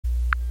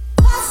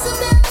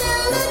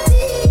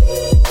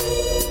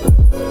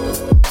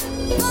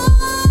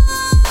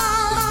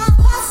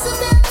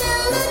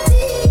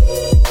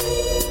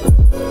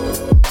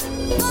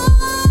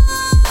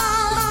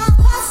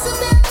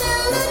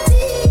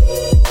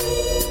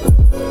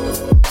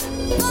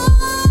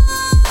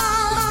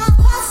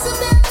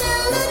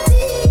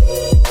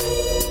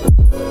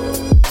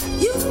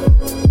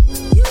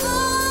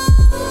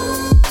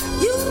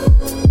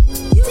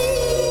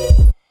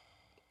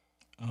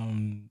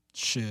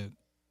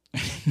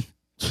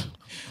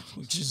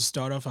We just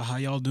start off with how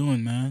y'all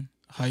doing, man.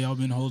 How y'all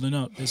been holding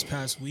up? This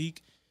past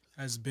week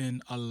has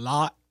been a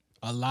lot,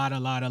 a lot, a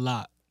lot, a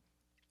lot,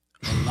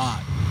 a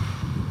lot.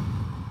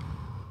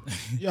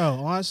 Yo,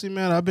 honestly,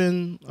 man, I've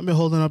been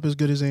holding up as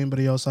good as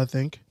anybody else. I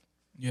think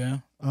Yeah,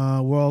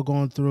 we're all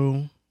going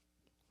through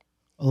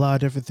a lot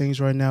of different things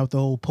right now with the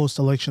whole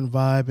post-election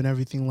vibe and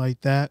everything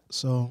like that.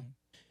 So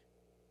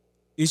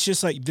it's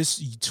just like this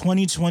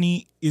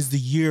 2020 is the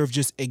year of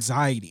just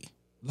anxiety.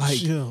 Like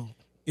chill.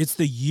 it's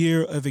the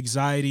year of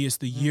anxiety. It's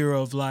the year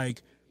of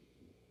like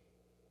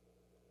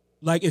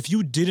if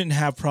you didn't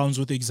have problems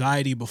with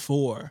anxiety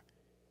before,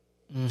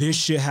 this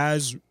shit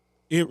has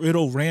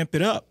it'll ramp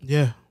it up.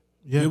 Yeah,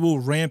 yeah, It will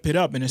ramp it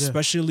up, and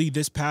especially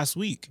this past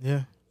week.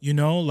 yeah. You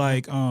know,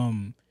 like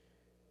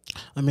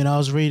I mean, I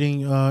was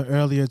reading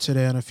earlier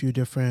today on a few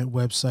different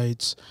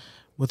websites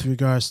with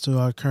regards to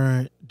our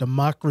current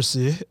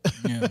democracy,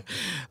 yeah,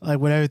 like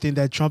with everything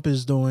that Trump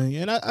is doing.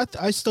 And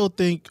I still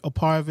think a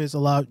part of it is a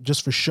lot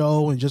just for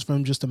show and just for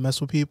him just to mess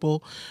with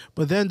people.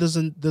 But then there's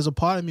a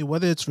part of me,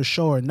 whether it's for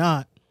show or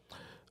not,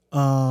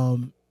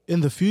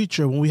 in the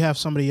future when we have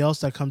somebody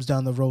else that comes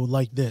down the road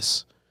like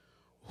this,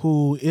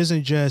 who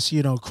isn't just,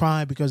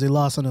 crying because they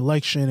lost an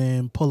election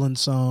and pulling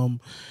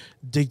some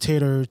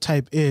dictator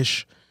type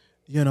ish,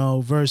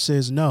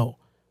 versus no,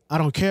 I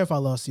don't care if I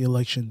lost the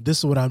election. This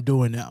is what I'm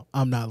doing now.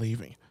 I'm not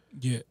leaving.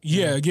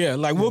 yeah.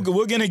 Like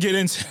we're gonna get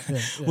into.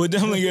 We're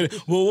definitely gonna.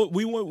 Well,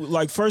 we want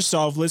like first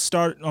off, let's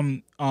start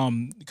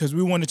because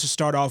we wanted to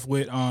start off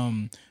with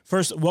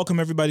first welcome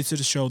everybody to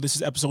the show. This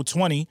is episode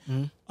 20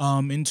 in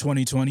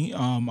 2020.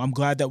 I'm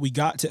glad that we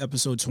got to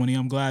episode 20.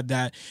 I'm glad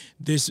that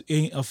this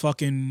ain't a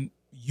fucking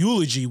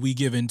eulogy we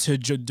given to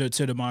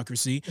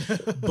democracy,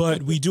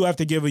 but we do have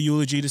to give a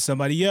eulogy to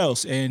somebody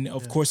else, and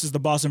of course it's the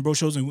Boston Bro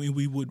Shows, and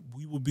we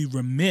would be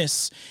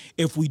remiss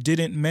if we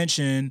didn't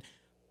mention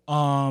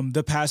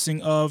the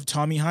passing of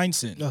Tommy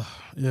Heinsohn.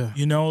 Yeah.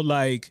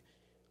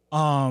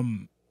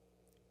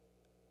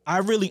 I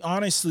really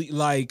honestly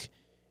like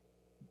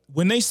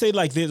when they say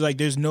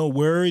there's no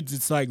words,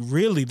 it's like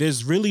really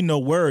there's really no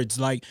words.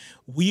 Like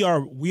we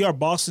are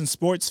Boston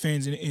sports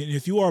fans, and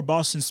if you are a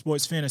Boston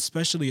sports fan,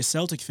 especially a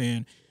Celtic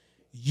fan,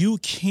 you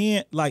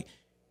can't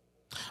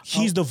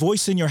he's the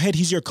voice in your head.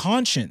 He's your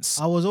conscience.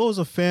 I was always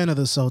a fan of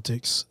the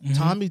Celtics.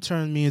 Tommy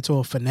turned me into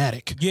a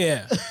fanatic.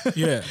 Yeah.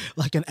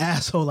 Like an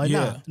asshole. Like,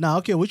 nah, I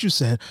don't care what you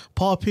said.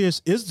 Paul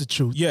Pierce is the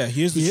truth. Yeah,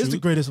 he is the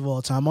greatest of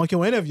all time. I don't care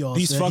what any of y'all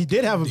said. He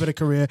did have a better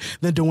career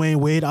than Dwayne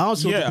Wade. I don't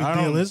see what the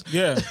big deal is.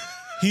 Yeah.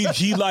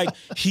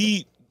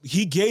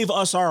 He gave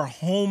us our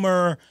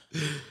Homer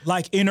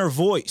inner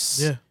voice.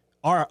 Yeah.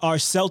 Our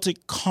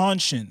Celtic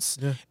conscience.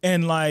 Yeah.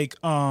 And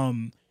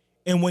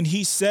and when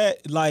he said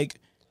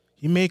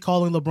he made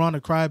calling LeBron a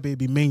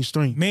crybaby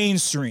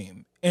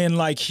mainstream. And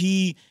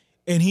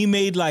he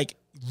made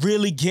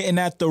really getting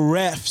at the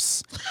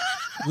refs.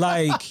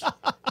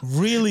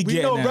 Really we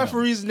getting know at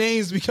referees'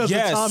 names because of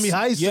Tommy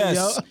Heinsohn,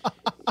 yes.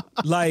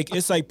 yo.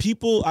 It's like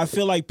people, I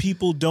feel like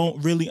people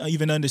don't really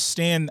even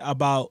understand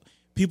about,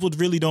 people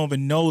really don't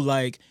even know,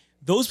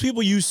 those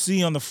people you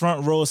see on the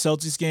front row of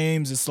Celtics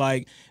games, it's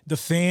like the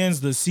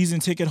fans, the season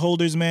ticket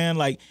holders, man,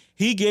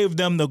 he gave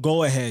them the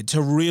go-ahead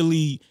to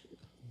really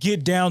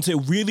get down to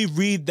really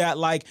read that,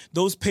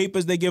 those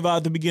papers they give out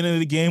at the beginning of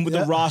the game with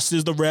the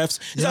rosters, the refs.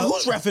 It's like,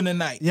 who's reffing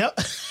tonight?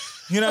 Yep.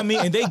 You know what I mean?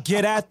 And they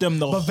get at them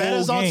the whole game.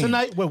 Bavetta's on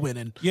tonight, we're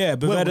winning. Yeah,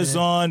 Bavetta's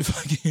on.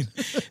 Fucking,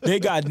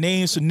 they got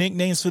names for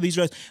nicknames for these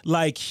refs.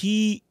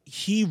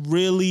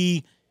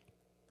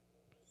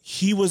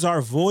 He was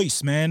our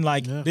voice, man.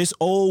 This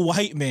old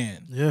white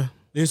man. Yeah.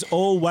 This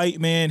old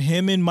white man,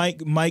 him and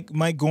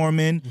Mike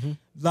Gorman.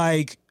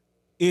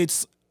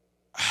 It's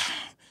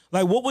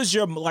what was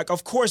your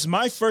of course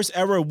my first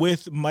era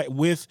with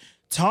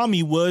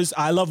Tommy was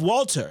I Love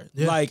Walter.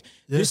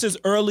 This is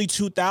early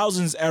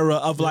 2000s era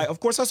of of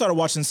course I started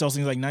watching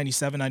Celtics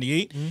 97,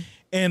 98.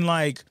 And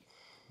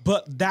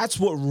but that's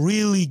what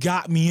really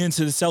got me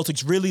into the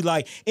Celtics, really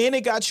and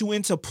it got you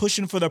into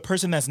pushing for the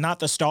person that's not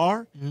the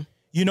star.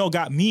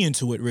 Got me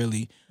into it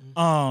really.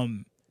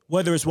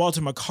 Whether it's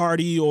Walter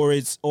McCarty or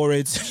it's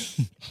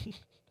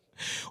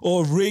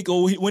or Rick,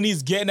 or when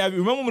he's getting at,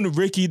 remember when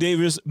Ricky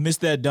Davis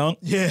missed that dunk?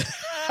 Yeah.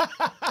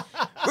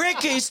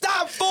 Ricky,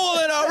 stop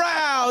fooling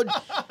around.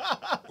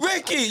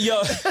 Ricky,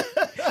 yo.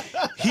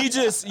 He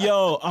just,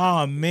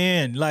 oh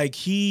man.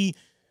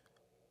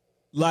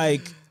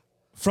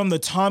 From the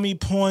Tommy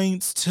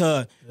points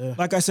to,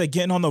 like I said,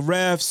 getting on the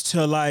refs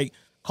to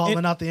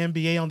calling out the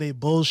NBA on their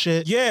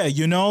bullshit. Yeah,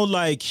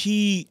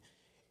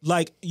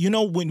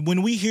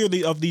 when we hear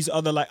of these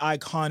other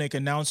iconic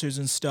announcers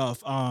and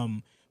stuff,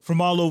 from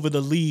all over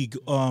the league,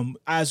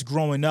 as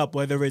growing up,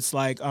 whether it's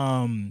Chick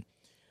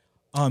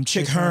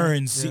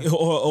Hearns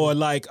or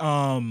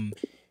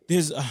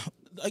there's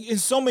in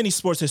so many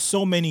sports, there's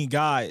so many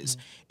guys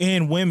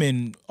and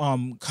women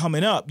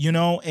coming up, and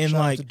shout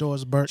out to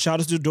Doris Burke. Shout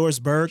out to Doris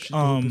Burke.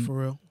 For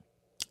real.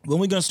 When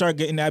we gonna start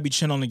getting Abby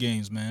Chin on the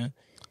games, man?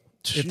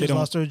 She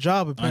lost her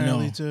job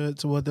apparently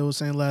to what they were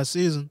saying last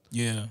season.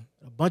 Yeah.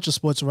 A bunch of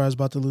sports writers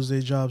about to lose their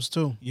jobs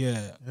too.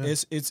 Yeah.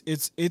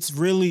 It's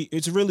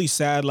really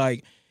sad.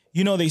 Like,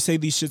 you know, they say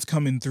these shits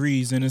come in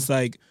threes, and it's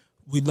like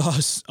we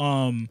lost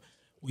Alex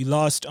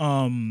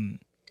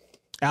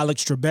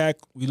Trebek,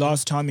 we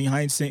lost Tommy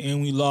Heinsohn,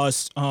 and we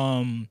lost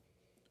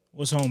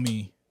what's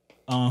homie?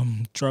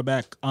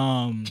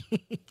 Trebek.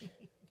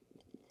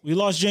 We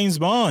lost James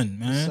Bond,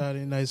 man.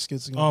 Saturday Night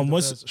Skits.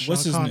 What's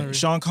his name?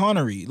 Sean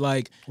Connery.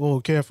 Like, whoa,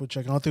 careful,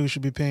 check. I don't think we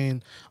should be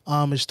paying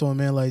homage to a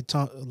man like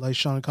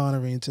Sean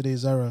Connery in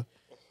today's era.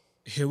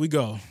 Here we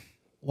go.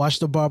 Watch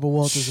the Barbara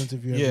Walters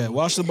interview. Yeah,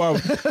 watch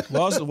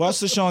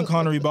the Sean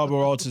Connery Barbara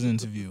Walters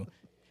interview.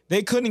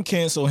 They couldn't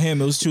cancel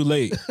him. It was too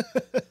late.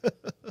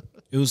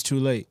 It was too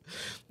late.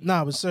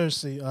 Nah, but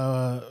seriously,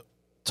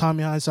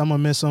 Tommy Heinsohn, I'm gonna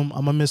miss him.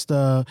 I'm gonna miss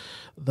the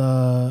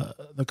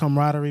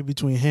camaraderie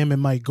between him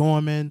and Mike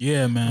Gorman.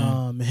 Yeah,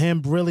 man.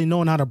 Him really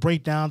knowing how to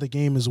break down the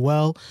game as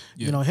well.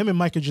 Yeah. You know, him and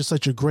Mike are just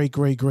such a great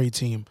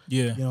team.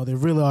 Yeah. You know, they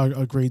really are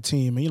a great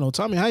team. And, you know,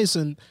 Tommy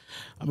Heinsohn,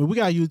 I mean, we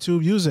got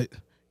YouTube, use it.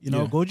 You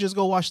know, go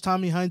watch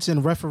Tommy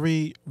Heinsohn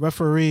referee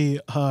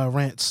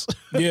rants.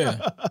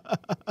 Yeah.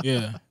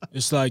 Yeah.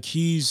 It's like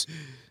he's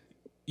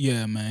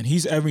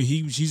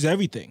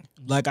everything.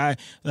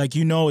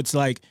 It's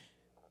like,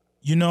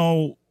 you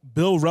know,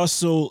 Bill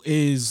Russell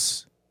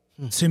is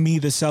to me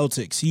the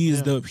Celtics. He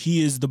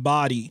is the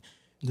body.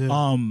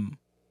 Yeah.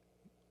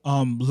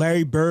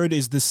 Larry Bird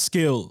is the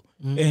skill.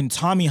 And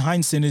Tommy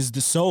Heinsohn is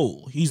the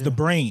soul. He's the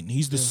brain.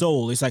 He's the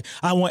soul. It's like,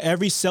 I want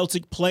every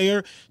Celtic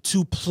player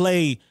to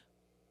play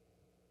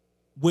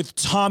with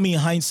Tommy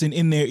Heinsohn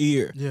in their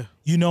ear. Yeah.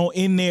 You know,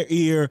 in their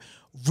ear,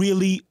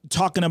 really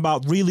talking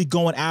about really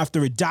going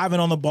after it, diving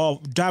on the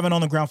ball, diving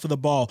on the ground for the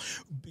ball,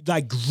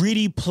 like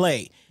gritty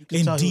play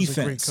in defense. He was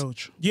a great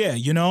coach. Yeah,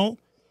 you know?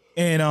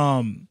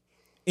 And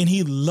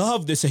he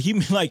loved this.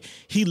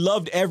 He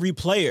loved every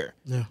player.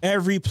 Yeah.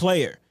 Every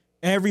player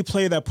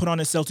that put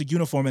on a Celtic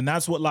uniform. And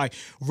that's what like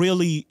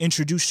really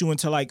introduced you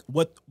into like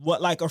what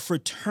like a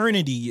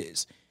fraternity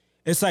is.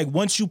 It's like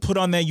once you put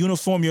on that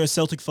uniform, you're a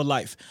Celtic for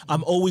life.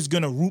 I'm always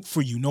gonna root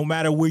for you no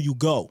matter where you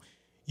go.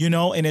 You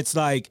know, and it's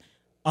like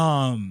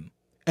and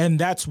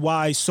that's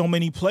why so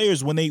many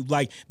players, when they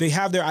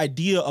have their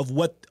idea of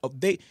what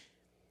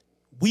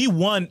we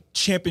won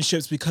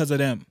championships because of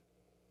them.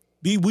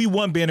 We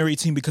won Banner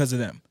 18 because of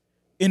them.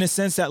 In a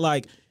sense that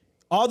like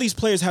all these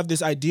players have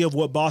this idea of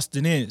what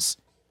Boston is.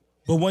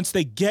 But once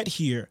they get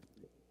here,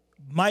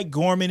 Mike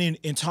Gorman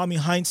and Tommy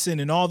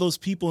Heinsohn and all those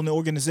people in the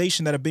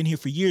organization that have been here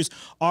for years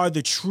are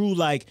the true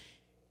like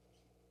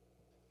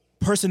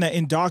person that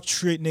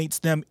indoctrinates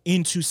them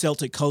into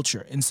Celtic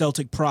culture and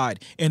Celtic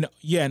pride and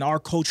our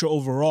culture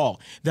overall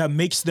that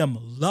makes them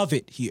love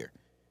it here.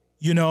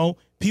 You know,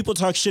 people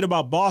talk shit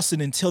about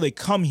Boston until they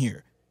come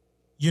here,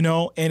 you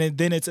know, and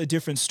then it's a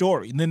different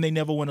story. And then they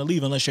never want to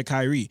leave unless you're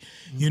Kyrie,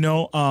 you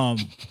know,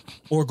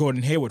 or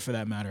Gordon Hayward for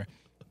that matter.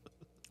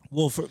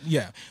 Well, so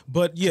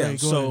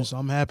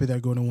I'm happy that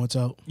Gordon wants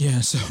out.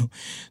 Yeah,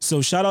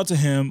 so shout out to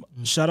him.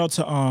 Shout out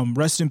to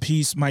rest in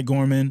peace, Mike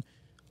Gorman.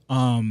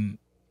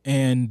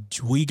 And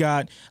we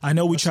got. I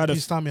know we try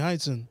to. Tommy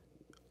Heinsohn.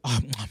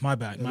 My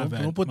bad.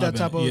 Don't put that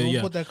type of.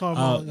 Don't put that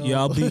karma.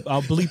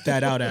 I'll bleep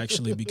that out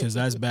actually because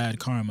that's bad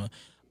karma.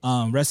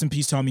 Rest in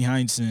peace, Tommy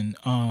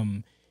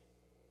Heinsohn.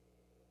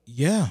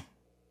 Yeah,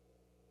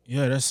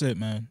 that's it,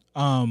 man.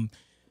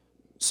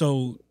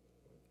 So,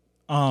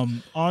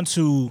 on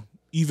to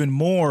even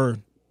more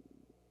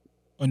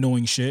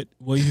annoying shit.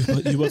 What you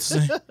about to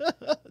say?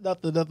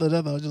 Nothing. I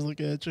was just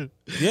looking at you.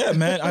 Yeah,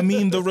 man. I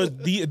mean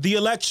the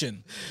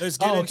election. Let's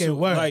get into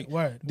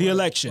the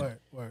election.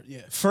 Word.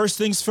 Yeah. First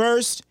things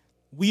first.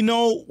 We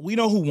know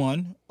who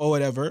won or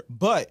whatever,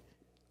 but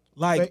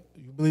like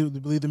you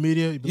believe the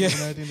media? You believe in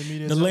everything the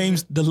media?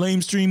 The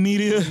lamestream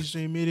media.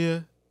 Mainstream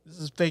media. This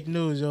is fake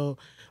news, yo.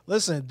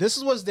 Listen, this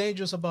is what's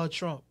dangerous about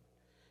Trump.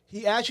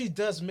 He actually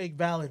does make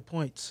valid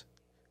points.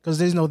 Because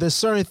there's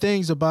certain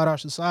things about our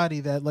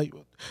society that, like,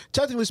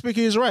 technically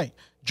speaking, he's right.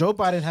 Joe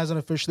Biden hasn't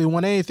officially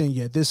won anything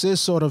yet. This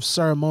is sort of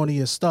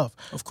ceremonious stuff.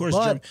 Of course,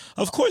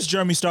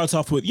 Jeremy starts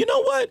off with, you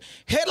know what?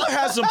 Hitler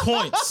has some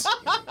points.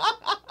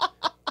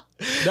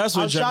 That's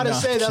what I'm trying to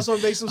say. That's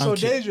what makes them so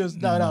dangerous.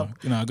 No,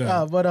 go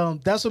ahead.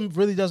 But that's what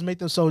really does make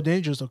them so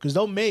dangerous, though, because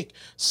they'll make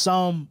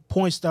some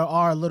points that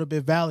are a little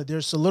bit valid.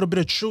 There's a little bit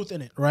of truth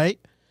in it, right?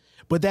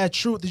 But that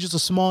truth is just a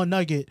small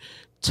nugget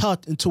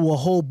tucked into a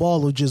whole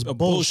ball of just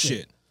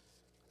bullshit.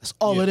 That's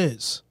all it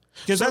is.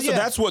 Because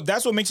that's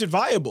what makes it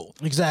viable.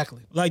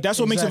 Exactly. Like that's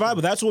what makes it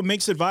viable. That's what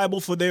makes it viable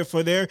for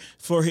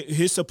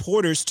his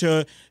supporters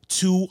to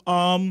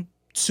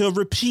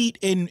repeat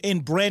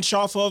and branch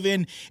off of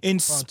and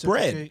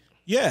spread.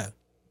 Yeah.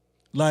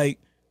 Like,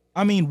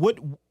 I mean,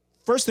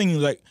 first thing,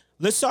 like,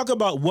 let's talk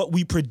about what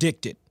we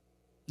predicted.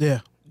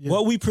 Yeah.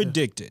 What we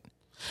predicted.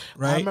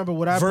 Right? I remember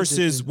what I versus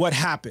predicted. What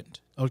happened.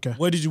 Okay.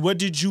 What did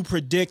you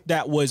predict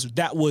that was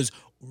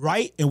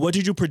right, and what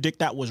did you predict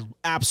that was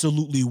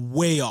absolutely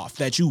way off?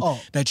 I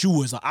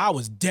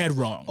was dead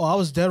wrong. Oh, I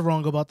was dead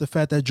wrong about the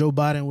fact that Joe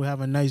Biden would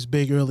have a nice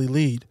big early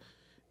lead.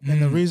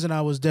 And the reason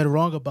I was dead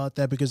wrong about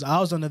that, because I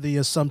was under the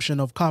assumption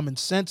of common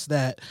sense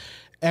that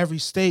every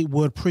state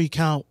would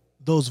pre-count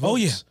those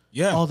votes. Oh,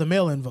 yeah. All the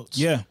mail-in votes.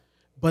 Yeah.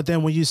 But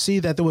then when you see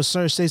that there were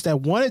certain states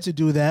that wanted to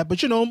do that,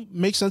 but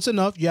makes sense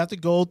enough. You have to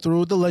go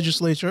through the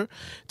legislature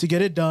to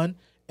get it done,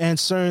 and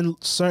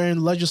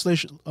certain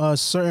legislation,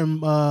 certain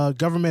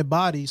government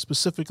bodies,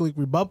 specifically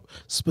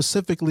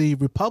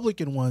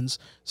Republican ones,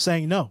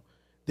 saying no,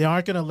 they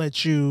aren't going to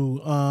let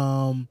you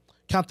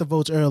count the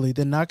votes early.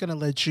 They're not going to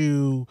let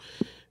you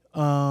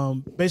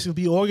basically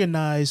be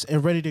organized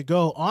and ready to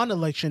go on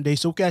election day,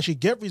 so we can actually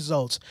get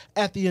results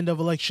at the end of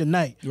election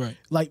night, Right.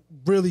 like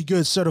really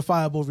good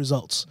certifiable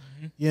results.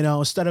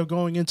 Instead of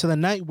going into the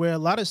night where a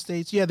lot of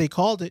states, they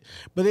called it,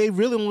 but they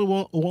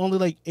really only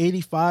like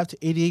 85 to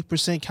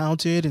 88%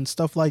 counted and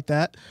stuff like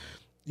that.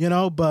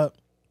 But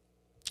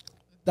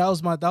that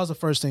was the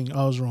first thing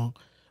I was wrong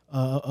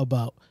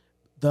about.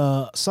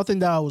 Something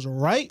that I was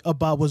right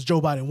about was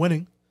Joe Biden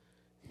winning.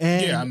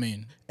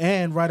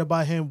 And right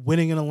about him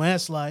winning in a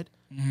landslide,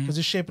 because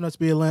it's shaping up to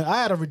be a land.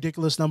 I had a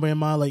ridiculous number in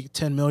mind, like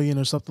 10 million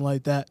or something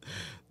like that.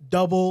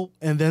 Double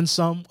and then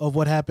some of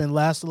what happened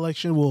last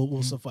election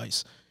will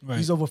suffice. Right.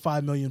 He's over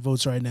 5 million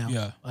votes right now.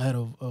 Yeah. ahead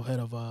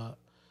of our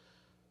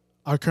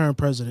current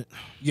president.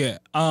 Yeah.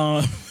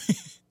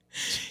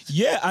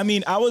 Yeah. I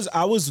mean, I was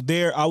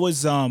there.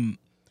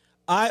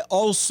 I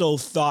also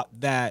thought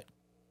that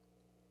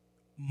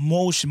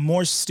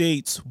more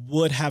states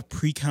would have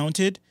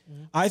pre-counted.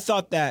 I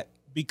thought that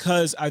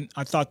because I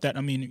thought that,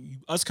 I mean,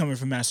 us coming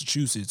from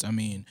Massachusetts, I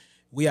mean,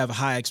 we have a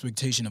high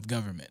expectation of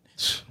government,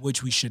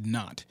 which we should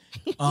not.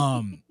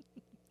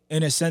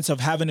 In a sense of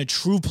having a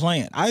true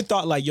plan. I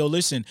thought like, yo,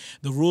 listen,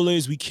 the rule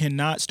is we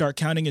cannot start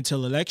counting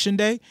until election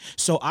day.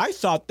 So I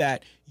thought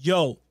that,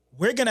 yo,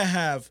 we're going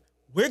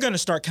to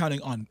start counting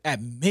at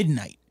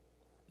midnight.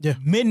 Yeah.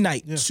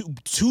 Midnight,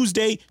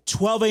 Tuesday,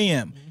 12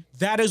 a.m.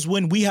 That is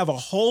when we have a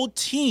whole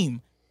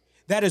team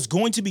that is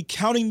going to be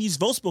counting these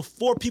votes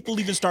before people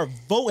even start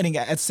voting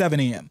at 7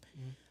 a.m.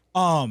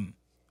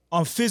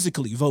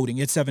 Physically voting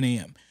at 7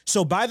 a.m.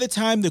 So by the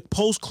time the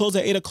polls close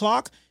at 8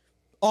 o'clock,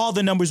 all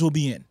the numbers will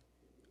be in.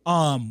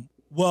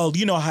 Well,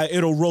 you know how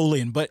it'll roll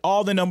in, but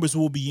all the numbers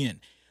will be in.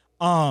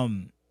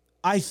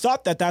 I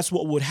thought that that's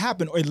what would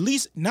happen, or at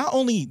least not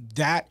only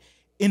that,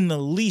 in the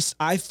least,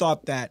 I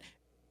thought that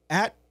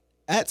at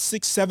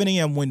 6, 7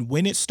 a.m.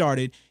 when it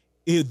started,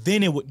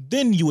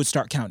 then you would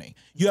start counting.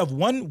 You have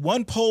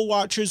one poll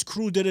watchers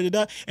crew,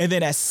 and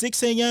then at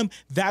 6 a.m.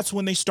 that's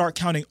when they start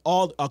counting.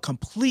 A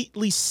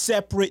completely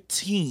separate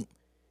team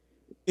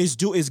is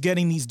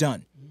getting these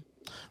done.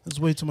 There's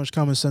way too much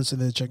common sense in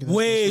there. Checking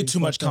way too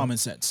much common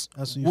sense.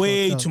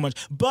 Way too much.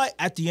 But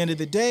at the end of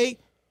the day,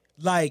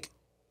 like,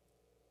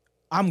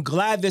 I'm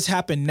glad this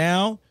happened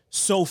now.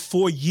 So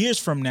 4 years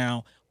from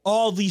now,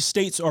 all these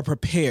states are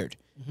prepared.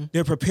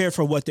 They're prepared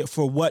for what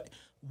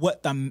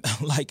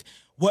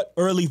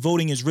early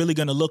voting is really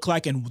going to look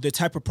like and the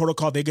type of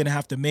protocol they're going to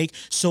have to make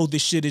so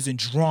this shit isn't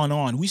drawn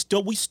on. We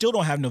still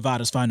don't have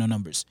Nevada's final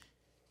numbers,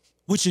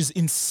 which is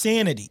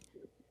insanity.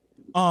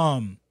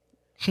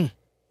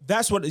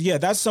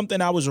 That's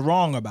something I was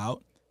wrong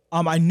about.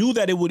 I knew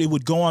that it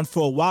would go on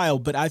for a while,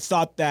 but I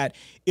thought that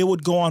it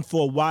would go on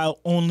for a while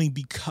only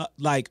because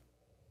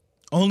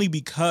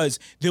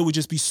there would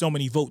just be so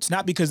many votes,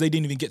 not because they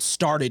didn't even get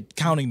started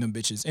counting them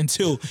bitches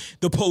until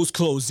the polls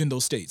closed in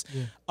those states.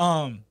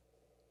 Yeah.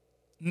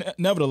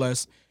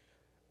 Nevertheless,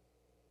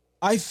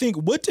 I think,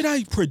 what did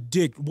I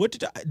predict? What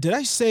did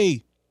I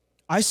say?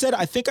 I said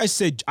I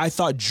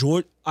thought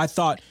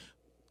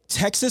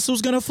Texas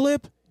was going to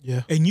flip.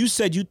 Yeah. And you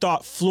said you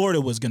thought Florida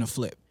was going to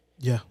flip.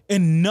 Yeah.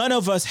 And none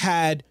of us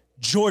had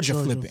Georgia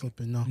flipping.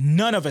 No.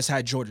 None of us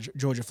had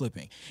Georgia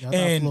flipping. Yeah,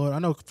 I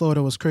know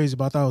Florida was crazy,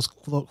 but I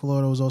thought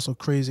Florida was also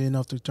crazy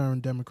enough to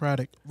turn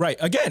Democratic. Right.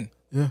 Again,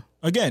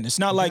 it's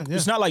not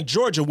like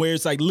Georgia, where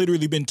it's like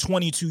literally been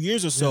 22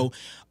 years or so.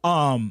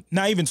 Yeah.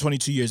 Not even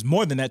 22 years,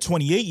 more than that,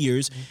 28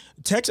 years.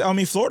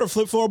 Florida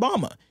flipped for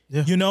Obama.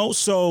 Yeah.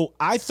 So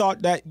I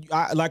thought that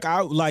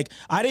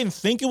I didn't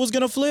think it was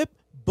gonna flip,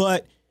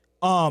 but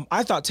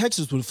I thought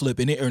Texas would flip,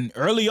 and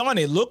early on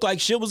it looked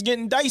like shit was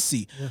getting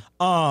dicey.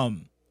 Yeah.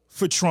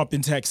 For Trump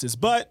in Texas.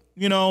 But,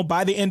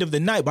 by the end of the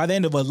night, by the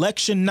end of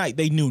election night,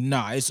 they knew,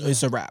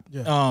 it's a wrap.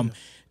 Yeah.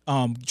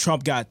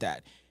 Trump got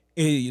that.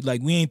 We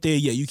ain't there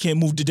yet. You can't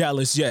move to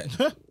Dallas yet.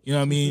 You know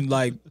what I mean?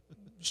 Like,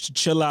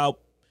 chill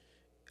out,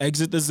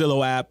 exit the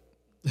Zillow app.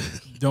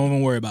 Don't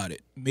even worry about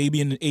it.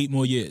 Maybe in 8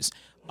 more years.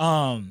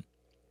 But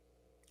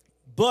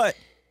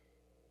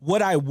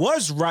what I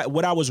was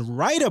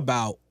right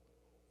about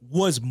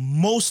was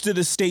most of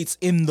the states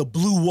in the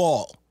blue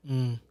wall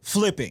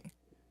flipping.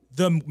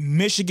 The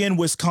Michigan,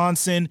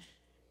 Wisconsin.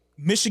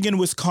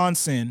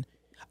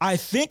 I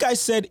think I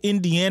said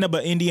Indiana,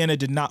 but Indiana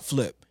did not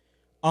flip.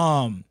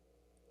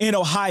 In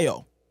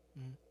Ohio,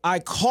 I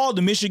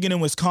called Michigan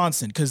and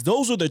Wisconsin because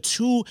those were the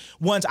two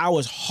ones I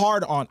was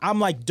hard on.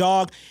 I'm like,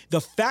 dog, the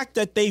fact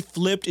that they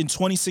flipped in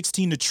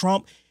 2016 to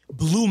Trump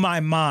blew my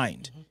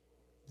mind.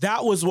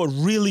 That was what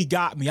really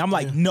got me. I'm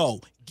like,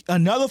 no,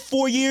 another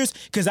 4 years,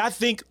 because I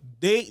think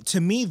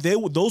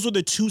those were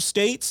the two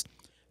states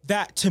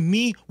that to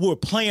me were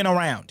playing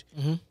around.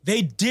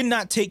 They did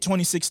not take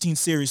 2016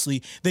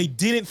 seriously. They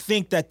didn't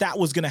think that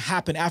was going to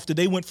happen after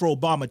they went for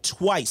Obama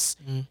twice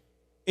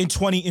in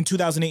 2008 and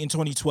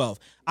 2012.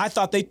 I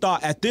thought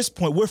at this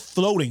point we're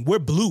floating, we're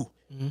blue,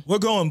 we're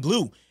going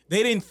blue.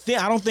 They didn't think.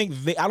 I don't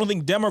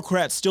think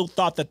Democrats still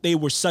thought that they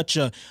were such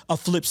a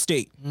flip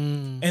state,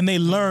 and they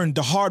learned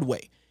the hard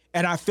way.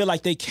 And I feel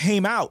like they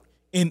came out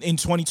in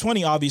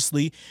 2020,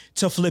 obviously,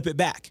 to flip it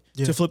back,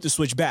 to flip the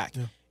switch back.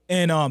 Yeah.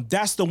 And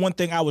that's the one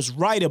thing I was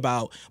right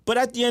about. But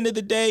at the end of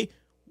the day,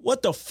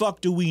 what the fuck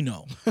do we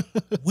know?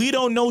 We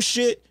don't know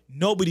shit.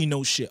 Nobody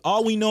knows shit.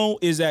 All we know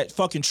is that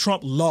fucking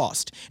Trump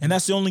lost. And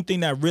that's the only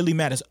thing that really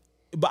matters.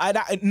 But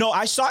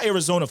I saw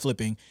Arizona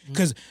flipping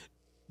because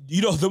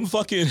them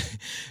fucking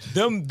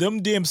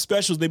them damn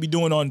specials they be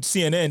doing on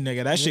CNN,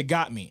 nigga. That shit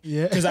got me.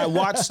 Yeah. Because I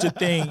watched the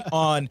thing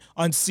on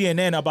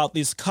CNN about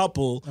this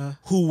couple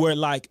who were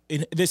like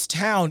in this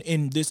town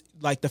in this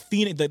like the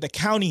Phoenix, the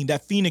county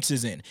that Phoenix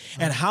is in,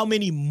 and how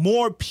many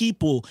more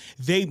people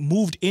they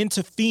moved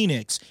into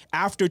Phoenix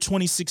after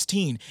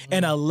 2016,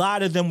 and a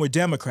lot of them were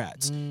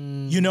Democrats.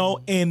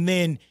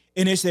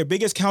 And it's their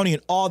biggest county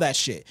and all that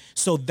shit.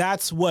 So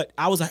that's what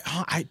I was like.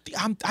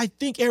 I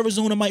think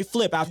Arizona might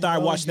flip after I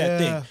watched that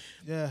thing.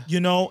 Yeah.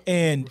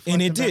 And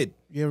it did.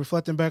 Yeah,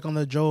 reflecting back on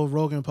the Joe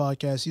Rogan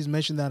podcast, he's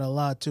mentioned that a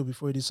lot too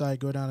before he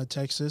decided to go down to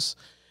Texas.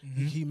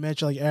 He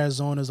mentioned like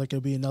Arizona is like it'll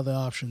be another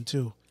option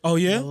too. Oh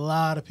yeah, a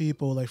lot of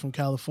people like from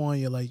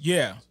California, like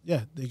they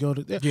go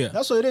to there. Yeah,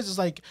 that's what it is. It's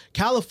like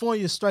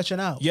California is stretching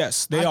out.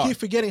 Yes, they are. I keep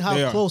forgetting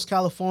how close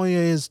California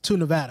is to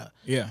Nevada.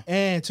 Yeah,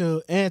 and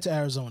to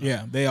Arizona.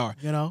 Yeah, they are.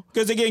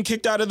 Because they're getting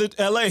kicked out of the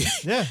L.A.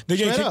 Yeah, they're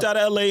getting kicked out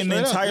of L.A. and the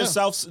entire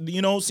South. San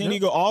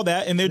Diego, all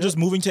that, and they're just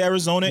moving to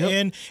Arizona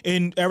and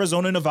in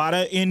Arizona,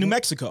 Nevada, and New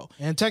Mexico,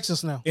 and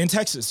Texas now. In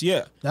Texas,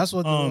 yeah. That's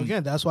what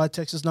again. That's why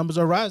Texas numbers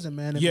are rising,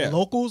 man. And the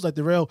locals, like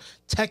the real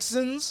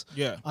Texans,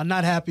 are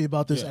not happy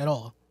about this at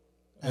all.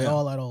 At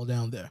all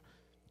down there,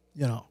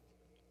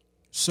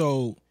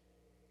 So,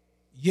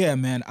 yeah,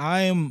 man,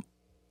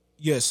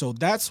 so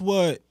that's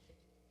what,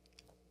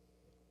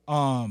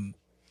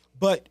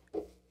 but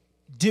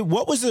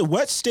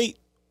what state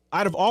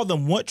out of all of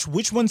them,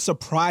 which one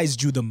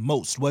surprised you the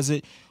most? Was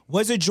it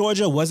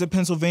Georgia? Was it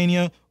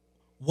Pennsylvania?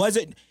 Was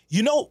it,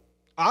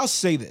 I'll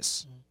say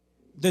this,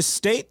 the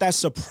state that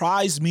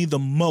surprised me the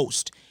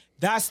most,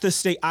 that's the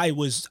state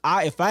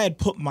if I had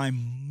put my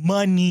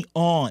money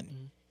on,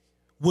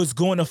 was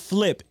going to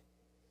flip,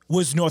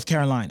 was North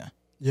Carolina.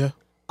 Yeah.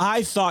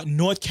 I thought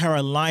North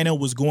Carolina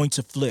was going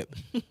to flip.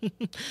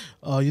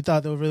 Oh, you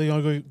thought they were really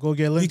going to go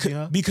get Lindsey,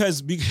 huh?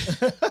 Because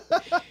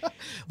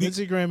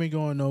Lindsey Graham ain't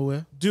going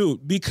nowhere.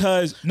 Dude,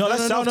 because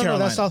that's South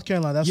Carolina. That's South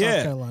Carolina. That's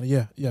South Carolina.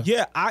 Yeah.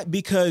 Yeah,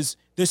 because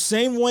the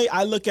same way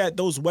I look at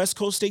those West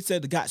Coast states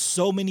that got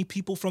so many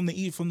people from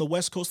the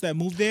West Coast that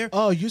moved there.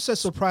 Oh, you said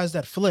surprised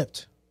that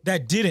flipped.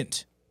 That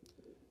didn't.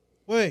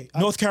 Wait.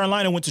 North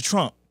Carolina went to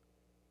Trump.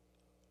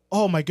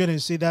 Oh my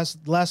goodness! See, that's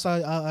last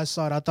I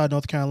saw it. I thought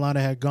North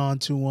Carolina had gone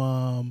to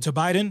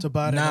Biden. To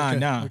Biden.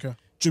 Nah. Okay.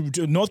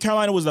 North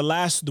Carolina was the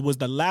last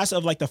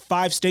of like the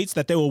 5 states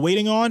that they were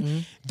waiting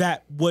on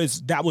that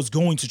was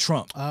going to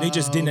Trump. They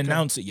just didn't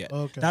announce it yet.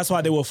 Okay. That's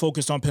why they were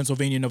focused on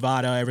Pennsylvania,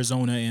 Nevada,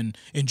 Arizona, and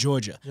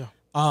Georgia. Yeah.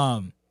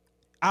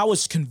 I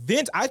was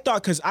convinced. I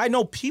thought because I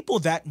know people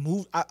that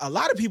moved, a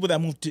lot of people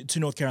that moved to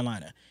North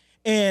Carolina,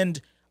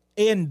 and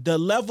in the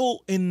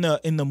level in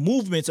the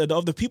movements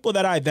of the people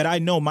that I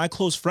know, my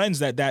close friends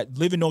that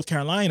live in North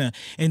Carolina,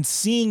 and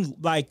seeing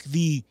like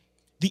the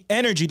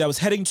energy that was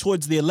heading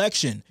towards the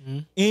election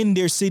in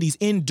their cities,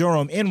 in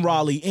Durham, in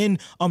Raleigh, in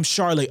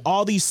Charlotte,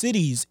 all these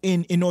cities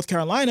in North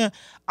Carolina,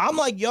 I'm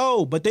like,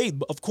 yo, but they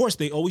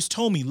always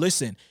told me,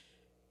 listen,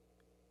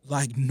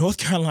 like North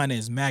Carolina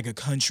is MAGA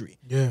country.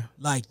 Yeah.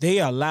 Like they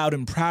are loud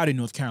and proud in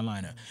North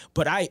Carolina.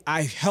 But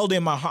I held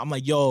in my heart, I'm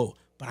like, yo,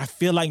 but I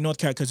feel like North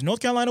Carolina, because North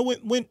Carolina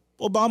went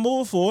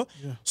Obama before.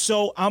 Yeah.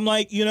 So I'm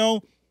like,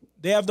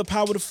 they have the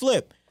power to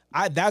flip.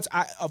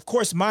 Of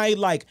course, my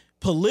like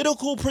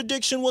political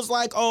prediction was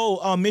like,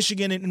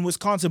 Michigan and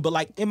Wisconsin, but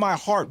like in my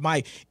heart,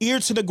 my ear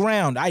to the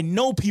ground, I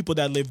know people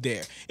that live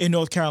there in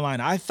North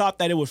Carolina. I thought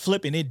that it would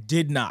flip, and it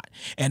did not.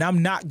 And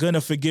I'm not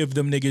gonna forgive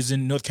them niggas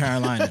in North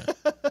Carolina.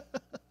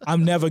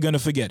 I'm never gonna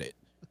forget it.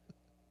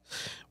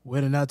 Way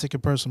to not take it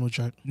personal,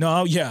 Chuck.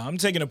 No, yeah, I'm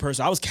taking it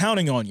personal. I was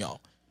counting on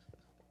y'all.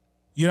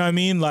 You know what I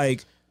mean?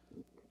 Like,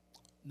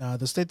 nah,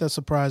 the state that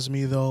surprised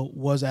me, though,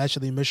 was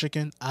actually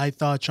Michigan. I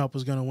thought Trump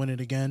was going to win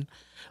it again.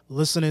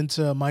 Listening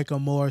to Michael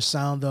Moore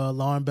sound the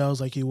alarm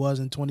bells like he was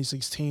in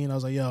 2016, I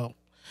was like, yo,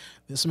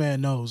 this man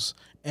knows.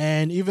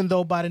 And even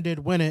though Biden did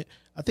win it,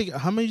 I think,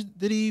 how many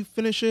did he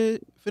finish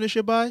it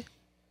by?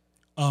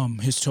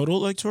 His total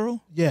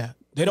electoral? Yeah.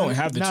 They don't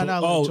have the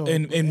total.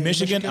 In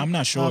Michigan, I'm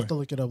not sure. I'll have to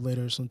look it up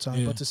later sometime.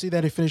 Yeah. But to see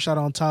that he finished out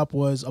on top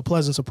was a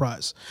pleasant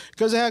surprise,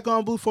 because it had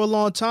gone blue for a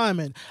long time.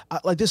 And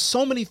there's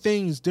so many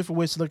things, different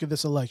ways to look at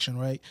this election,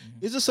 right?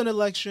 Mm-hmm. Is this an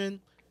election,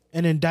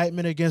 an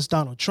indictment against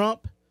Donald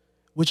Trump,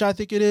 which I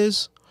think it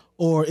is,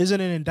 Or is it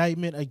an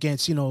indictment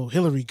against,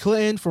 Hillary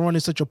Clinton for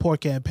running such a poor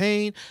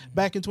campaign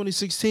back in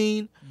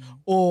 2016?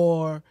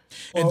 Or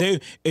and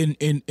that's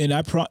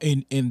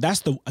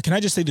the. Can I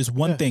just say this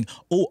one thing?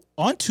 Oh,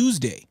 on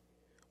Tuesday,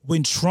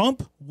 when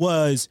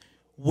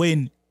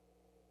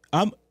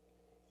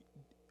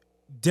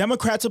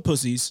Democrats are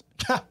pussies.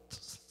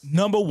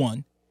 Number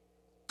one,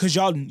 because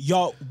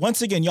y'all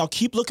once again y'all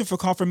keep looking for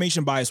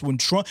confirmation bias. When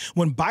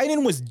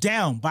Biden was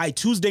down by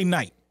Tuesday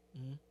night,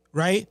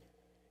 right?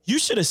 You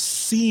should have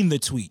seen the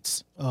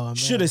tweets.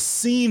 Should have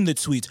seen the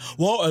tweets.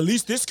 Well, at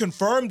least this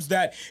confirms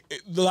that,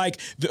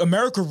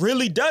 America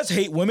really does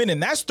hate women,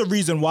 and that's the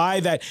reason why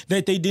that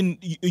they didn't.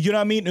 You know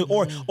what I mean?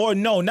 Or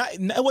no, not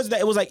it was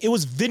that. It was like it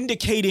was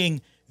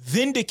vindicating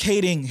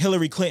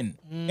Hillary Clinton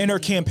in her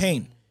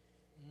campaign.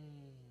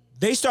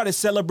 They started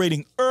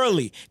celebrating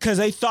early because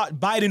they thought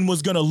Biden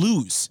was gonna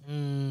lose.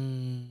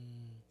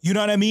 You know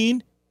what I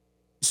mean?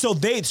 So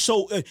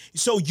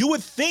you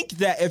would think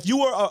that if you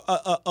were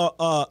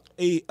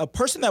a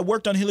person that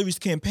worked on Hillary's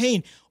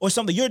campaign or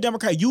something, you're a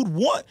Democrat, you'd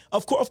want,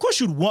 of course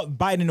you'd want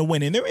Biden to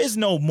win. And there is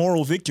no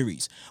moral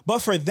victories. But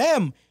for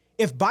them,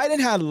 if Biden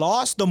had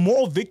lost, the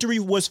moral victory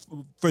was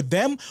for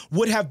them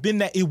would have been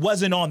that it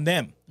wasn't on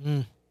them.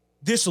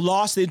 This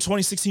loss in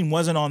 2016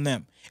 wasn't on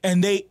them.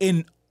 And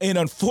and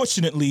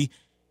unfortunately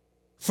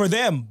for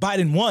them,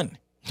 Biden won.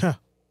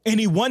 And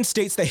he won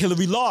states that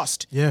Hillary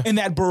lost. And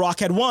that Barack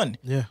had won.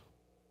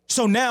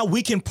 So now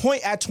we can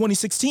point at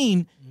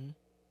 2016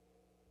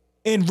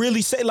 and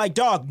really say, like,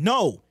 dog,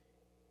 no,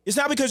 it's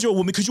not because you're a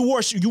woman, because you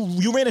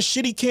ran a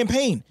shitty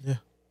campaign.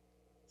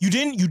 You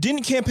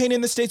didn't campaign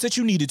in the states that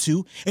you needed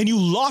to, and you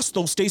lost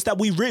those states that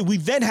we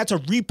then had to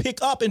re-pick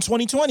up in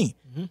 2020.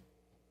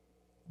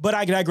 But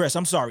I digress.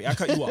 I'm sorry, I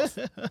cut you off.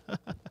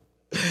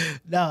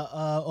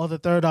 Now, or the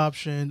third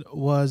option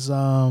was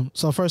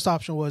so first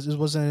option was it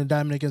was an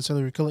indictment against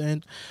Hillary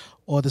Clinton,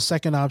 or the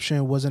second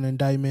option was an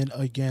indictment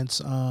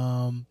against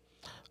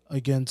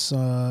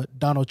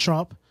Donald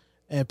Trump,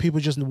 and people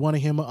just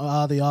wanting him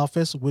out of the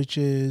office, which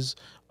is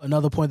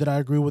another point that I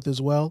agree with as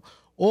well.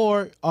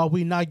 Or are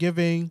we not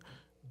giving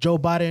Joe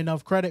Biden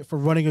enough credit for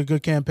running a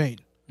good campaign,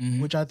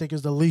 which I think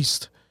is the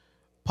least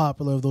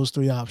popular of those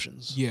three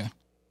options.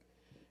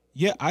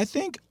 Yeah, I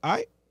think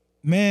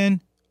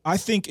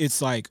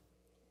it's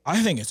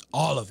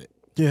all of it.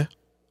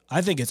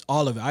 I think it's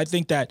all of it. I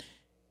think that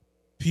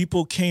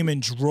people came in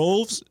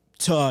droves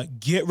to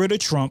get rid of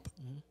Trump,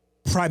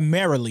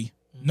 primarily,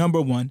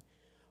 number one,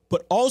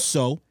 but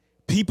also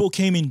people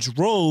came in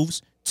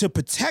droves to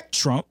protect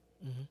Trump.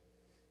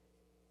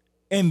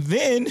 And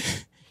then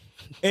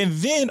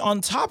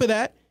on top of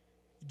that,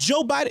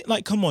 Joe Biden,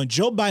 like, come on,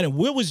 Joe Biden,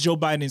 where was Joe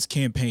Biden's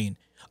campaign?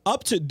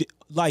 Up to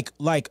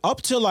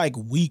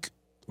week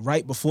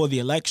right before the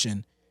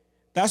election,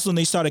 that's when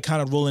they started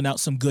kind of rolling out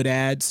some good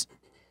ads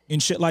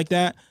and shit like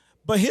that.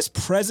 But his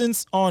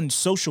presence on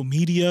social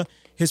media,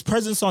 his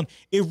presence on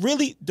it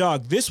really,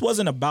 dog, this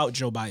wasn't about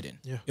Joe Biden.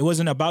 It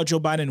wasn't about Joe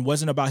Biden. It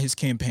wasn't about his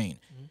campaign.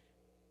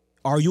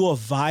 Are you a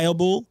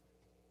viable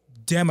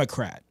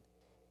Democrat?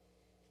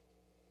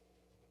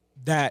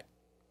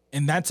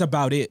 And that's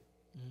about it.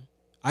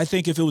 I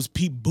think if it was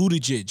Pete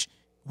Buttigieg,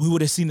 we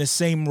would have seen the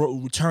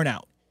same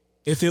turnout.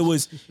 If it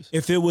was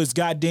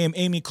goddamn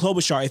Amy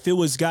Klobuchar, if it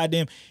was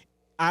goddamn,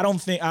 I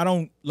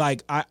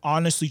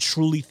honestly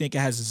truly think it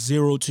has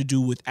zero to do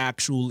with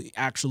actually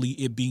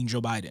it being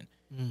Joe Biden.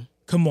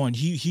 Come on,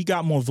 he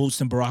got more votes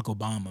than Barack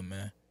Obama,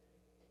 man.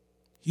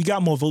 He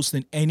got more votes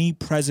than any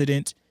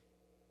presidential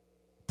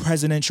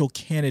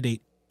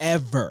candidate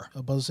ever. I'm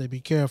about to say, be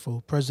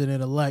careful,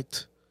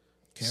 president-elect,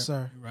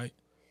 sir. You're right.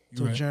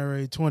 Till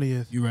January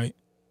 20th. You're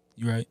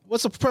right.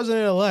 What's a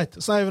president-elect?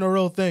 It's not even a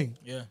real thing.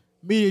 Yeah.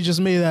 Media just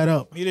made that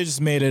up.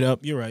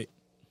 You're right.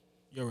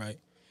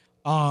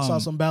 Saw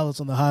some ballots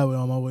on the highway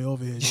on my way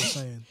over here. Just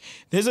saying.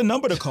 There's a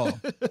number to call.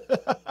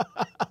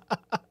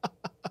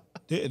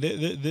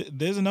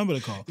 There's a number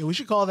to call. Yeah, we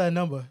should call that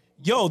number.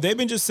 Yo, they've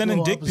been just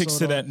sending dick pics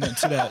to the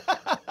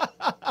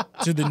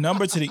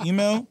number, to the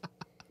email.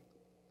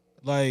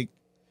 Like,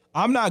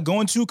 I'm not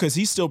going to because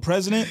he's still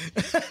president.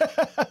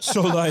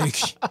 So, like,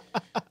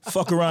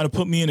 fuck around and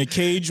put me in a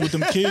cage with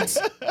them kids.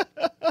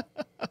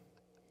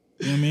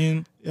 You know what I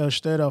mean? Yo,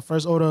 straight up.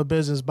 First order of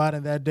business,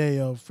 Biden that day,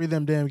 yo. Free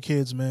them damn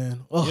kids, man.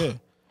 Ugh. Yeah.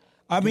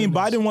 I mean,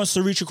 Biden wants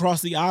to reach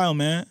across the aisle,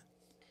 man.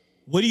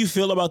 What do you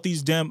feel about the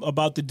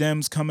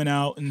Dems coming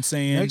out and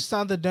saying... Next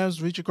time the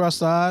Dems reach across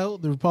the aisle,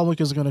 the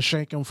Republicans are going to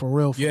shank them for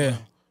real.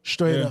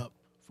 Straight up.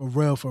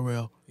 For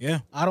real. Yeah.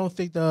 I don't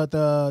think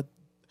the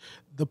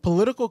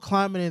political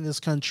climate in this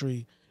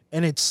country,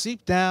 and it's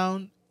seeped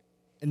down,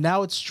 and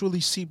now it's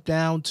truly seeped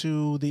down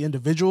to the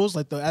individuals,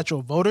 like the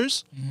actual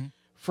voters,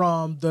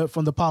 from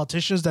the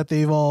politicians that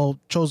they've all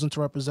chosen to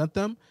represent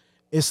them.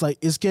 It's like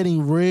it's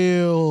getting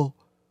real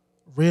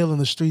in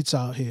the streets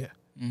out here.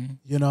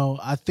 You know,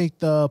 I think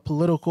the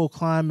political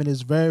climate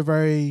is very,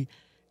 very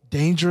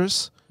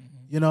dangerous.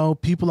 You know,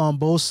 people on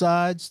both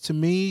sides, to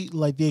me,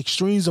 like the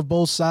extremes of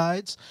both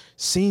sides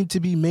seem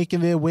to be making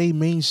their way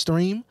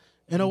mainstream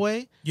in a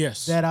way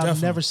that I've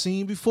never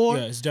seen before.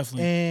 Yeah, it's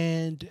definitely.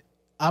 And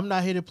I'm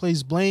not here to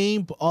place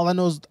blame, but all I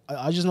know is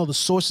I just know the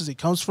sources it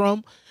comes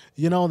from.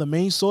 You know, the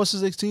main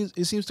sources it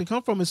seems to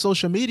come from is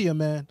social media,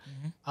 man.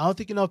 Mm-hmm. I don't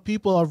think enough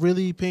people are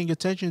really paying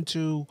attention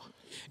to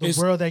the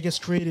world that gets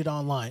created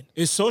online.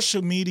 Is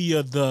social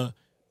media the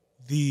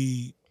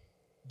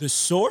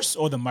source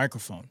or the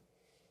microphone?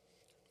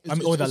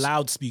 Or the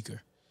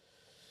loudspeaker?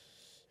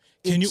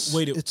 Can you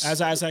wait? As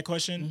I ask that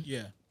question, mm-hmm.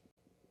 Yeah.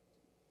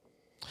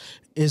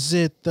 Is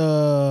it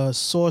the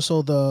source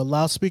or the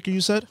loudspeaker? You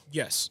said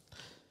yes.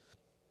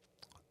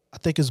 I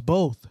think it's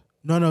both.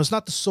 No, it's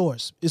not the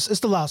source.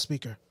 It's the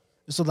loudspeaker.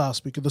 It's the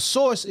loudspeaker. The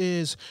source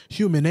is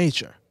human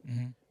nature.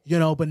 Mm-hmm. You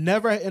know, but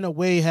never in a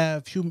way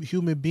have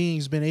human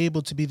beings been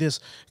able to be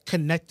this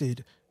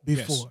connected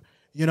before. Yes.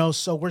 You know,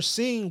 so we're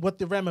seeing what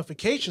the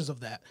ramifications of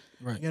that.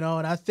 Right. You know,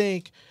 and I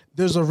think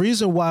there's a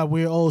reason why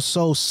we're all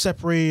so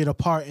separated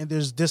apart and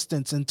there's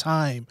distance and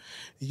time,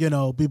 you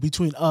know,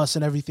 between us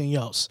and everything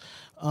else.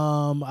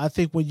 I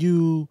think when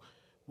you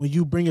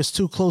bring us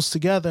too close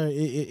together,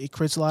 it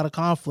creates a lot of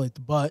conflict.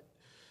 But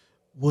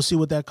we'll see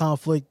what that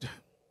conflict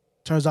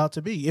turns out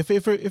to be. If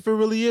it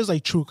really is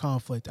like true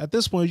conflict. At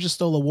this point, it's just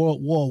still a war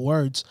of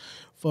words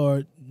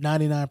for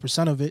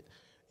 99% of it.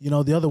 You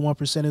know, the other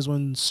 1% is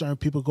when certain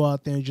people go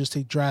out there and just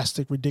take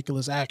drastic,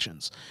 ridiculous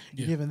actions.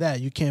 Yeah. Given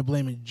that, you can't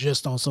blame it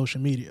just on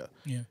social media.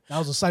 Yeah. That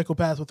was a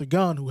psychopath with a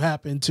gun who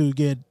happened to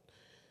get,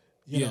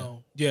 you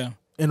know,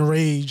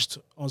 enraged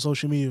on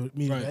social media.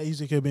 Right. That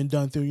easily could have been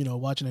done through, you know,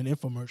 watching an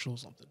infomercial or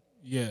something.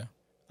 Yeah.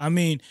 I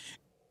mean,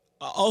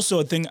 also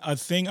a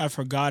thing I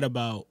forgot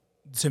about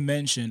to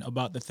mention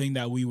about the thing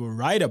that we were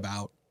right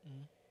about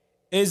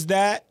is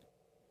that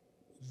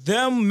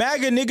them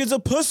MAGA niggas are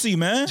pussy,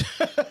 man.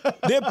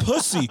 They're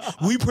pussy.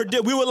 We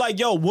were like,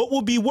 yo, what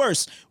will be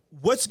worse?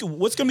 What's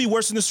gonna be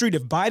worse in the street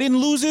if Biden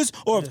loses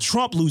or if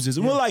Trump loses?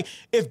 And we're like,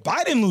 if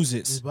Biden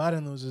loses. If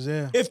Biden loses,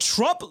 yeah. If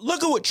Trump,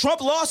 look at what Trump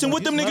lost and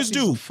what them niggas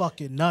do.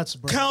 Fucking nuts,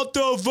 bro. Count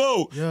the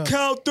vote. Yeah.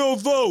 Count the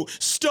vote.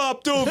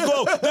 Stop the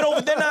vote.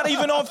 They're not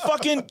even on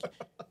fucking.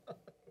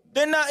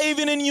 They're not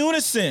even in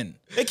unison.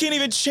 They can't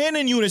even chant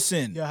in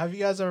unison. Yeah, have you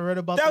guys ever read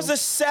about that? Was the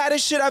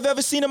saddest shit I've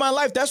ever seen in my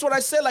life. That's what I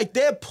said. Like,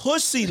 they're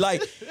pussy.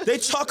 Like, they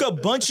talk a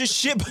bunch of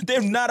shit, but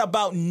they're not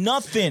about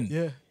nothing.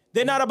 Yeah.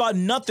 They're not about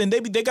nothing.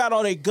 They got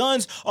all their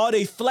guns, all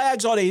their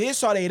flags, all they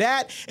this, all they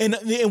that. And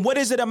what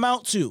does it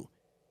amount to?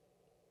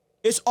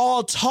 It's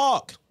all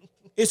talk.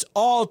 It's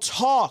all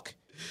talk.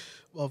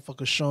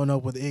 Motherfuckers showing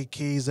up with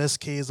AKs,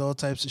 SKs, all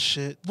types of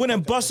shit.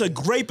 Wouldn't bust a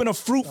grape in a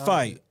fruit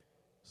fight.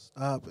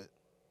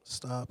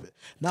 Stop it.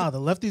 Nah,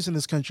 the lefties in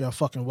this country are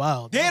fucking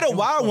wild. They're the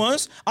wild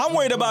ones. I'm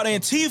worried about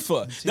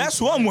Antifa.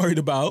 That's what I'm worried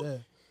about. Yeah.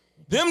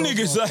 Them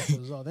niggas, like...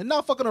 They're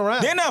not fucking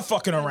around. They're not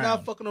fucking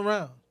around.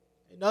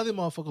 Ain't none of them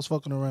motherfuckers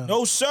fucking around.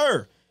 No,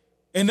 sir.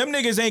 And them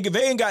niggas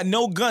ain't got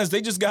no guns.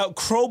 They just got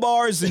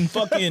crowbars and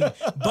fucking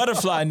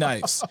butterfly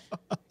knives.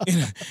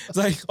 It's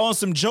like on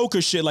some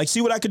Joker shit. Like,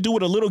 see what I could do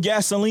with a little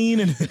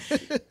gasoline and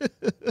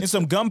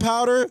some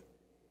gunpowder?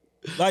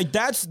 Like,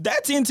 that's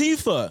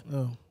Antifa.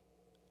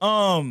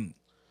 Oh.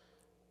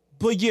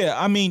 But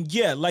yeah, I mean,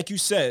 yeah, like you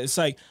said, it's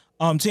like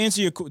to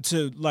answer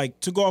to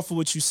go off of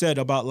what you said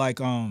about how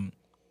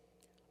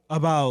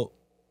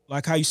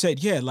you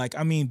said, yeah, like,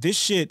 I mean, this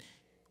shit,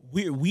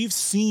 we've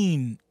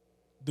seen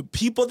the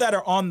people that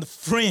are on the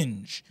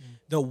fringe,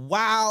 the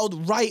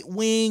wild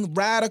right-wing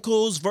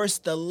radicals versus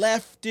the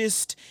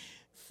leftist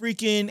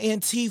freaking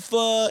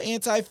Antifa,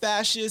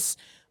 anti-fascist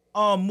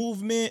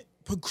movement,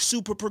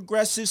 super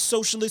progressive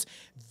socialist.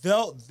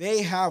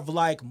 They have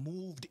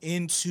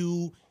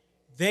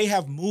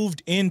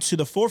moved into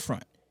the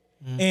forefront.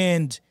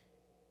 And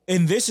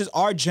this is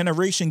our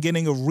generation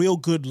getting a real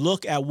good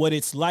look at what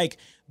it's like,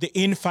 the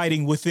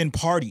infighting within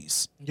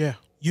parties. Yeah.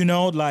 You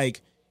know,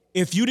 like,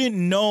 if you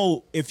didn't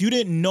know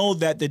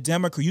that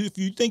if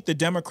you think the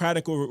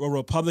Democratic or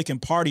Republican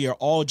Party are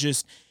all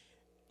just,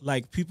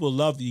 like, people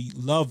love to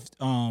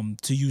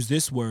use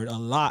this word a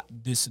lot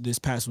this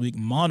past week,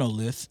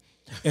 monolith.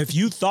 If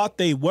you thought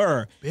they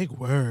were big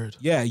word,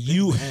 yeah,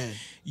 you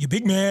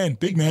big man.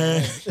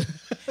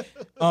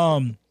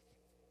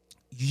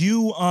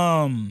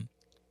 You're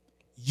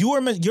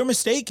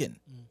mistaken.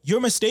 You're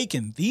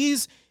mistaken.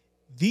 These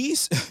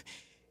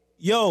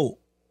yo,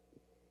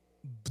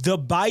 the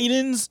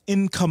Bidens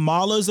and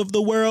Kamalas of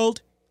the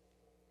world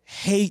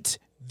hate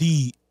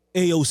the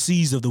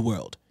AOCs of the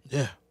world.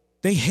 Yeah.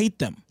 They hate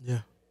them. Yeah.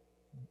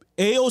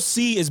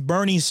 AOC is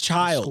Bernie's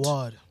child.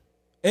 Squad.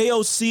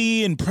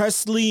 AOC and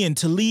Presley and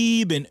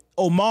Tlaib and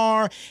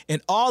Omar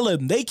and all of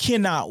them, they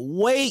cannot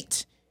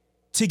wait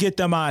to get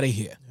them out of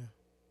here.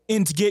 Yeah.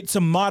 And to get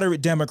some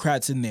moderate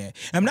Democrats in there.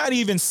 I'm not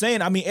even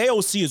saying, I mean,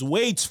 AOC is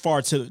way too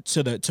far to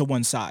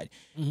one side.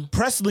 Mm-hmm.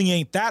 Presley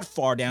ain't that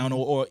far down,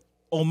 or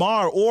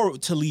Omar or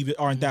Tlaib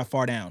aren't that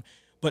far down.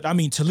 But I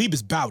mean, Tlaib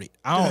is about it.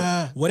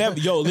 Whatever.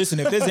 Yo, listen,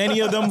 if there's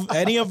any of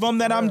them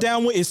that I'm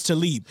down with, it's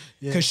Tlaib.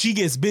 Because she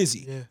gets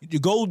busy. Yeah. You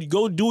go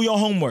do your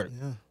homework.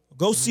 Yeah.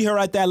 Go see her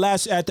at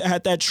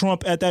that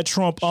Trump. Straight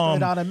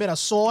out of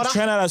Minnesota.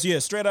 Straight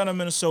out of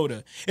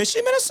Minnesota. Is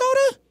she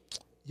Minnesota?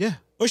 Yeah.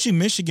 Or is she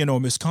Michigan or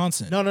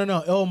Wisconsin?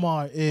 No.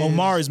 Omar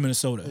is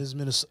Minnesota. Is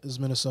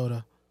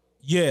Minnesota.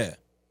 Yeah.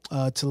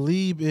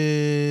 Tlaib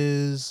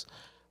is,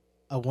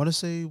 I want to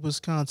say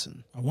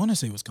Wisconsin.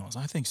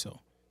 I think so.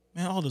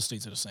 Man, all those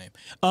states are the same.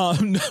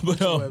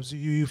 But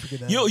you forget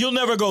that. You'll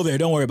never go there.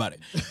 Don't worry about it.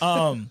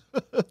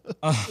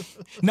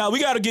 Now we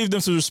got to give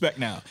them some respect.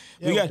 Now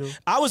Yeah,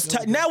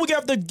 now we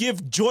have to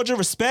give Georgia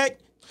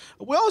respect.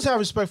 We always have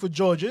respect for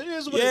Georgia. It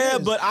is what it is.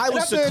 But I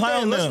was to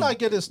clown them. Let's not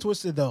get this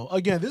twisted, though.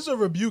 Again, this is a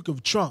rebuke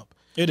of Trump.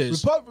 It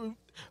is.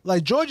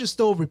 Like, Georgia's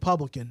still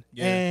Republican.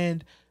 Yeah.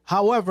 And,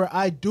 however,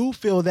 I do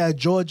feel that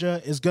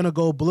Georgia is going to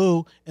go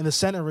blue in the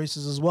Senate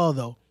races as well,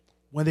 though,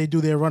 when they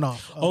do their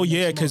runoff.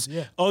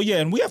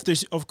 And we have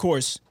to, of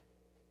course,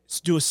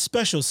 do a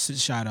special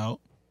shout-out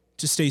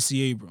to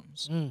Stacey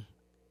Abrams.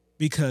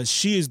 Because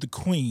she is the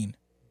queen.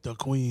 The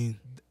queen.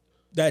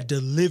 That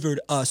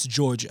delivered us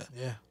Georgia.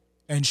 Yeah.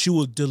 And she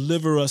will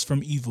deliver us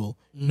from evil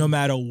no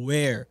matter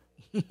where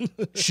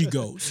she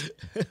goes.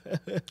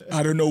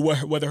 I don't know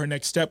whether her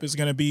next step is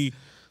going to be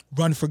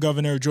run for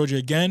governor of Georgia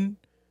again,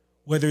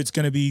 whether it's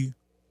going to be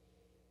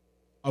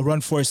a run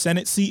for a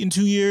Senate seat in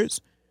 2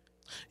 years,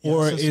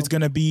 or it's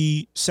going to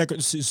be Secretary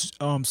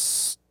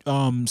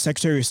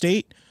of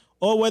State,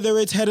 or whether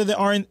it's head of the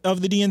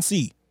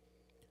DNC.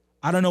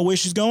 I don't know where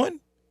she's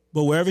going,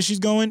 but wherever she's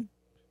going,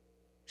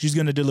 she's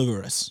going to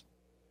deliver us.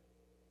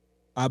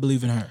 I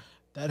believe in her.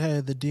 That head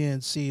of the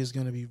DNC is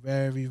going to be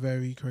very,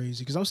 very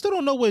crazy. Because I still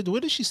don't know where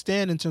does she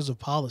stand in terms of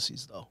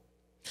policies, though.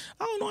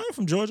 I don't know. I'm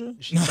from Georgia.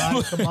 Is she a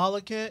Biden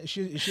Kamala is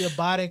she a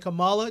Biden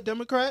Kamala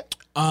Democrat?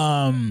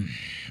 I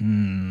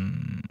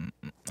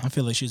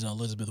feel like she's an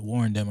Elizabeth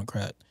Warren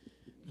Democrat.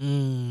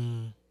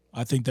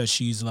 I think that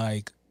she's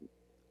like,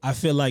 I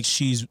feel like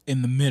she's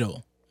in the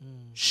middle.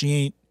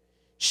 She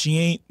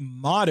ain't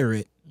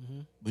moderate,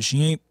 but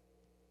she ain't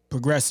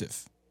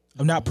progressive.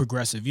 I'm not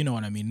progressive, you know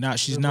what I mean.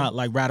 She's not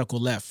like radical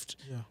left.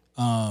 Yeah.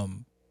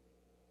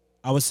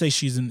 I would say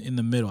she's in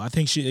the middle. I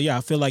think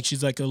I feel like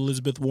she's like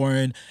Elizabeth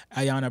Warren,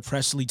 Ayanna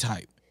Pressley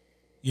type,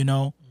 you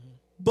know?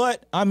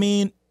 But I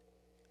mean,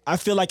 I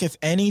feel like if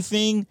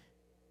anything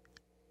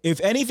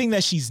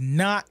that she's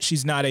not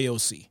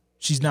AOC.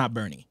 She's not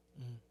Bernie.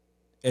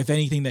 If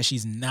anything that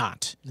she's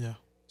not. Yeah.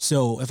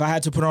 So if I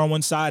had to put her on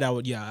one side,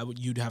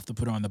 you'd have to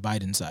put her on the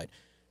Biden side.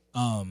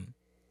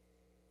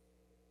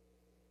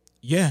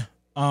 Yeah.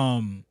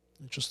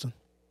 Interesting.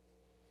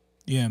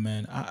 Yeah,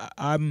 man.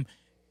 I'm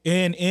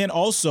and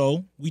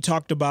also we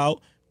talked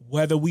about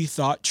whether we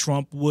thought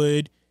Trump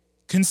would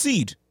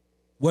concede,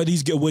 whether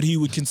he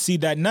would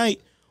concede that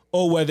night,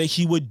 or whether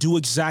he would do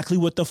exactly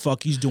what the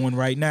fuck he's doing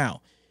right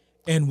now.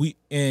 And we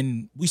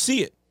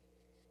see it.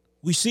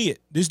 We see it.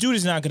 This dude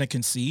is not going to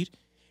concede.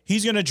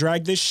 He's going to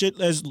drag this shit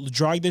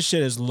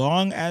as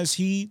long as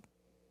he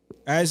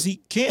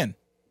can.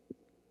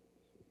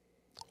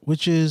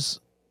 Which is,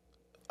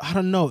 I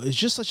don't know. It's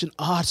just such an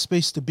odd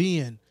space to be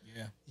in.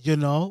 Yeah. You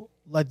know,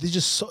 like this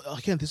is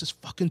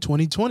fucking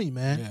 2020,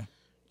 man. Yeah.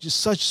 Just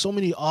so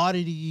many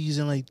oddities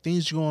and like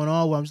things going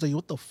on where I'm just like,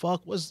 what the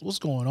fuck? What's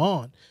going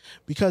on?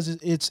 Because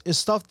it's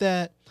stuff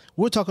that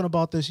we're talking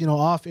about this,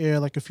 off air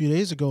like a few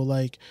days ago,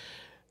 like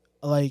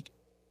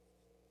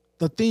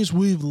the things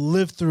we've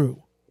lived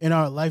through in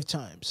our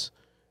lifetimes.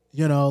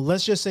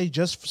 Let's just say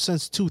just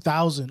since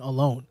 2000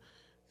 alone.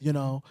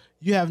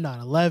 You have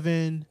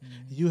 9/11,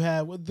 you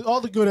have all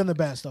the good and the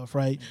bad stuff,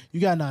 right?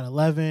 You got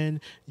 9/11,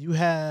 you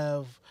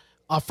have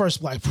our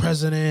first black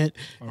president,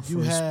 our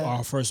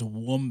first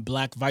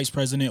black vice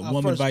president,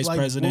 woman vice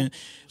president,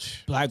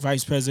 black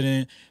vice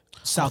president,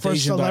 South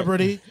Asian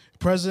celebrity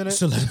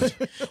president.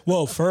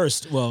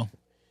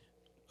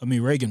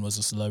 Reagan was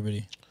a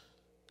celebrity,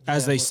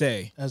 as they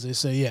say. As they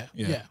say,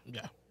 yeah.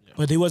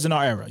 But he wasn't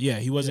our era. Yeah,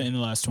 he wasn't in the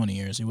last 20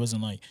 years. He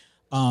wasn't like,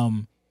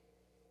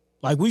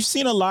 we've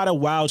seen a lot of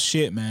wild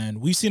shit, man.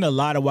 We've seen a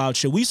lot of wild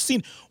shit. We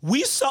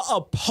saw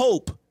a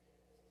pope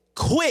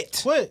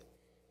quit.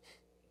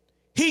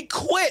 He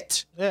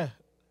quit. Yeah,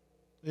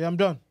 I'm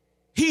done.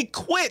 He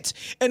quit,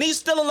 and he's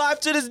still alive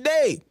to this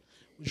day.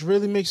 Which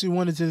really makes me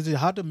wonder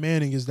how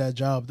demanding is that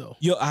job, though?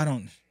 Yo, I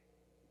don't.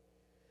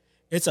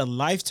 It's a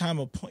lifetime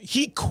appointment.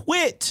 He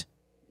quit.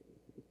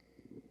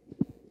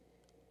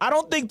 I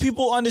don't think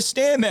people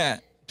understand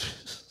that.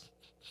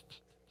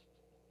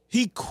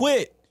 He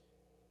quit.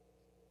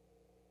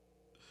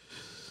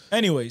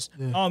 Anyways,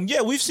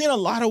 we've seen a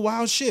lot of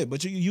wild shit,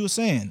 but you were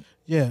saying.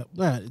 Yeah,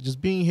 just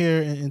being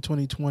here in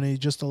 2020,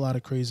 just a lot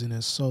of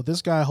craziness. So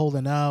this guy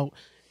holding out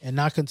and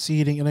not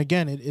conceding. And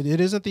again, it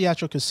isn't the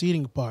actual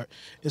conceding part.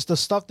 It's the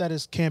stuff that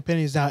his campaign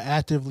is now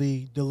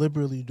actively,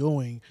 deliberately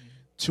doing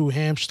to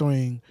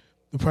hamstring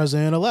the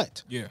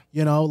president-elect. Yeah.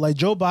 Like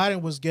Joe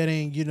Biden was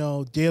getting,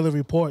 daily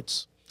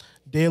reports,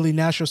 daily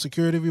national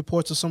security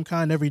reports of some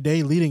kind every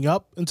day leading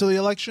up until the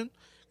election.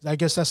 I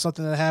guess that's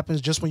something that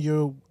happens just when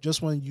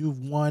you've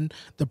won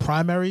the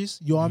primaries.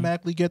 You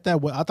automatically get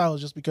that. Well, I thought it was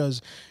just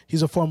because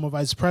he's a former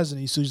vice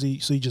president, so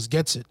he just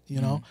gets it,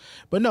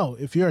 But no,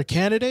 if you're a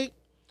candidate,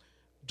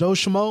 Joe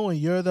Schmo, and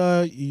you're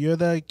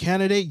the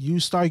candidate,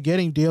 you start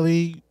getting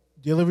daily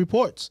daily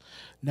reports,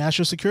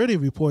 national security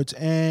reports,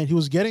 and he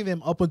was getting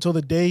them up until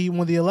the day he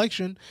won the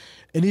election,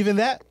 and even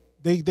that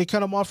they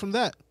cut him off from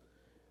that.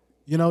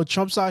 You know,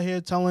 Trump's out here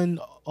telling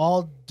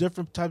all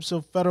different types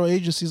of federal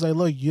agencies like,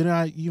 look, you're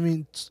not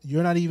even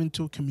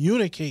to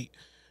communicate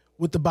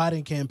with the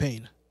Biden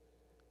campaign.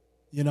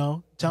 You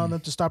know, telling them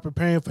to start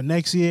preparing for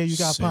next year. You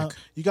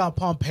got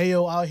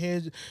Pompeo out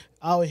here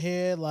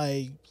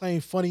like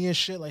playing funny and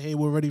shit. Like, hey,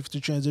 we're ready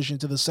to transition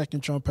to the second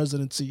Trump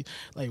presidency.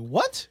 Like,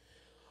 what?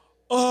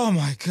 Oh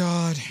my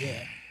God.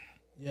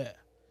 Yeah.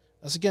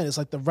 That's again. It's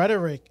like the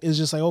rhetoric is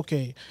just like,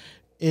 okay,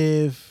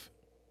 if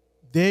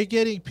they're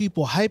getting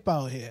people hype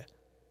out here,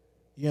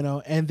 you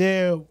know, and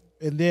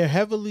they're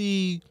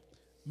heavily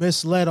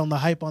misled on the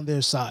hype on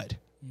their side,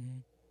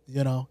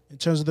 you know, in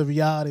terms of the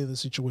reality of the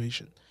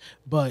situation.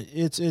 But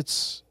it's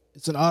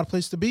an odd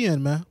place to be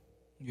in, man.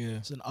 Yeah.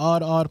 It's an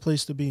odd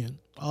place to be in.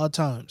 Odd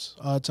times.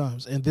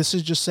 And this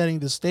is just setting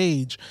the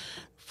stage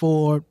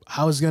for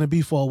how it's going to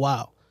be for a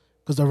while.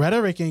 Because the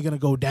rhetoric ain't going to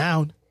go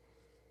down,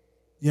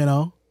 you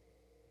know.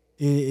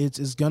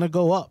 It's going to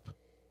go up.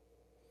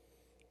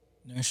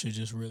 That shit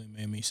just really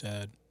made me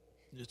sad.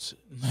 It's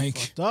like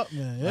fucked up,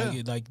 man.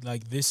 Yeah.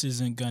 Like this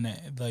isn't gonna,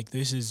 like,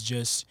 this is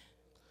just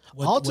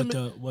what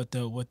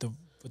the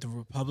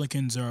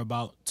Republicans are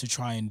about to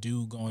try and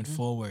do going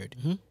forward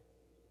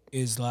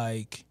is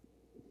like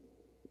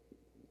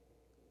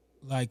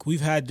we've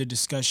had the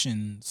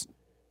discussions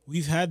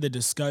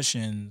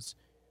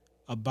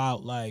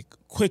about like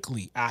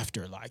quickly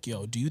after, like,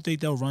 yo, do you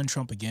think they'll run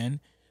Trump again?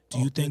 Do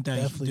you think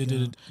that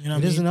it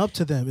isn't up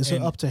to them? It's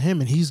up to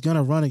him, and he's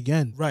gonna run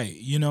again. Right.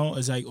 You know,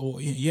 it's like, oh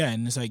yeah,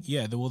 and it's like,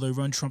 yeah, will they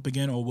run Trump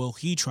again, or will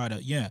he try to?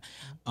 Yeah.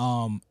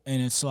 And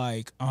it's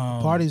like, the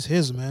party's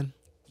his, man.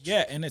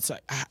 Yeah, and it's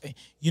like,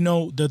 you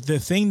know, the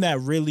thing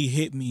that really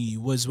hit me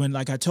was when,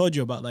 like I told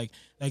you about, like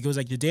it was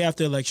like the day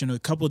after the election, or a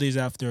couple of days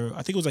after,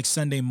 I think it was like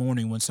Sunday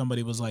morning, when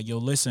somebody was like, yo,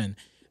 listen,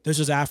 this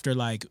was after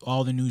like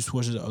all the news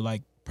sources are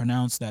like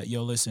pronounced that,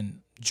 yo,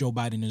 listen, Joe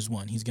Biden is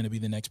one. He's gonna be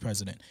the next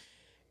president.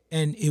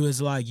 And it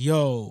was like,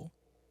 yo,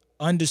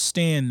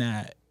 understand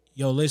that,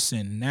 yo,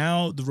 listen,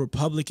 now the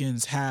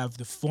Republicans have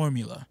the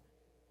formula.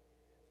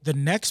 The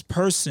next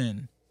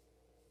person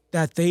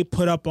that they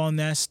put up on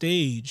that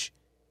stage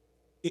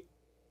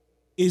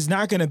is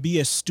not going to be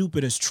as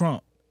stupid as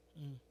Trump.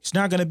 It's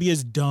not going to be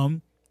as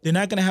dumb. They're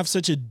not going to have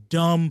such a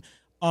dumb,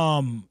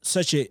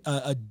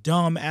 a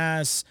dumb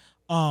ass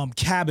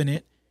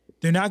cabinet.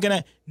 They're not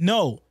going to,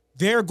 no,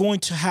 they're going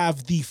to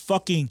have the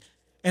fucking,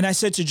 and I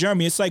said to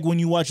Jeremy, it's like when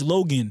you watch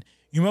Logan.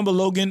 You remember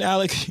Logan,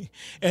 Alec?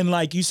 And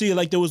like you see,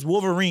 like there was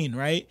Wolverine,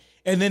 right?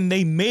 And then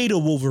they made a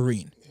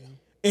Wolverine.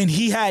 And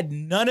he had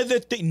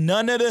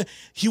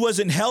he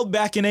wasn't held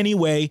back in any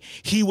way.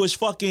 He was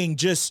fucking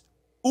just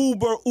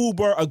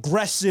uber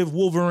aggressive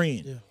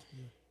Wolverine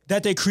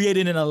that they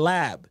created in a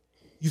lab.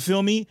 You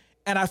feel me?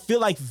 And I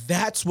feel like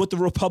that's what the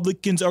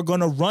Republicans are going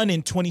to run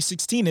in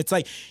 2016. It's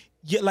like,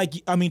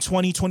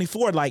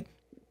 2024. Like,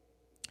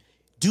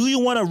 do you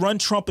want to run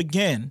Trump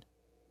again?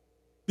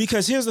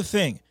 Because here's the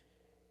thing.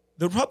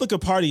 The Republican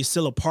Party is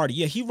still a party.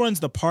 Yeah, he runs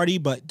the party,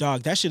 but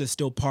dog, that shit is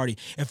still party.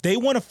 If they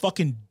want to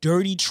fucking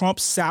dirty Trump,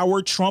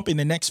 sour Trump in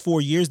the next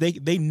 4 years,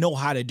 they know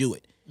how to do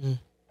it.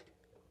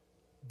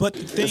 But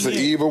the thing it's an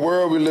evil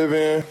world we live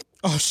in.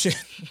 Oh shit.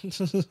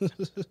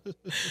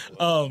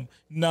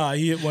 Nah,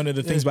 he hit one of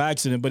the things by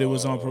accident, but it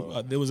was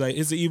on. It was like,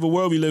 it's an evil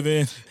world we live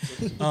in.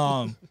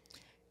 How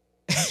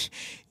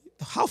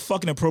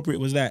fucking appropriate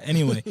was that?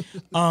 Anyway,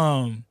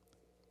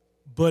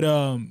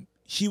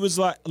 he was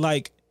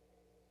like,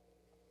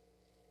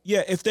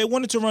 yeah, if they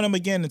wanted to run him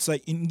again, it's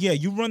like, yeah,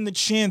 you run the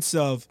chance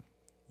of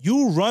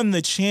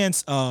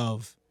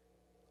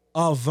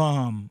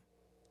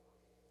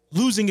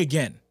losing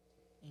again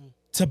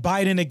to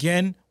Biden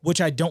again, which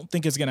I don't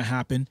think is going to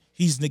happen.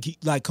 He's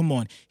like, come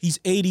on, he's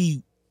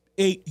 88.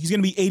 He's going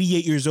to be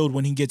 88 years old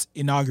when he gets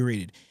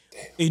inaugurated.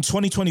 In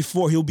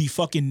 2024, he'll be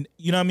fucking,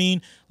 you know what I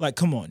mean? Like,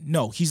 come on.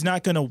 No, he's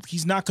not going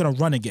to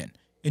run again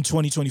in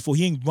 2024.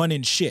 He ain't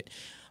running shit.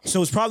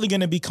 So it's probably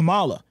going to be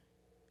Kamala.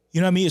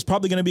 You know what I mean? It's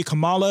probably going to be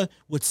Kamala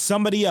with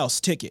somebody else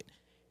ticket.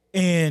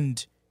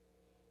 And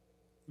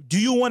do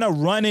you want to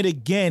run it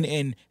again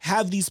and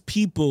have these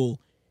people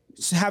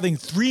having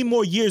 3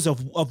 more years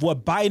of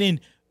what Biden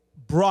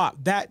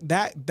brought, that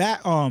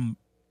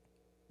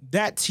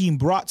team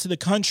brought to the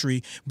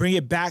country, bring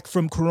it back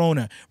from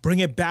Corona, bring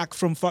it back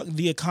from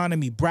the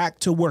economy, back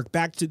to work,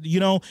 back to, you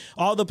know,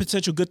 all the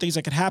potential good things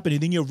that could happen,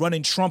 and then you're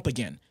running Trump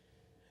again.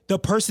 The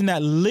person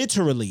that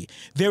literally,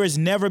 there has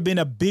never been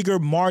a bigger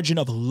margin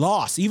of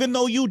loss. Even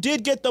though you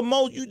did get the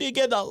most, you did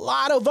get a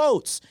lot of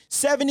votes,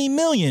 70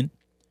 million.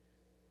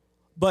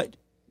 But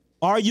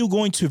are you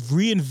going to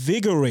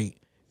reinvigorate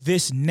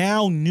this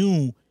now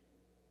new,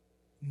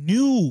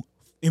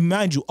 and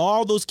mind you,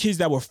 all those kids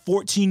that were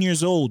 14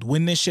 years old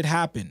when this shit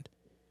happened?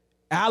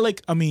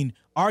 Alec, I mean,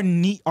 our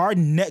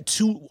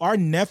nephew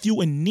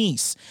and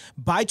niece,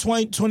 by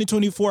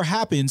 2024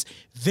 happens,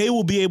 they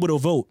will be able to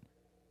vote.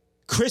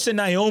 Chris and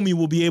Naomi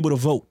will be able to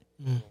vote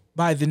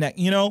by the next,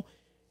 you know?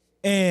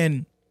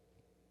 And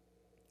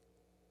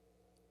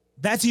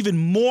That's even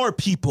more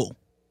people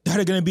that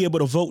are going to be able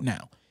to vote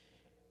now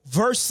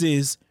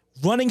versus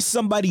running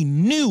somebody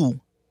new,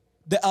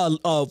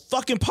 a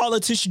fucking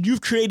politician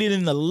you've created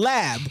in the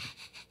lab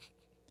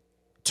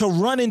to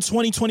run in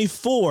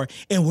 2024,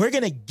 and we're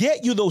going to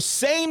get you those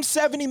same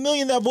 70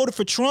 million that voted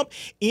for Trump,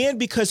 and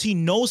because he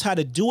knows how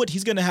to do it,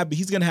 he's going to have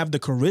the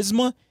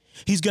charisma,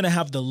 he's going to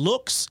have the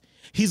looks,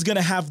 he's going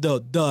to have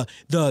the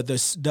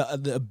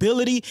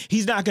ability,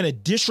 he's not going to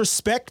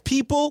disrespect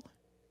people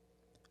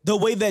the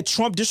way that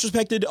Trump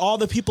disrespected all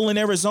the people in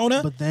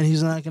Arizona. But then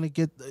he's not going to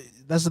get.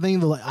 That's the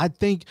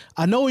thing.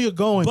 I know where you're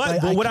going.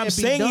 But what I'm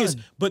saying is,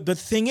 but the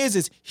thing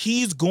is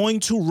he's going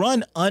to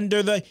run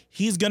under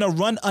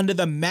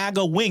the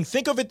MAGA wing.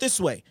 Think of it this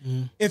way: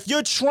 if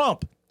you're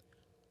Trump,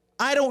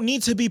 I don't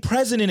need to be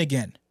president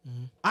again.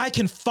 I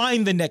can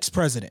find the next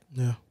president.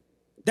 Yeah,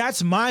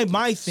 that's my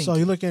thing. So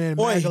you're looking at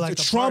MAGA like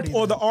Trump the party,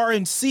 or the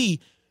RNC.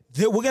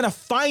 That we're gonna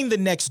find the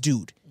next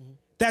dude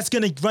that's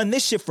gonna run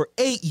this shit for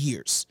 8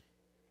 years.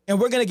 And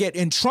we're going to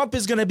and Trump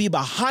is going to be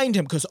behind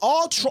him because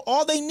all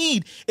they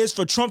need is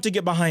for Trump to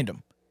get behind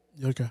him.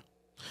 Okay.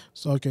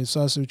 So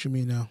I see what you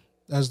mean now.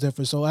 That's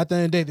different. So at the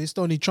end of the day, they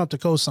still need Trump to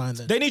co-sign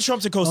then. They need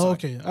Trump to co-sign.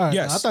 Okay. All right.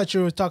 Yes. I thought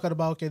you were talking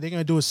about, they're going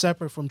to do it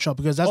separate from Trump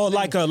because that's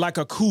like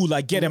a coup,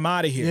 like get him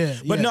out of here. Yeah,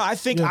 but no, I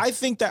think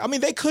that, I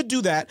mean, they could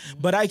do that,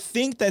 but I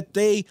think that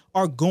they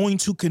are going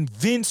to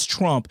convince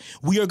Trump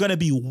we are going to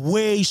be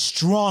way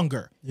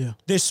stronger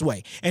this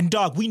way. And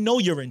dog, we know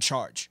you're in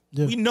charge.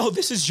 Yeah. We know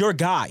this is your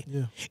guy.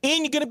 Yeah.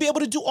 And you're going to be able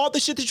to do all the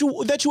shit that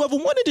you ever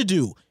wanted to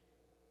do.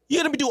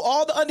 You're going to do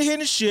all the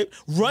underhanded shit,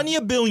 run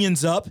your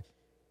billions up,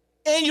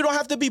 and you don't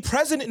have to be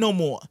president no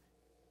more.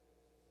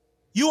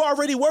 You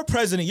already were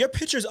president. Your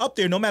picture's up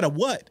there no matter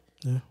what.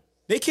 Yeah.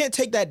 They can't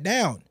take that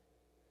down.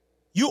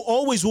 You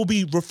always will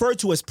be referred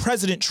to as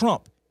President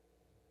Trump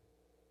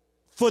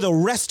for the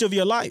rest of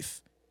your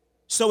life.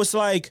 So it's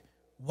like,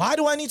 why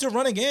do I need to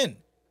run again?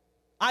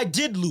 I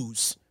did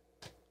lose.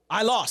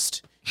 I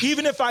lost.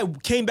 Even if I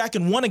came back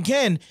and won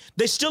again,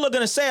 they still are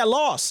going to say I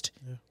lost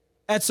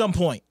at some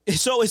point.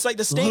 So it's like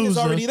the stain is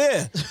already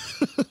there.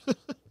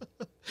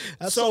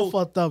 That's so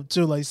fucked up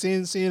too. Like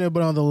seeing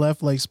everybody on the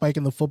left like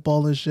spiking the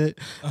football and shit,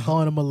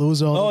 calling him a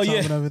loser all the time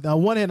and everything.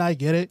 On one hand, I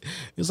get it.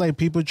 It's like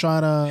people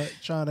trying to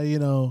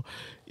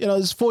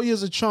it's 4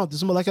 years of Trump.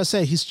 This, like I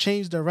said, he's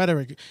changed the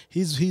rhetoric.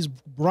 He's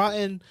brought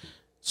in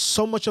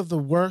so much of the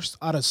worst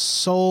out of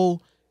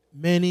so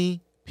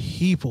many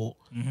people.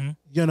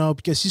 Mm-hmm.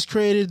 Because he's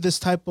created this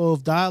type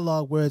of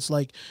dialogue where it's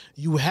like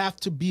you have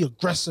to be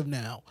aggressive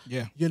now.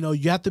 Yeah.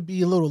 You have to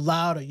be a little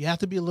louder. You have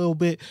to be a little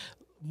bit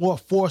more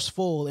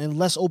forceful and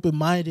less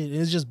open-minded,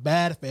 and it's just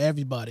bad for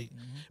everybody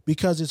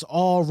because it's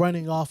all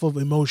running off of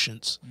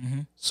emotions.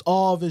 It's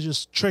all of it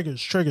just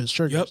triggers.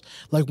 Yep.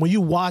 Like when you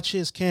watch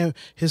his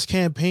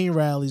campaign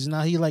rallies,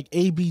 now he like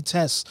A/B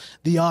tests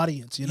the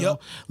audience.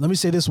 Let me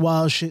say this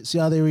wild shit, see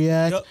how they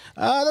react. Yep.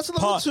 That's a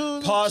little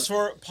too. Pause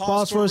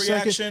for a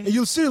second. And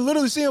you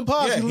literally see him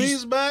pause. He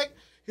leans back.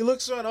 He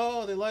looks around.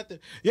 Oh, they like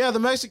that. Yeah, the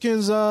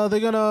Mexicans, they're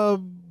gonna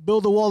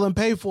build a wall and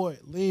pay for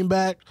it. Lean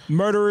back.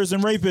 Murderers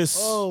and rapists.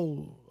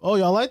 Oh,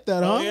 y'all like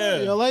that, huh? Oh,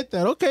 yeah. Y'all like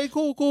that. Okay,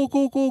 cool.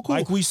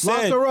 Like we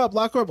said.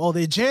 Lock her up. Oh,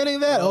 they chanting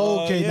that?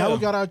 Okay, now we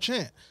got our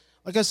chant.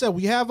 Like I said,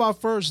 we have our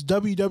first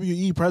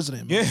WWE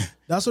president. Man. Yeah.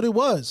 That's what it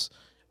was.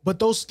 But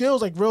those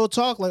skills, like real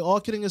talk, like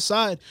all kidding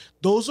aside,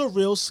 those are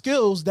real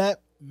skills that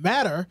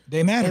matter.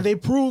 They matter. And they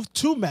prove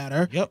to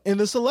matter in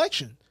this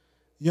election.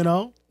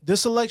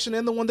 This election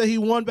and the one that he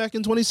won back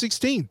in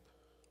 2016.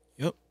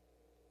 Yep.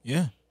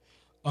 Yeah.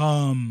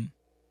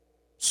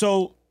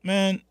 So,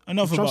 man,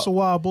 enough Trump's a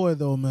wild boy,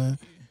 though, man.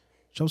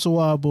 Trump's a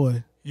wild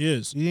boy. He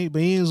is. He ain't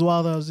as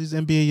wild as these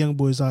NBA young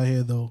boys out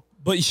here, though.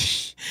 But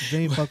they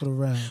ain't fucking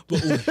around.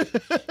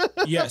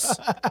 Yes.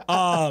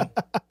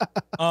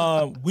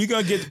 We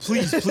gonna get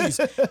please.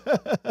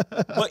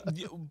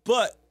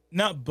 But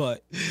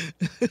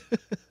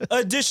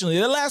additionally,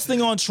 the last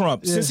thing on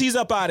Trump, since he's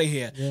up out of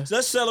here, so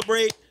let's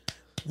celebrate.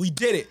 We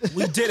did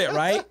it,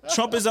 right?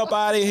 Trump is up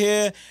out of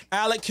here.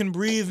 Alec can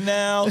breathe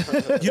now.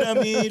 You know what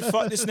I mean?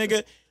 Fuck this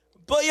nigga.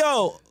 But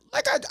yo,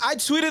 like I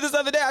tweeted this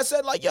other day. I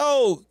said like,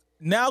 yo,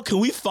 now can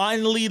we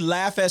finally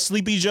laugh at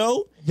Sleepy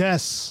Joe?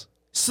 Yes.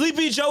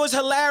 Sleepy Joe is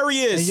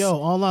hilarious. Hey, yo,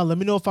 online, let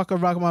me know if I can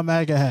rock my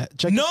MAGA hat.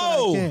 Check it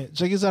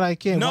out, I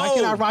can't. Why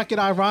can't I rock it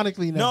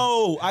ironically now?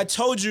 No, I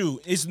told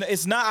you.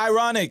 It's not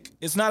ironic.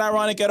 It's not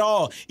ironic at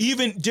all.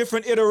 Even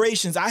different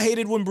iterations. I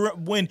hated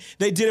when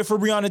they did it for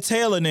Breonna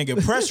Taylor,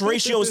 nigga. Press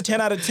ratio is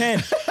 10 out of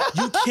 10.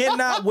 You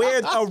cannot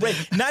wear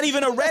not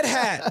even a red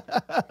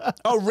hat.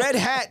 A red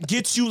hat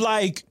gets you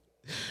like...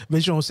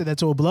 Bitch, you don't say that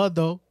to a blood,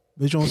 though.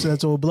 Bitch, you don't say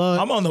that to a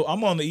blood. I'm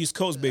on the East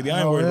Coast, baby.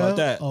 I ain't worried about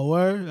that. Oh,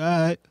 word? All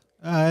right.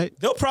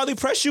 They'll probably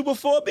press you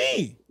before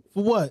me.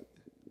 For what?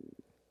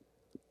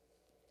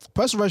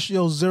 Press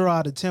ratio 0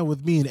 out of 10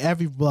 with me in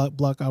every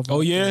block I've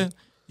Oh yeah?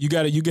 You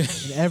got in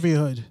every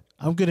hood.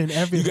 I'm good in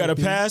every hood. You got to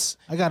pass?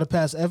 I got to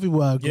pass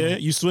everywhere I go. Yeah,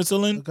 you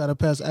Switzerland? I got to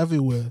pass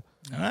everywhere.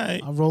 All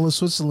right. I'm rolling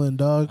Switzerland,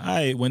 dog. All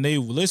right. When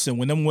one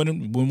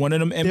of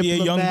them NBA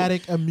young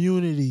Diplomatic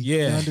immunity. Yeah.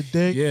 You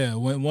understand? Yeah.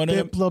 When one of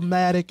them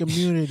Diplomatic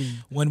immunity.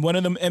 when one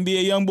of them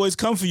NBA young boys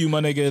come for you,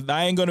 my nigga,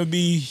 I ain't gonna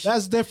be.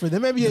 That's different.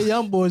 Them NBA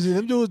young boys,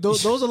 them dudes,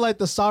 those are like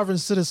the sovereign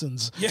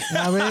citizens. Yeah. You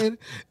know what I mean?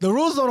 The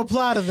rules don't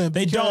apply to them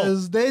They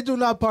because they do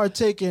not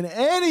partake in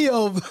any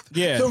of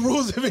the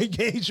rules of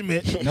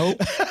engagement. Nope.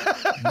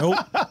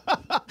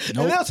 And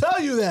they'll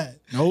tell you that.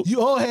 Nope.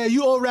 You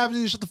old rappers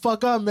need to shut the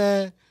fuck up,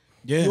 man.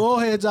 Yeah. You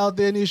old heads out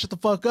there need to shut the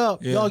fuck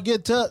up. Yeah. Y'all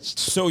get touched.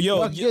 So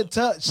Y'all get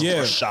touched.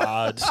 Yeah.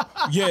 Rashad.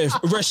 Yeah,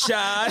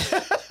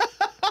 Rashad.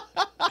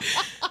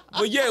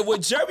 But yeah,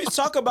 what Jeremy's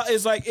talking about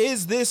is like,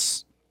 is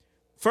this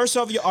first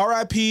off your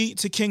RIP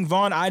to King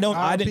Von? I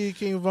didn't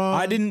King Von.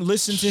 I didn't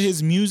listen to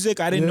his music.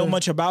 I didn't know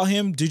much about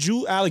him. Did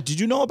you, Alec? Did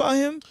you know about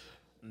him?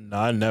 No,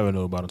 I never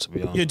knew about him, to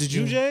be honest. Yeah, did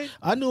you, Jay?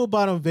 I knew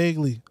about him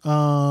vaguely.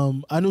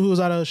 I knew he was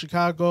out of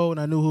Chicago, and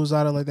I knew he was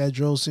out of like that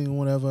drill scene,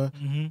 whatever.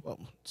 Well,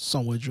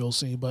 somewhat drill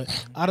scene, but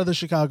out of the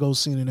Chicago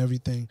scene and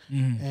everything.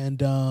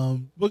 And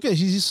look at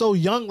he's so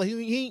young. Like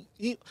he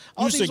You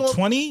was like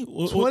 20?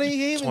 20.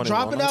 He ain't even 21.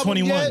 dropping out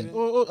 21. yet.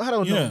 Or, I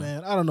don't know, Yeah.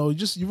 man. I don't know.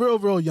 You're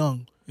real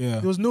young. Yeah.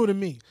 It was new to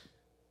me.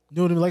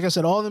 Like I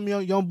said, all them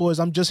young boys.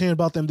 I'm just hearing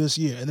about them this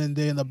year, and then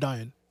they end up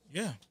dying.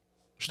 Yeah.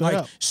 Straight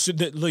Like, up. so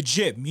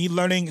legit, me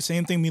learning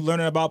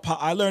about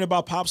Pop. I learned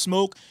about Pop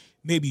Smoke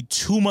maybe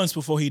 2 months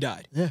before he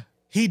died. Yeah.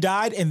 He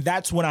died, and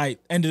that's when I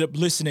ended up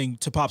listening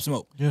to Pop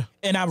Smoke. Yeah.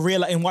 And I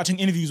realized, and watching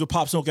interviews with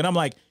Pop Smoke, and I'm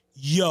like,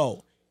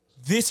 yo,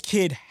 this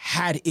kid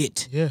had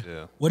it. Yeah.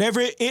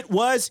 Whatever it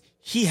was,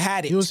 he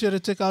had it. He was here to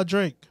take out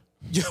Drake.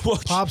 Well,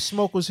 Pop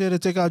Smoke was here to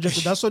take out Drake.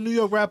 That's what New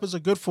York rappers are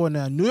good for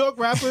now. New York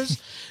rappers,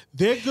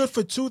 they're good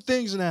for two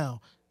things now: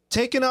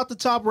 taking out the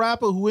top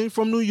rapper who ain't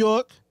from New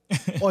York,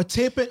 or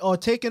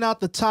taking out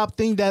the top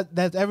thing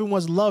that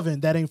everyone's loving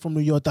that ain't from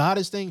New York. The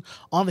hottest thing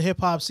on the hip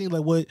hop scene,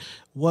 like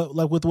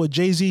what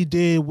Jay-Z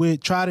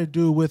did try to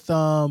do with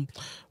Auto-Tune.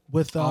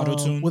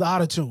 with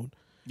Auto-Tune.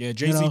 Yeah,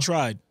 Jay-Z You know?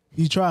 tried.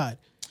 He tried.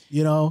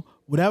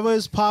 Whatever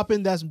is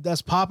popping,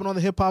 that's popping on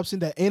the hip hop scene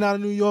that ain't out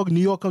of New York. New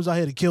York comes out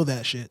here to kill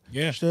that shit.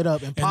 Yeah. Straight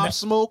up. And Pop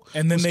Smoke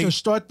was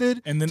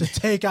constructed to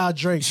take out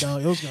Drake,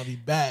 dog. It was gonna be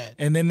bad.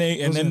 And then they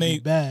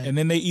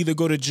either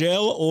go to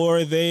jail or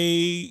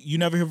you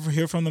never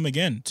hear from them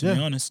again. To be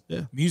honest,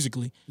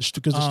 musically,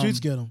 because the streets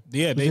get them.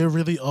 Yeah, they're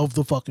really of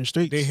the fucking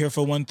streets. They're here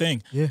for one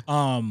thing. Yeah.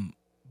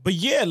 But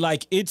yeah,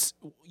 like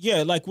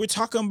we're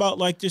talking about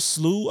like this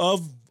slew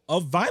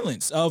of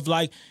violence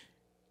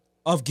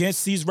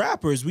against these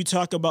rappers. We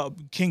talk about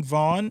King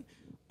Von,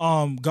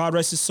 God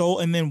rest his soul,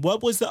 and then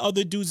what was the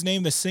other dude's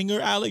name? The singer,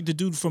 Alec, the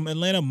dude from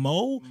Atlanta,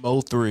 Mo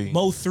 3.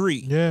 Mo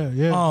 3.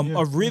 Yeah.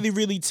 A really,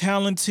 really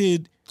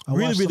talented, I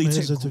watched some of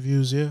his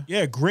interviews.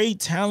 Yeah. Great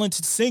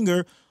talented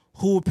singer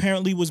who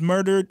apparently was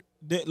murdered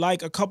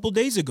like a couple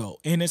days ago.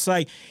 And it's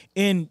like,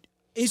 and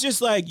it's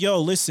just like,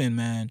 yo, listen,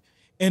 man.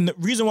 And the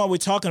reason why we're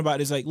talking about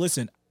it is like,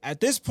 listen, at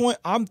this point,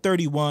 I'm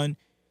 31.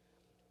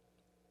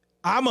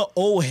 I'm an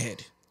old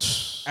head.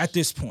 At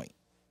this point,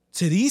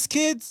 to these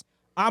kids,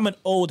 I'm an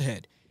old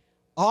head.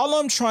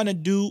 All I'm trying to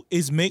do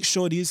is make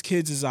sure these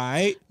kids is all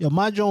right. Yo,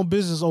 mind your own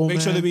business, old man.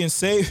 Make sure they're being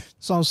safe.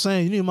 That's what I'm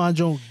saying. You need to mind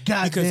your own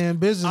goddamn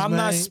business, I'm man.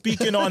 not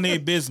speaking on their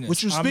business.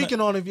 What you speaking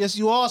on? Yes,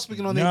 you are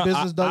speaking on their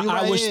business, dog.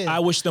 I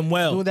wish them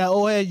well. Doing that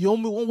old head, you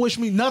don't wish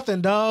me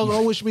nothing, dog.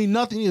 Don't wish me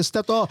nothing. You just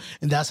stepped off.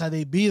 And that's how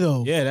they be,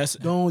 though. Yeah, that's...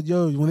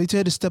 when they tell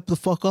you to step the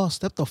fuck off,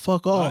 step the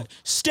fuck off.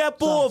 Step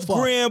off,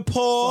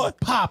 grandpa. I'll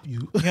pop you. You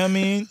know what I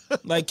mean?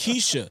 Like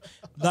Keisha.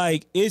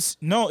 Like, it's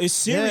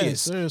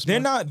serious. Yeah, serious, they're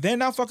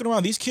not fucking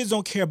around. These kids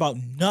don't care about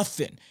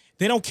nothing.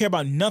 They don't care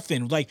about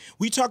nothing. Like,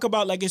 we talk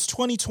about, like, it's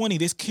 2020.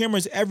 There's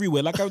cameras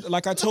everywhere.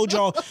 Like I told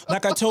y'all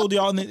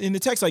in the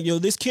text, like, yo,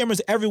 there's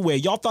cameras everywhere.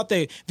 Y'all thought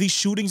that these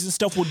shootings and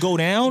stuff would go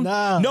down?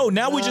 No,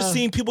 now we're just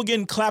seeing people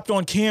getting clapped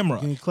on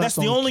camera. That's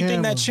the only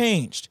thing that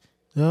changed.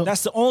 Yep.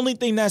 That's the only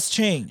thing that's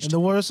changed. And the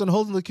worst than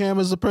holding the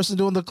camera is the person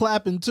doing the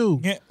clapping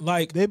too. Yeah,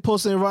 like they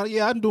posting around.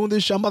 Yeah, I'm doing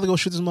this shit. I'm about to go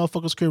shoot this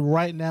motherfucker's crib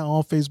right now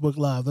on Facebook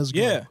Live. Let's go.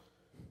 Yeah.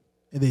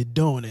 And they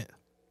doing it.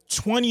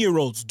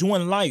 20-year-olds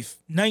doing life.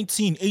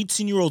 19,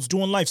 18-year-olds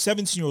doing life.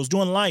 17-year-olds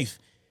doing life.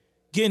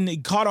 Getting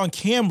caught on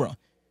camera.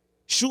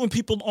 Shooting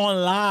people on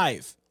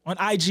live. On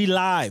IG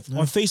Live.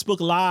 On Facebook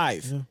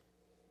Live.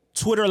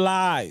 Twitter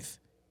Live.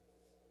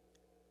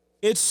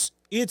 It's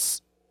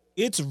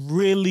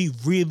really,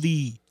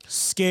 really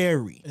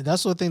scary. And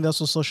that's what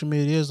social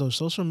media is, though.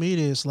 Social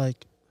media is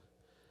like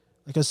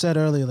I said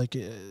earlier, like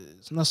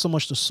it's not so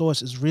much the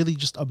source, it's really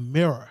just a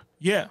mirror.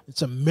 Yeah.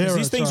 It's a mirror.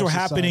 These things were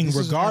happening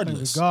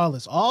regardless.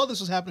 All this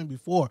was happening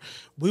before.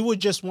 We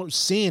just weren't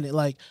seeing it,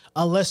 like,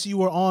 unless you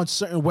were on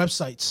certain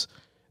websites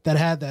that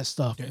had that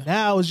stuff. Yeah.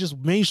 Now it's just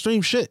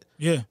mainstream shit.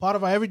 Yeah. Part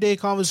of our everyday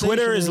conversation.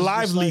 Twitter is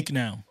live leak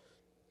now.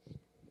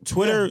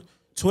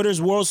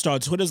 Twitter's World Star.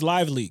 Twitter's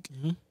live leak.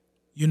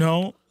 You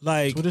know,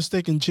 like Twitter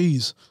steak and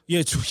cheese.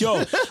 yeah,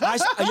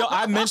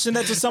 I mentioned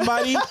that to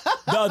somebody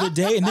the other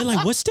day, and they're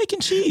like, "What's steak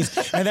and cheese?"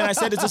 And then I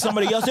said it to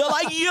somebody else. They're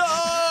like, "Yo,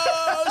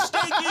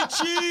 steak and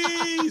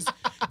cheese."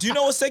 Do you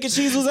know what steak and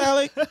cheese was,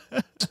 Alec?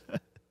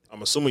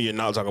 I'm assuming you're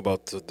not talking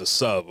about the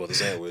sub or the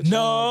sandwich.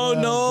 No,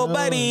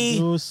 nobody.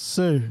 No,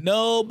 sir.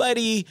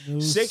 Nobody.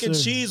 Steak and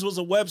sir. Cheese was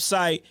a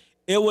website.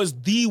 It was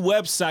the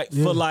website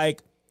for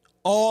like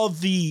all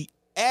the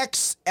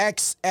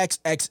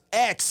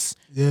XXXXX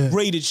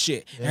rated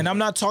shit. And I'm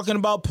not talking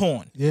about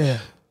porn. Yeah.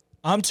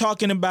 I'm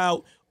talking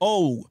about,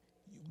 you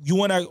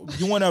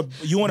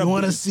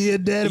wanna see a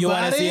dead you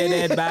body? wanna see a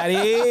dead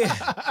body?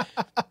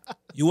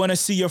 You wanna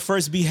see your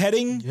first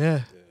beheading?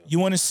 Yeah. You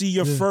want to see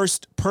your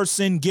first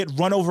person get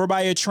run over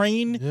by a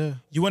train? Yeah.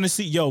 You want to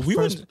see, we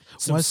were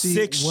some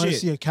sick Want to shit.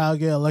 see a cow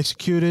get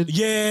electrocuted?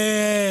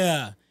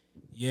 Yeah. I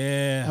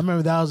Yeah.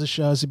 remember that was a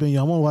show. I said, "Yo,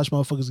 I want to watch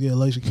motherfuckers get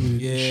electrocuted."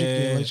 Yeah.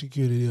 Shit get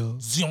electrocuted, yo.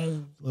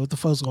 Zoom. What the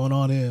fuck's going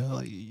on there?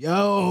 Like,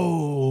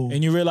 yo.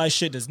 And you realize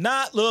shit does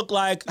not look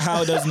like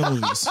how it does in the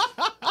movies.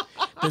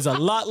 There's a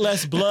lot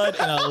less blood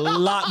and a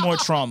lot more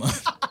trauma.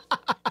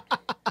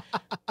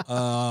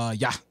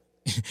 Yeah.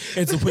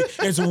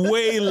 It's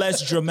way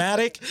less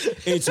dramatic.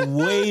 It's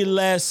way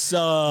less A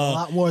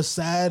lot more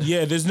sad.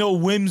 yeah, there's no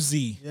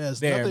whimsy Yes,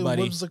 there, nothing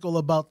buddy. whimsical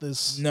about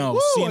this. No,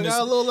 Woo, seeing I this-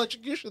 got a little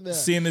electrocution there.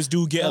 Seeing this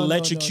dude get No, no, no,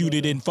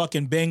 electrocuted no. in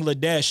fucking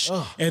Bangladesh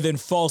and then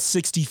fall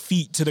 60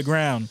 feet to the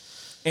ground.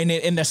 And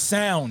the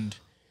sound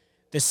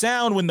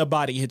when the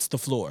body hits the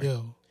floor.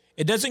 Yo.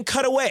 It doesn't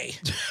cut away.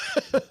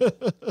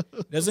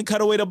 It doesn't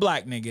cut away the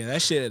black nigga.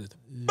 That shit is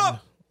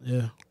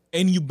Yeah.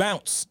 and you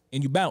bounce.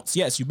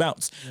 Yes, you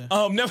bounce.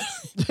 Never.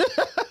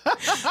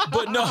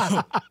 But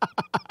no.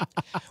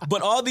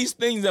 But all these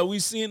things that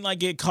we've seen like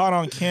get caught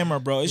on camera,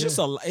 bro. It's just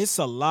it's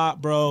a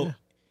lot, bro. Yeah.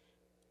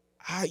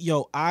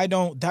 I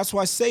don't. That's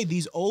why I say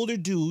these older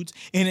dudes,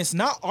 and it's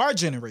not our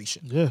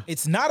generation. Yeah.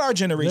 It's not our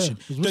generation.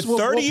 Yeah, 'cause The we're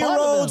part of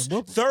 30-year-olds,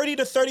 them. 30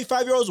 to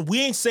 35-year-olds, we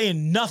ain't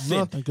saying nothing.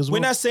 Nothing, 'cause we're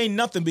we're- not saying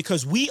nothing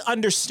because we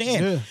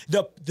understand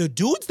the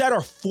dudes that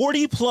are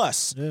 40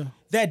 plus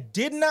that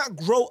did not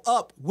grow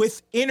up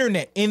with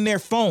internet in their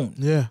phone.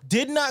 Yeah.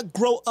 Did not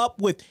grow up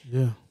with.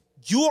 Yeah.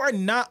 You are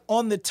not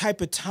on the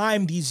type of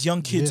time these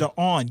young kids are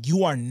on.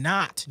 You are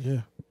not.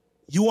 Yeah.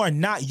 You are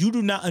not. You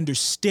do not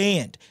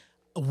understand.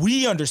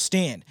 We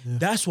understand.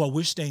 That's why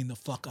we're staying the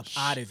fuck up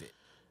out of it.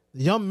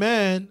 The young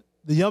man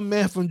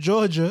from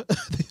Georgia,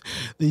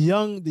 the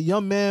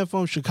young man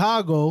from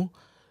Chicago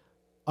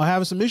are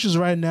having some issues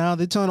right now.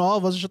 They're telling all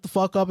of us to shut the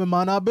fuck up and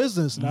mind our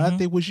business. And I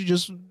think we should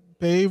just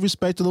pay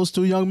respect to those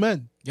two young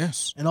men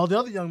Yes. and all the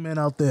other young men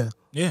out there.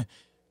 Yeah.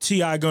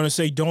 T.I. gonna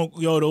say,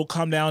 don't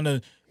come down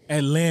to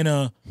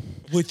Atlanta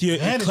with your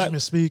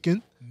Management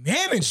speaking.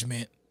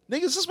 management.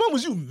 Niggas, this one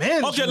was you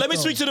management. Okay, let me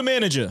speak to the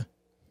manager.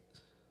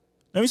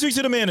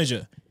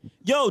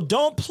 Yo,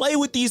 don't play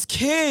with these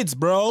kids,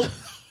 bro.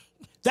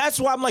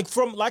 That's why I'm like,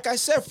 from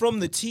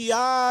the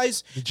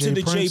T.I.s to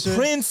the J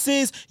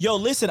Princes. Yo,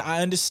 listen,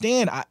 I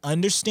understand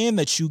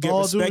that you get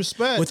All due respect,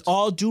 respect. with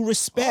all due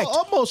respect.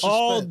 Utmost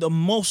All respect. the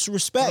most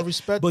respect.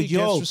 Respect but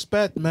yo,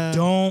 respect, man.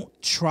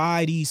 don't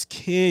try these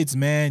kids,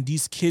 man.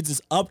 These kids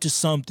is up to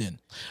something.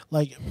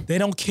 Like, They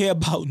don't care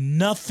about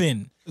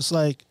nothing. it's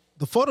like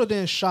the photo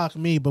didn't shock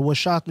me, but what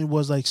shocked me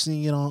was like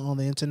seeing it on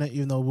the internet,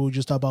 even though we were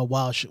just talking about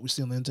wild shit we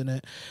see on the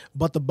internet.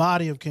 But the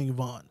body of King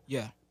Von,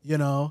 Yeah. you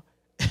know?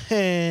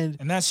 And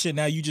And that shit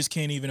now you just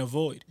can't even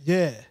avoid.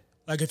 yeah.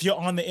 Like if you're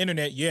on the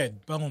internet,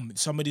 boom,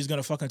 somebody's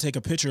gonna fucking take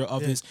a picture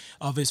of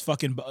his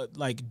fucking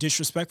like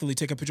disrespectfully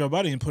take a picture of a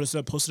body and post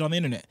it on the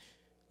internet.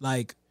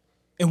 Like,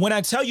 and when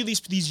I tell you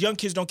these young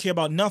kids don't care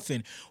about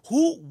nothing,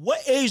 what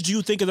age do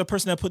you think is the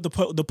person that put the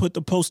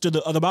post of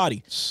the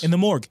body in the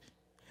morgue?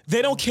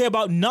 They don't care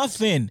about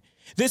nothing.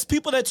 There's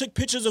people that took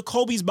pictures of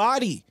Kobe's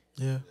body.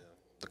 Yeah.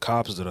 The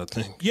cops did, I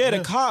think. Yeah, the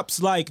cops,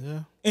 like,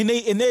 and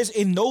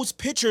those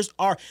pictures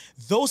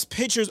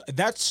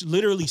that's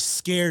literally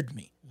scared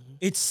me.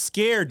 It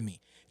scared me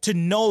to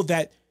know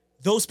that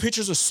those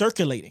pictures are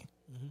circulating.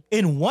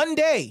 And one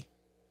day,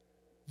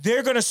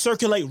 they're gonna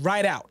circulate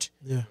right out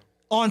Yeah.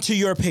 onto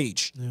your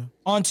page,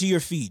 onto your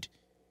feed.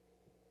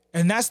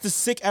 And that's the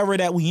sick era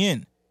that we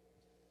in.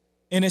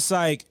 And it's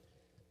like,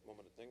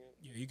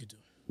 yeah, you could do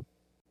it.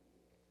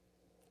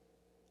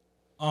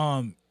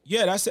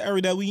 Yeah, that's the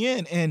era that we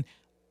in. And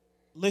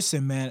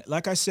listen, man,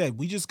 like I said,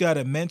 we just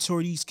gotta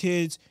mentor these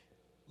kids,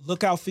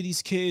 look out for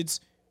these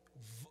kids,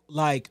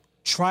 like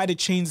try to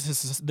change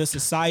the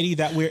society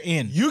that we're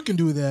in. You can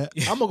do that.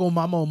 I'm gonna go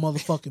my own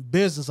motherfucking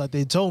business like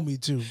they told me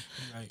to.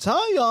 Right.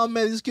 Tell y'all,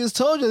 man, these kids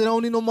told you they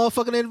don't need no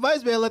motherfucking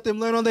advice, man. Let them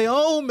learn on their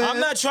own, man. I'm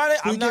not trying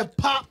to. You I'm not. get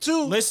popped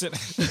too. Listen.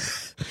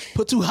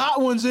 Put two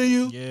hot ones in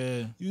you.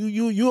 Yeah.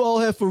 You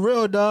old head for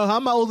real, dog. How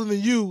am I older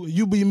than you?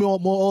 You be more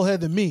old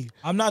head than me.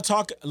 I'm not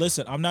talking.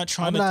 Listen, I'm not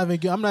trying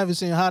I'm not even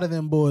saying hi to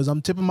them boys.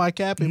 I'm tipping my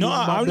cap and No,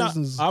 moving my I'm not.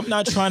 business. I'm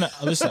not trying to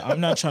listen. I'm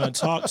not trying to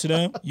talk to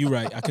them. You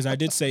right, because I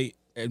did say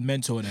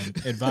mentor them,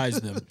 advise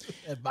them.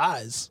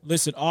 Advise.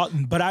 Listen,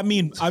 but I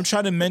mean, I'm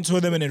trying to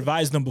mentor them and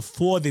advise them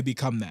before they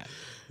become that.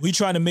 We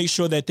try to make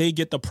sure that they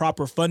get the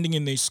proper funding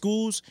in their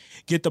schools,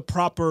 get the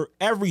proper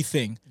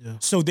everything,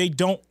 so they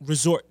don't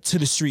resort to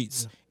the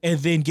streets and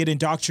then get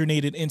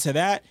indoctrinated into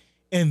that,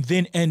 and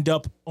then end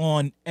up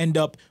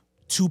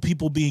 2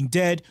 people being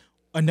dead,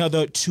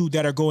 another 2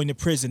 that are going to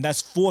prison.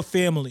 That's 4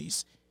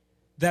 families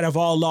that have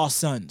all lost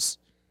sons.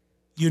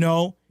 You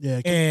know?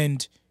 Yeah.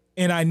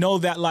 And I know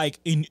that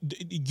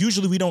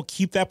usually we don't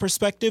keep that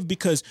perspective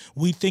because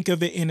we think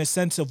of it in a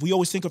sense of, we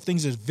always think of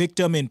things as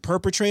victim and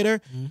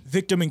perpetrator,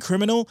 victim and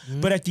criminal.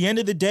 But at the end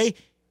of the day,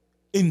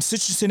 in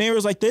such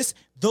scenarios like this,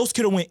 those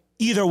could have went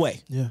either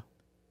way. Yeah.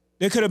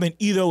 They could have been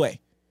either way.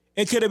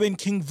 It could have been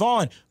King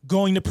Von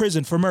going to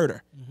prison for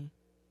murder.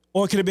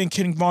 Or it could have been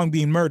King Von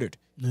being murdered.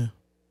 Yeah.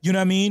 You know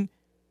what I mean?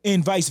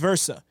 And vice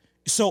versa.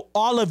 So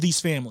all of these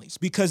families,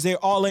 because they're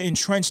all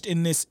entrenched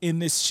in this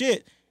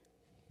shit,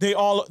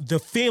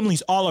 the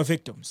families all are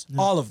victims.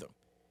 All of them.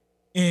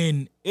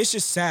 And it's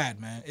just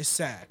sad, man. It's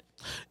sad.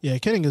 Yeah,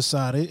 kidding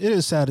aside, it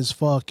is sad as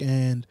fuck,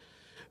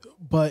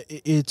 but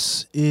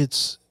it's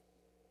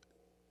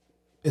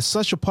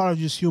such a part of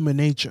just human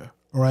nature,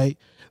 right?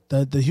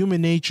 The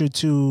human nature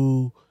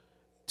to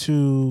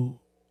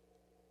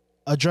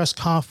address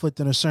conflict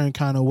in a certain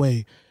kind of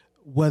way,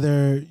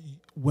 whether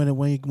when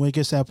it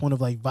gets to that point of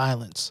like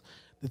violence.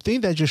 The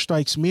thing that just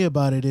strikes me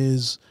about it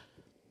is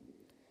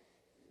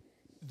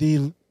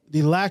the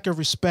lack of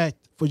respect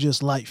for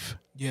just life.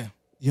 Yeah.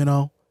 You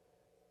know?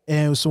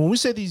 And so when we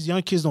say these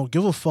young kids don't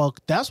give a fuck,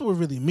 that's what we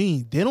really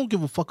mean. They don't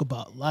give a fuck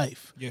about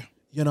life. Yeah.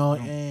 You know,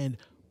 and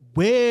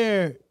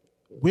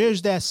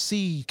where's that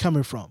seed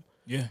coming from?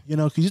 Yeah. You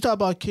know, because you talk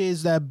about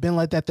kids that have been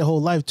like that their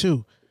whole life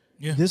too.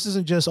 Yeah. This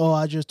isn't just,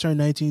 I just turned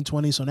 19,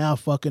 20, so now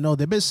fucking no.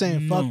 They've been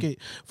saying fuck it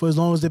for as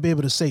long as they've been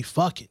able to say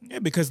fuck it. Yeah,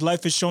 because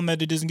life has shown that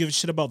it doesn't give a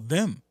shit about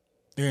them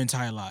their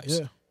entire lives.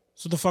 Yeah.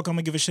 So the fuck I'm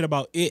gonna give a shit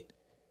about it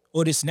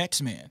or this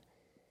next man?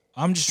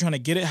 I'm just trying to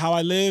get it how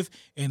I live,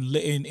 and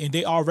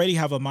they already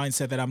have a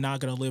mindset that I'm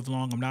not gonna live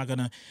long. I'm not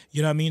gonna,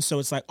 you know what I mean? So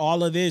it's like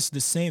all of this,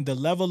 the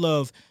level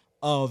of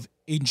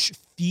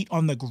feet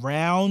on the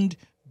ground,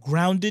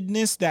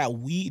 groundedness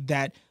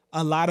that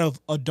a lot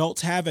of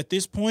adults have at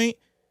this point.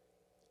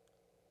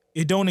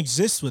 It don't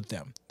exist with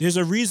them. There's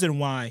a reason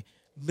why,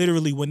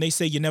 literally, when they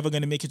say you're never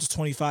going to make it to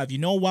 25, you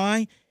know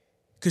why?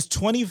 Because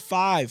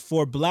 25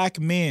 for a black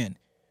man,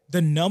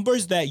 the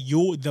numbers that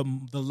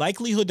the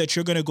likelihood that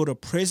you're going to go to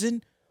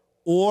prison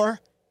or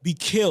be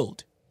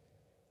killed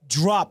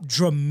drop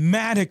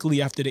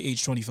dramatically after the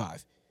age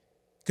 25.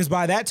 Because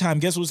by that time,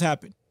 guess what's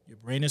happened? Your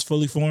brain is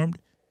fully formed.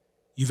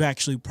 You've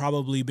actually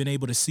probably been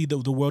able to see the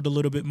world a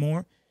little bit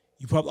more.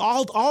 You probably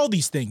all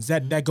these things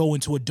that go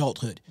into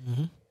adulthood.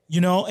 You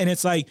know, and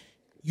it's like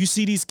you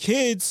see these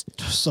kids.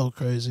 So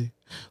crazy.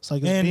 It's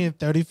like being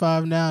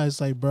 35 now.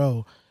 It's like,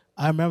 bro,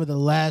 I remember the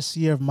last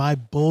year of my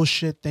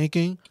bullshit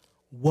thinking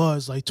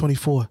was like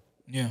 24.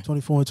 Yeah.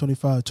 24 and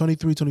 25,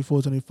 23,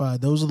 24,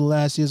 25. Those are the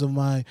last years of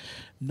my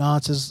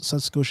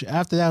nonsensical shit.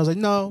 After that, I was like,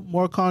 no,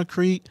 more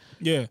concrete.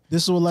 Yeah.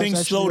 This is what life's Things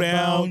actually slow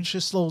about. down.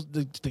 Shit slows.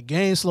 The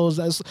game slows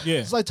down.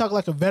 It's like talking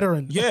like a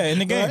veteran. Yeah, in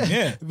the game. Right?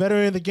 Yeah.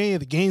 Veteran in the game.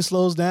 The game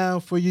slows down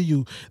for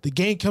you. The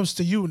game comes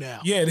to you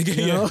now. Yeah, the game.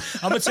 You know?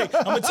 I'm gonna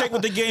take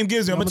what the game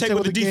gives me. I'm gonna take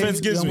what the defense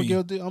gives me.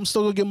 I'm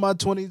still gonna get my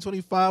 20,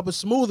 25, but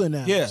smoother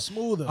now. Yeah.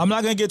 Smoother. I'm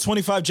not gonna get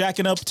 25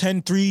 jacking up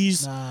 10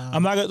 threes. Nah.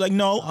 I'm not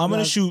gonna I'm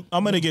gonna shoot.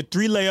 I'm gonna get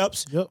 3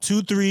 layups,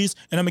 2 threes,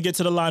 and I'm gonna get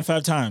to the line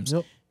 5 times.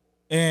 Yep.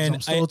 And So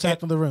I'm still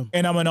attacking the rim.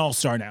 And I'm an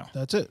all-star now.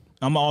 That's it.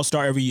 I'm an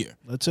all-star every year.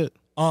 That's it.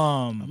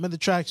 I'm in the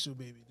tracksuit,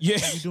 baby.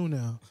 That's what we do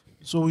now.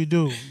 That's what we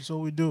do. That's what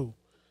we do.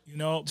 You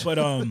know, but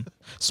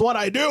It's what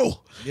I do.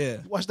 Yeah.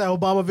 Watch that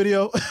Obama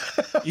video.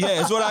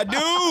 Yeah, it's what I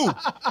do.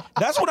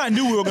 That's when I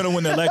knew we were gonna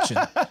win the election.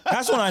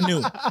 That's when I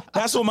knew.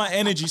 That's when my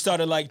energy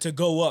started to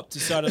go up,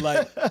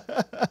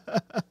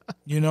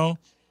 you know.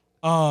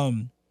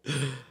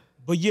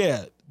 But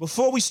yeah,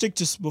 before we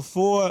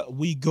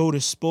go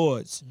to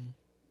sports,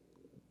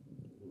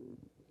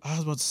 I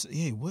was about to say,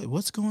 hey,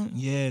 what's going on?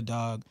 Yeah,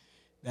 dog.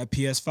 That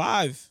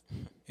PS5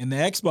 and the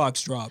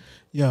Xbox drop.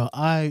 Yo,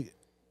 I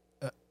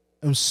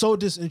am so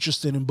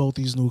disinterested in both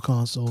these new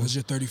consoles. Because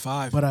you're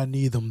 35. But I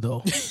need them,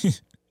 though.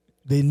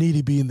 They need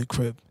to be in the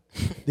crib.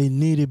 They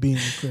need to be in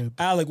the crib.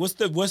 Alec,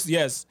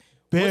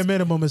 Bare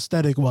minimum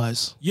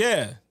aesthetic-wise.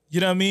 Yeah. You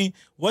know what I mean?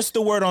 What's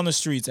the word on the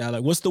streets,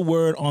 Alec? What's the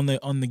word on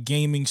the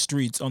gaming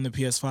streets on the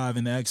PS5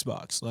 and the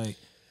Xbox? Like,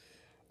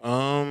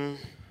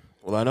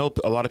 well, I know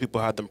a lot of people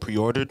had them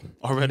pre-ordered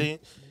already,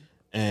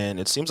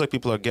 and it seems like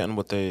people are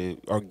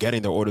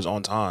getting their orders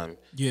on time.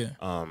 Yeah.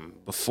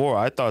 Before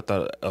I thought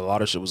that a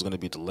lot of shit was going to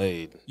be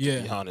delayed. Yeah.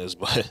 To be honest,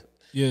 but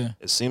yeah,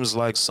 it seems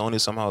like Sony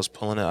somehow is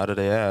pulling it out of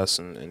their ass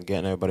and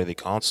getting everybody the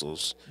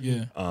consoles.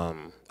 Yeah.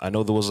 I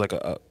know there was like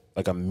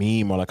a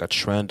meme or like a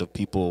trend of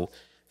people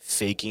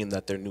faking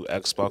that their new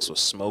Xbox was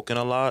smoking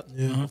a lot.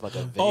 Yeah. Like a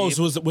vape. Oh,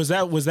 so was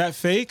that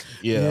fake?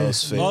 Yeah, that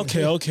was fake.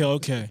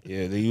 Okay.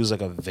 Yeah, they use like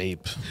a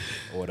vape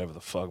or whatever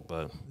the fuck,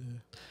 but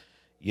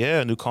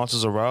yeah, new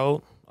consoles are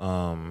out.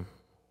 I'm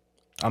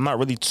not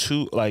really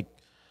too I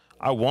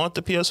want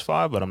the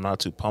PS5, but I'm not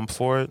too pumped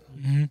for it.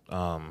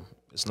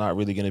 it's not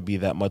really going to be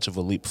that much of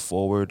a leap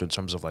forward in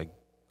terms of like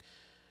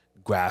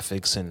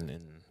graphics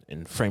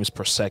and frames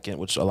per second,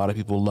 which a lot of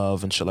people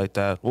love and shit like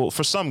that. Well,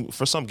 for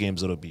some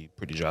games it'll be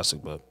pretty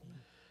drastic, but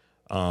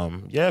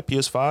yeah,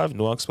 PS5,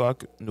 new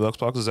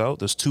Xbox is out.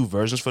 There's 2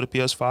 versions for the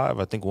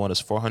PS5. I think one is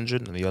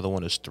 400 and the other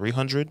one is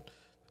 300.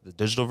 The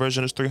digital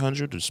version is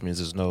 300, which means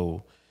there's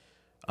no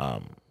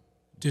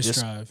Disc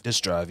drive.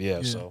 Disc drive,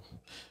 yeah. So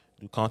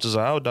new consoles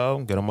are out,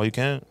 dog. Get them while you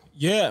can.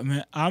 Yeah,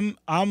 man. I'm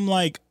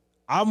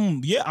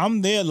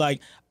there.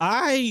 Like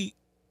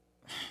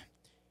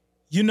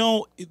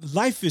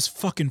life is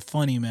fucking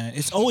funny, man.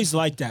 It's always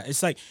like that.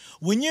 It's like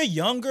when you're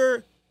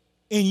younger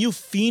and you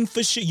fiend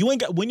for shit.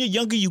 When you're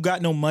younger, you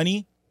got no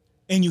money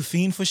and you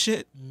fiend for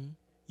shit.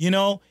 You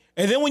know?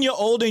 And then when you're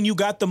older and you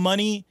got the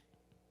money,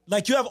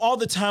 like you have all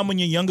the time when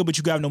you're younger, but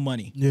you got no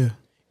money. Yeah.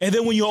 And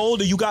then when you're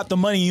older, you got the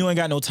money and you ain't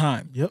got no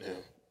time. Yep.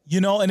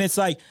 You know, and it's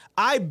like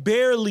I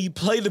barely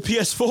play the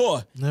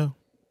PS4. No.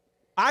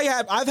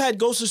 I've had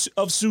Ghost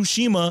of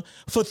Tsushima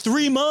for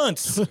 3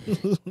 months.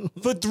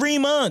 For 3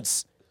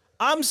 months.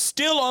 I'm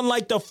still on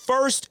like the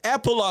first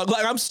epilogue.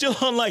 Like I'm still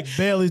on like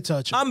barely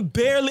touch it. I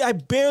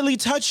barely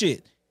touch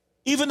it.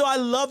 Even though I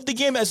love the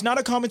game, it's not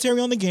a commentary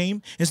on the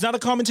game. It's not a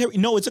commentary.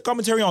 No, it's a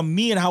commentary on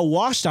me and how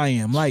washed I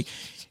am. Like,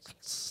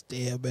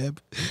 damn, man.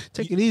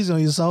 Take it easy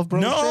on yourself, bro.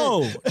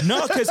 No,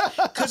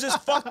 because it's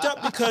fucked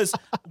up. Because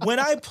when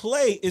I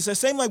play, it's the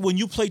same like when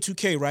you play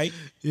 2K, right?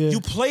 Yeah.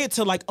 You play it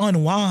to like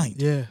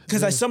unwind. Yeah.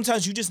 Because yeah.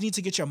 sometimes you just need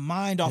to get your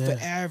mind off of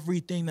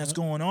everything that's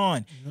going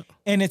on,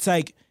 and it's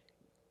like,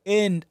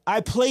 and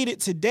I played it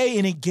today,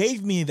 and it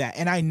gave me that,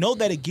 and I know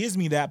that it gives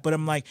me that, but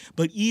I'm like,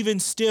 but even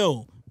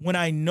still, when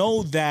I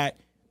know that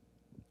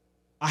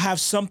I have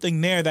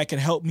something there that can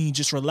help me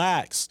just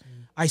relax,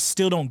 I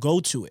still don't go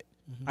to it.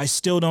 I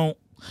still don't.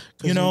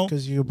 You know,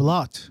 because you're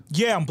blocked.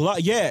 Yeah, I'm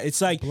blocked. Yeah,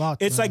 it's like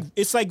blocked, it's man. like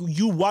it's like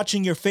you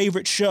watching your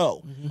favorite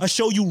show, a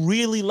show you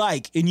really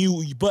like, and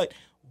but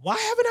why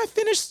haven't I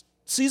finished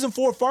season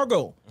 4 of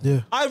Fargo?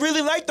 Yeah, I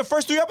really liked the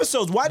first 3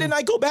 episodes. Why didn't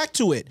I go back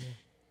to it?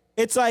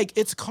 It's like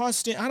it's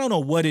constant. I don't know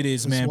what it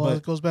is, man. But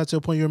it goes back to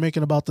the point you were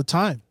making about the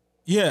time.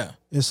 Yeah,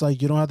 it's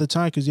like you don't have the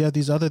time because you have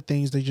these other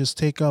things that just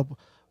take up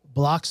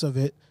blocks of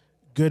it,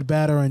 good,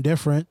 bad, or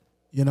indifferent.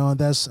 You know, and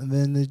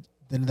then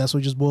that's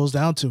what it just boils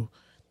down to.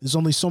 There's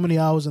only so many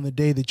hours in the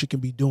day that you can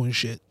be doing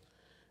shit.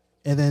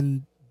 And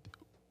then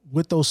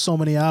with those so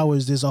many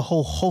hours, there's a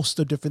whole host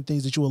of different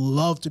things that you would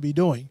love to be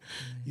doing.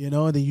 You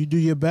know, and then you do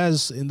your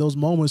best in those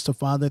moments to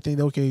find that thing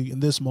that, okay, in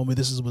this moment,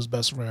 this is what's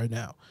best for right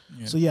now.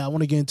 Yeah. So, yeah, I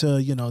want to get into,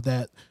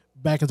 that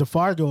back into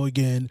Fargo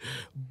again.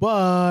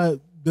 But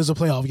there's a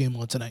playoff game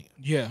on tonight.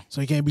 Yeah.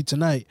 So it can't be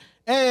tonight.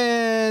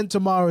 And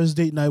tomorrow is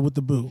date night with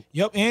the boo.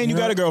 Yep, and you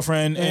got a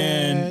girlfriend,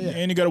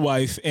 and you got a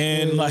wife,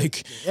 and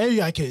and you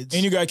got kids.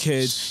 And you got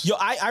kids. Yo,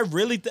 I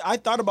really I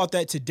thought about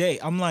that today.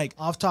 I'm like,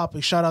 off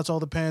topic, shout out to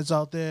all the parents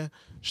out there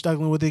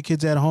struggling with their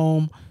kids at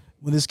home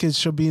when this kid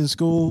should be in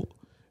school.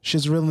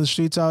 Shit's real in the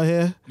streets out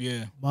here.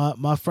 Yeah.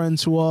 My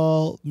friends who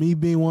all, me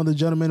being one of the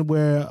gentlemen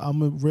where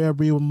I'm a rare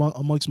breed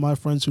amongst my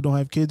friends who don't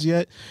have kids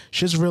yet,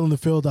 shit's real in the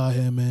field out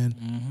here, man.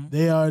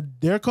 Mm-hmm.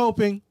 They're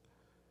coping,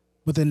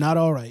 but they're not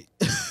all right.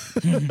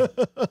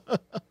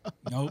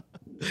 Nope,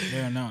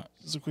 they're not.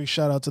 Just a quick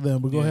shout out to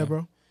them. But go ahead,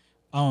 bro.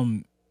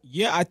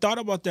 Yeah, I thought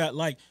about that.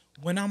 Like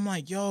when I'm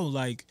like, yo,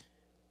 like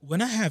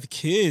when I have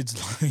kids,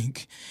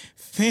 like,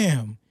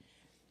 fam,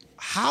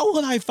 how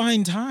will I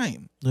find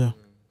time? Yeah.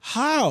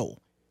 How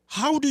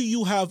do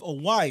you have a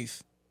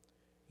wife?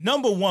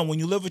 Number one, when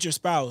you live with your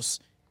spouse,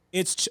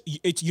 it's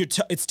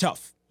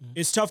tough. Mm-hmm.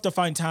 It's tough to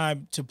find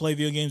time to play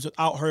video games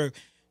without her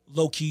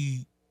low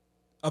key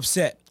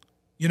upset.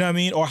 You know what I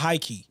mean? Or high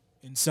key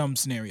in some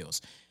scenarios.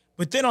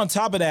 But then on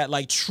top of that,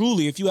 like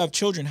truly, if you have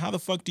children, how the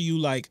fuck do you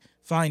like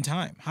find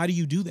time? How do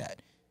you do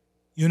that?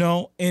 You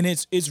know? And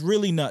it's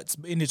really nuts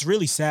and it's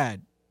really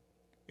sad.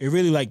 It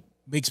really like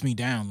makes me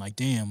down. Like,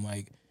 damn,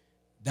 like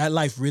that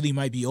life really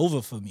might be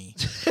over for me.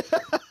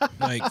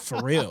 Like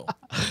for real.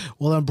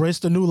 Well, embrace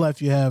the new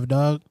life you have,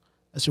 dog.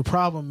 That's your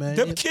problem, man.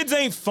 Them kids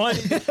ain't fun.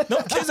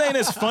 Them kids ain't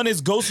as fun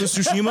as Ghost of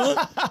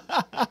Tsushima.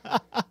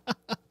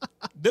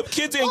 Them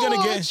kids ain't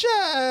gonna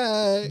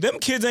get. Them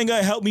kids ain't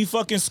gonna help me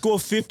fucking score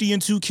 50 in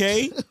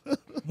 2K,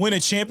 win a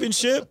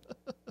championship.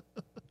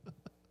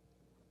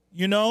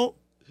 You know.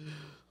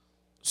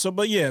 So,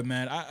 but yeah,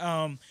 man.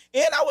 I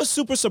was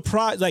super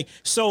surprised. Like,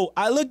 so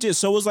I looked at.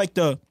 So it was like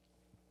the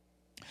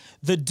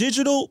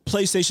digital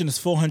PlayStation is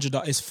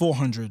 $400. Is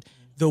 $400.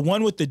 The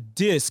one with the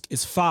disc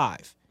is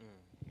 $500.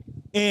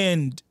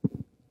 And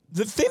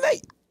the thing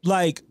that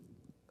like,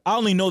 I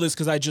only know this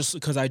because I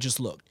just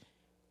looked.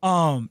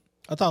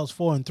 I thought it was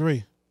 4 and 3.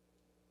 You're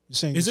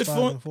saying is it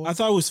 4? I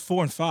thought it was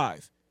 4 and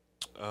 5.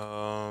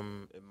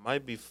 It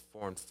might be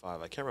 4 and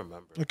 5. I can't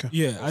remember. Okay.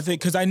 Yeah, I think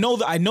because I know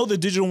the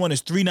digital one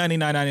is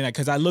 $399.99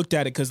 because I looked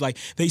at it because like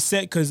they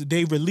said because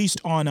they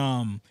released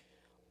on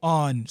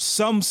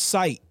some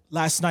site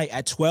last night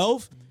at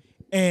 12,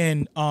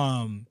 and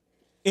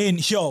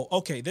And yo,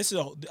 okay,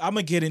 I'm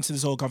gonna get into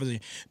this whole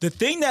conversation. The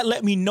thing that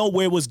let me know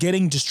where it was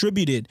getting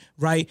distributed,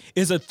 right,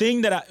 is a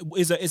thing that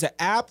is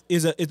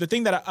the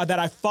thing that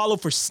I follow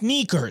for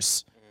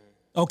sneakers.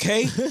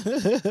 Okay,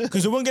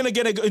 because we're gonna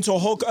get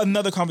into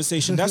another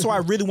conversation. That's why I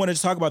really wanted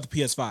to talk about the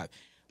PS5.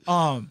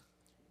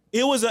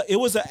 It was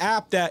an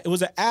app,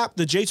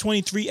 the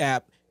J23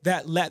 app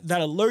that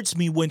alerts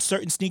me when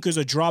certain sneakers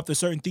are dropped or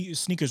certain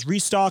sneakers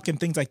restock and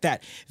things like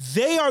that.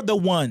 They are the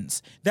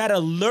ones that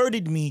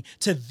alerted me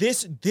to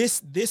this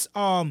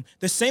the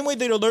same way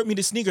they alert me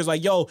to sneakers.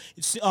 Like, yo,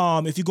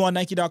 if you go on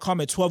Nike.com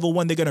at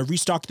 12:01, they're gonna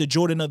restock the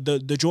Jordan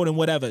the Jordan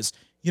whatevers.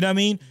 You know what I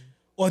mean?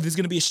 Or there's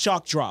gonna be a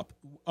shock drop,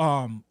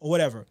 or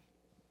whatever.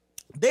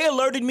 They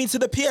alerted me to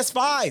the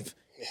PS5,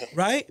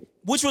 right?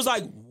 Which was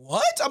like,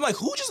 what? I'm like,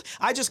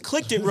 I just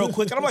clicked it real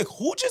quick, and I'm like,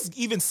 who just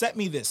even sent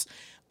me this?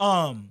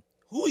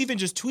 Who even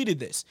just tweeted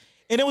this?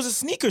 And it was a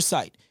sneaker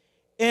site.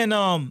 And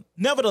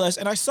nevertheless,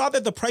 and I saw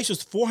that the price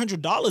was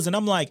 $400, and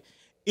I'm like,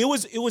 it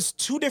was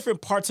two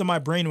different parts of my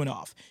brain went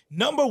off.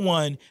 Number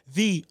one,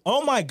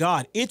 oh my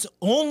God, it's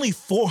only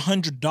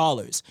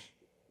 $400.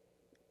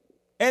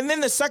 And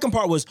then the second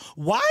part was,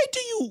 why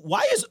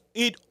is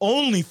it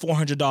only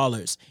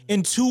 $400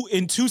 in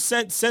two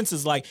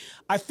senses? Like,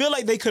 I feel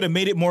like they could have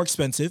made it more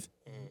expensive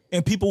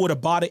and people would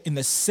have bought it in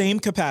the same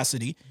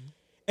capacity.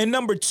 And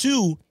number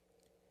two,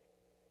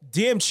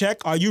 damn, Check,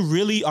 do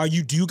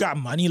you got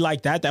money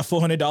like that? That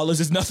 $400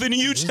 is nothing to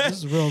you, Check? This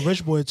is real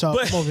rich boy talk.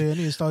 Come over here. I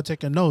need to start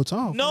taking notes.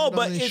 No,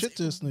 but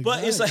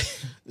it's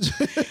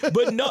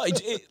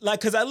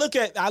like, cause I look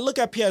at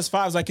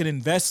PS5s like an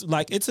invest,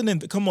 like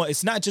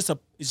it's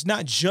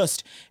not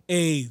just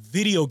a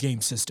video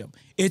game system.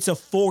 It's a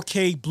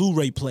 4K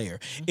Blu-ray player.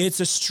 It's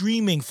a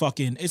streaming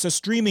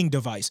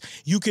device.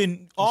 You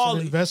can an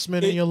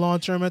investment in your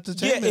long-term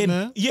entertainment,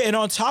 man. Yeah, and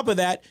on top of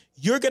that,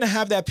 you're gonna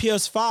have that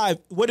PS5.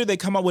 What do they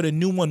come out with a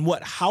new one?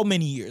 What? How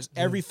many years?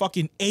 Every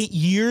fucking 8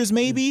 years,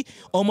 maybe?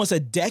 Almost a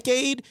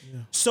decade.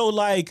 Yeah. So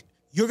like,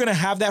 you're gonna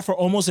have that for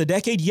almost a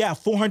decade. Yeah,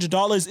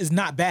 $400 is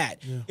not bad.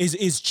 Yeah.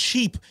 Is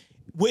cheap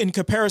in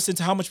comparison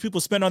to how much people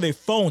spend on their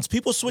phones.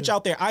 People switch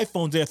out their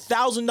iPhones, their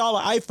 $1,000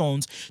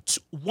 iPhones,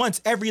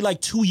 once every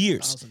like 2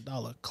 years.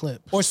 $1,000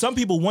 clip. Or some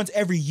people once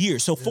every year.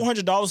 So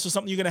 $400 for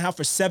something you're gonna have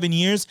for 7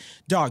 years,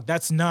 dog.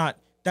 That's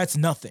nothing.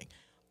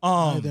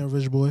 There,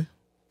 rich boy.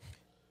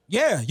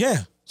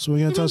 Yeah. So we're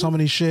gonna tell us how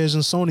many shares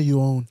in Sony you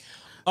own.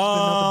 It's been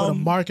nothing but a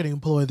marketing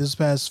employee this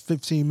past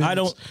 15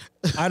 minutes.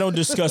 I don't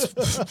discuss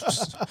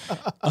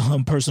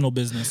personal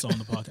business on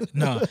the podcast.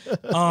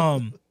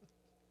 No.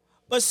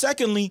 But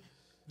secondly,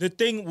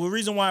 the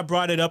reason why I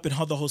brought it up and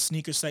how the whole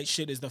sneaker site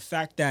shit is the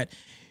fact that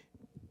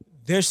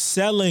they're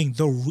selling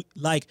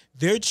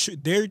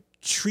they're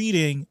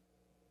treating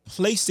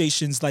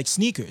PlayStations like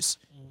sneakers.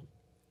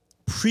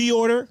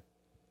 Pre-order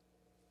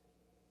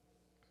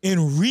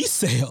and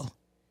resale.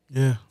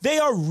 Yeah. They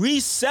are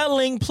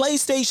reselling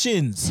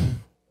PlayStations.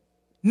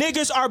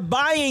 Niggas are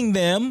buying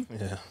them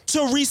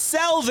to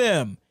resell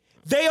them.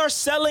 They are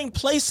selling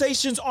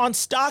PlayStations on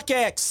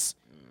StockX.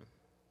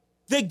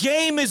 The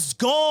game is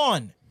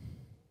gone.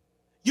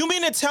 You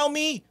mean to tell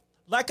me,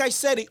 like I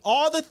said,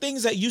 all the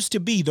things that used to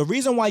be, the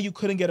reason why you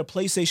couldn't get a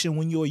PlayStation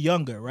when you were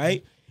younger,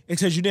 right?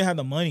 It's because you didn't have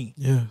the money.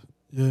 Yeah.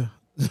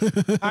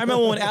 I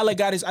remember when Alec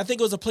got his, I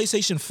think it was a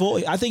PlayStation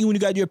 4. I think when you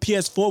got your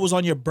PS4 was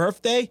on your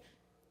birthday.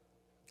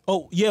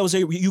 Oh, yeah,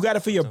 you got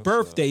it for your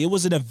birthday. So. It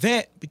was an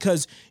event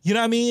because, you know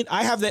what I mean?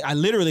 I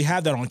literally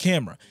have that on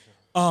camera.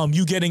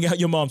 You getting out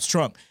your mom's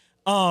trunk.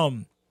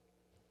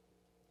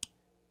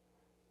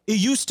 It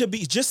used to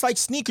be, just like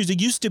sneakers,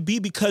 it used to be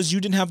because you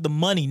didn't have the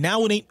money.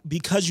 Now it ain't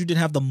because you didn't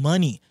have the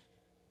money.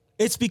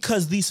 It's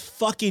because these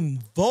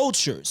fucking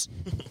vultures,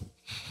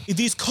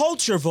 these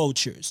culture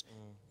vultures,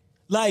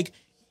 like,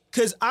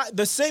 because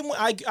the same way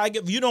I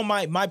give,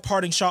 my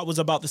parting shot was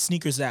about the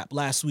sneakers app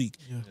last week.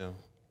 Yeah.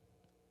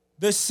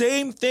 The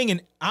same thing,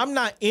 and I'm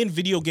not in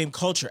video game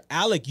culture.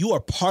 Alec, you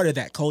are part of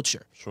that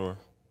culture. Sure.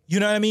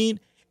 You know what I mean?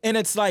 And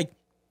it's like,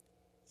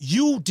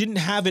 you didn't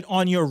have it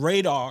on your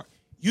radar.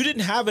 You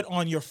didn't have it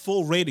on your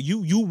full radar.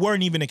 You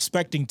weren't even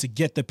expecting to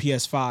get the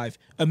PS5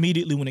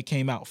 immediately when it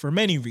came out for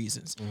many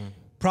reasons.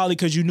 Probably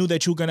because you knew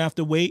that you were gonna have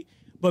to wait,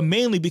 but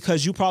mainly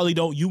because you probably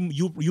don't.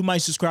 You might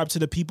subscribe to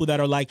the people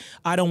that are like,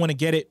 I don't want to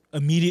get it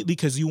immediately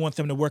because you want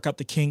them to work out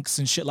the kinks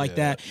and shit like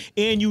that.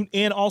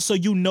 And also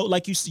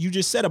like you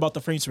just said about the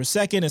frames per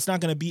second, it's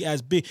not gonna be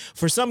as big.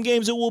 For some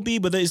games it will be,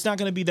 but it's not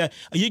gonna be that.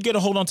 You get to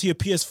hold on to your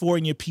PS4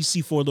 and your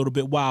PC for a little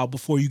bit while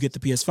before you get the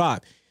PS5.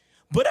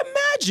 But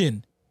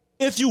imagine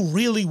if you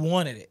really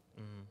wanted it.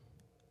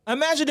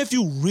 Imagine if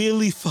you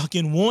really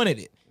fucking wanted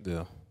it.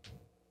 Yeah.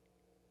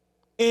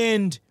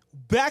 And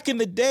back in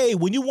the day,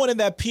 when you wanted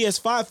that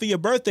PS5 for your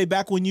birthday,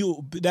 that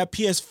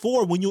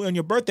PS4 when you were on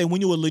your birthday,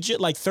 when you were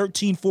legit like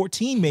 13,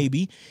 14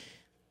 maybe,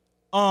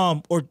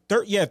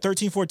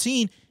 13,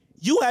 14,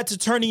 you had to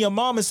turn to your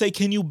mom and say,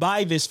 can you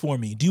buy this for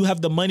me? Do you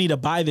have the money to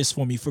buy this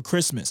for me for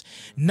Christmas?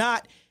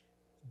 Not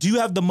do you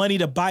have the money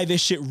to buy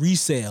this shit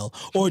resale,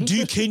 or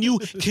can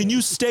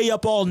you stay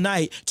up all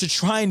night to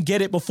try and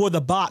get it before the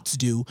bots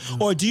do,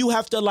 or do you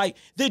have to like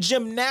the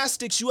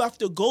gymnastics you have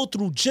to go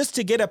through just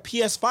to get a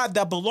PS5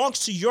 that belongs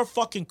to your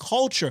fucking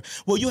culture?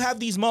 Well, you have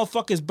these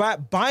motherfuckers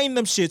buying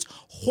them shits,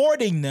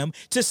 hoarding them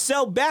to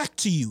sell back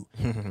to you.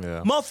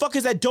 Yeah.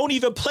 Motherfuckers that don't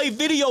even play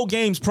video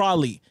games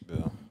probably.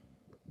 Yeah.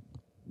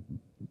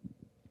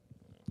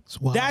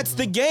 It's wild, That's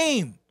the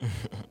game.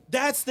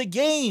 That's the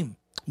game.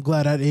 I'm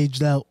glad I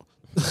aged out.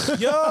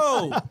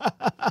 Yo,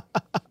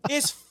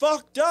 it's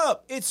fucked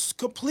up. It's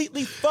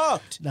completely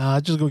fucked. Nah, I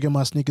just go get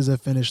my sneakers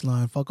at Finish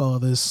Line. Fuck all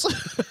this.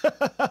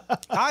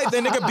 I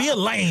then nigga be a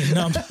lame.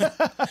 No,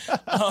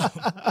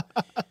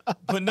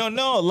 but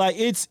no, like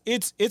it's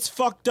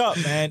fucked up,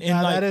 man. And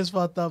Nah, like, that is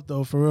fucked up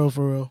though, for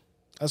real.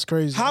 That's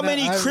crazy. How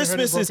many I haven't heard it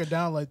Christmases- broken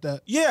down like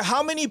that? yeah,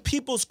 how many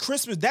people's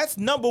Christmas? That's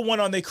number one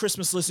on their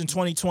Christmas list in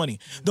 2020.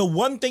 The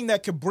one thing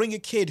that could bring a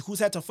kid who's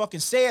had to fucking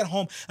stay at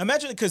home.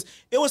 Imagine, because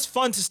it was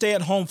fun to stay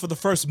at home for the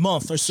first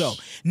month or so.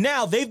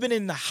 Now they've been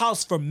in the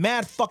house for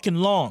mad fucking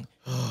long.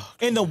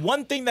 And the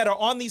one thing that are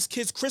on these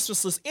kids'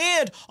 Christmas list,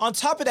 and on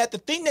top of that, the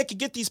thing that could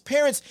get these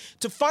parents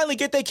to finally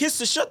get their kids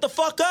to shut the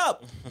fuck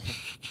up,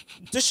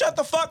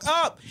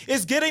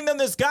 is getting them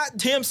this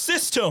goddamn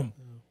system.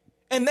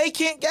 And they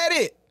can't get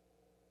it.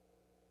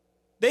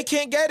 They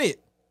can't get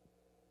it.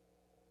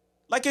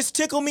 Like it's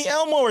Tickle Me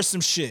Elmo or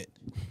some shit.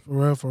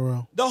 For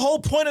real. The whole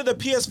point of the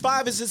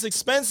PS5 is it's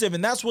expensive,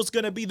 and that's what's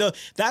gonna be the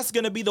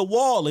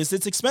wall. Is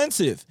it's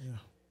expensive. Yeah.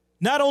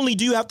 Not only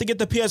do you have to get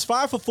the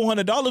PS5 for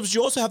 $400, but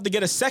you also have to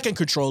get a second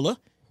controller.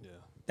 Yeah.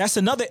 That's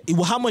another.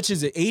 Well, how much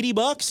is it?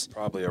 $80?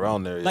 Probably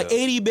around there. Like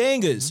 80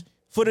 bangers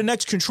for the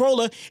next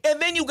controller,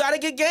 and then you gotta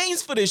get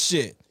games for this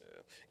shit.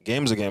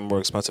 Games are getting more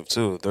expensive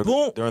too.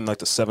 They're in like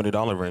the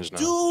 $70 range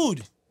now.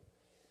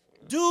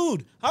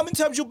 Dude, how many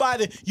times you buy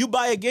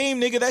a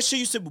game, nigga? That shit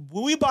used to,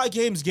 when we buy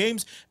games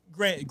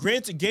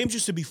granted, games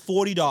used to be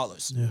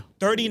 $40. Yeah.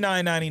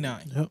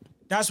 $39.99. Yep.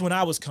 That's when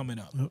I was coming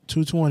up. Yep.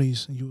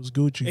 220s, and you was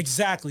Gucci.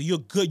 Exactly. You're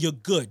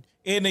good.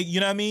 And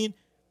you know what I mean?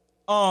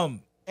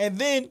 And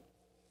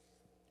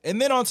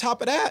then on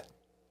top of that,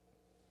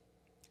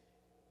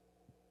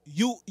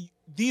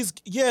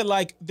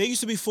 like they used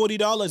to be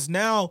 $40.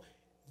 Now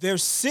they're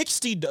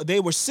 $60.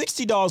 They were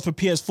 $60 for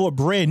PS4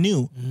 brand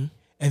new. Mm-hmm.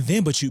 And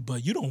then, but you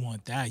don't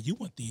want that. You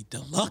want the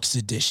deluxe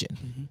edition.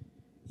 Mm-hmm.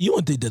 You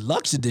want the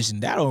deluxe edition.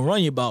 That'll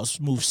run you about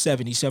smooth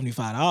 $70,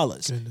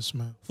 $75. Goodness,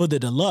 man. For the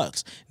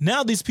deluxe.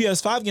 Now these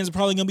PS5 games are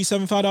probably gonna be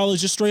 $75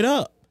 just straight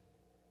up.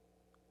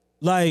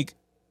 Like,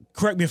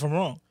 correct me if I'm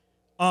wrong.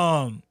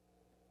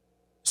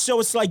 So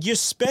it's like you're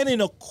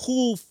spending a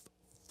cool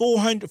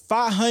 $400,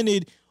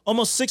 $500,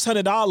 almost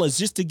 $600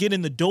 just to get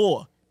in the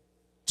door.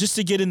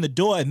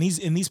 And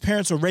these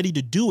parents are ready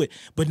to do it,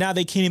 but now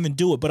they can't even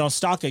do it. But on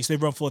StockX, they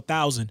run for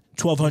 $1,000,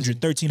 $1,200,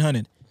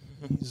 $1,300.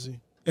 Easy.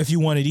 If you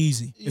want it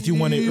easy, if you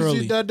want it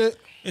early, that.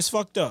 it's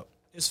fucked up.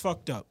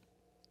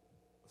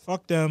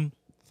 Fuck them.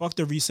 Fuck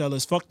the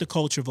resellers. Fuck the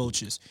culture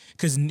vultures.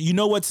 Because you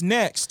know what's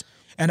next.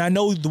 And I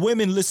know the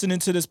women listening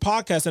to this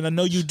podcast, and I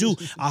know you do.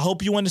 I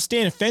hope you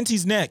understand.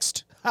 Fenty's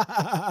next.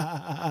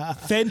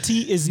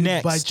 Fenty is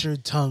next. Bite your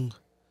tongue.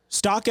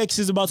 StockX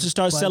is about to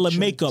start selling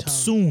makeup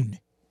soon.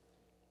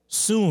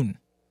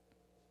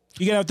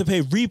 You're gonna have to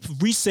pay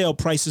resale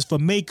prices for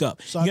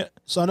makeup. So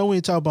I know when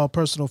you talk about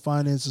personal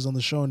finances on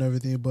the show and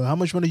everything, but how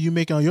much money you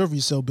making on your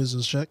resale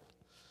business, Shaq?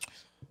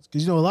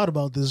 Because you know a lot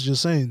about this.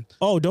 Just saying.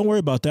 Oh, don't worry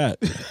about that.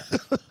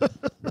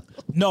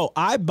 No,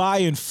 I buy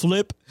and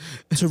flip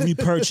to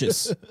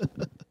repurchase.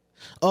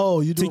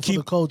 Oh, you do it for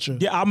the culture.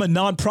 Yeah, I'm a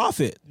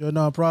nonprofit. You're a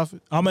nonprofit?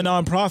 I'm a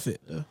nonprofit.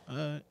 Yeah. All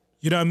right.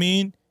 You know what I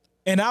mean?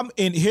 And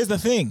here's the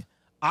thing.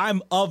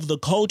 I'm of the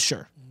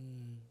culture.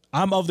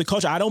 I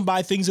don't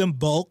buy things in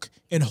bulk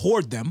and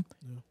hoard them,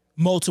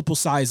 multiple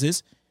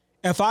sizes.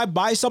 If I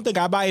buy something,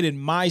 I buy it in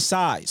my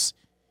size.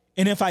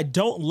 And if I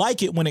don't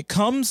like it when it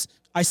comes,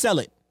 I sell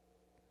it.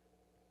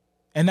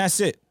 And that's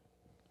it.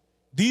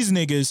 These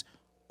niggas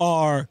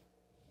are,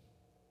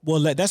 well,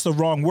 that's the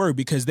wrong word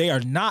because they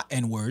are not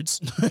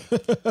N-words.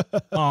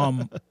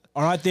 Are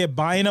out there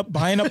buying up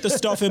the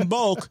stuff in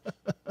bulk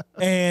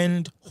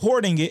and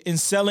hoarding it and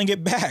selling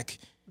it back.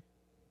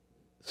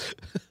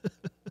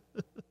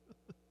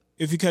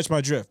 If you catch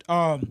my drift.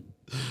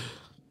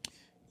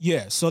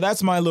 Yeah, so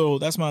that's my little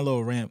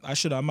rant.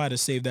 I might have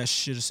saved that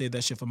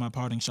shit for my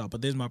parting shot,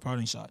 but there's my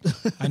parting shot.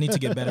 I need to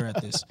get better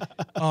at this.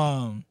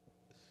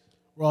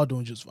 We're all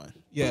doing just fine.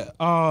 Yeah.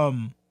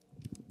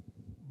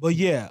 But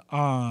yeah,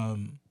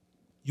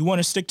 you want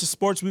to stick to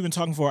sports? We've been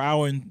talking for an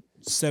hour and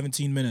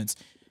 17 minutes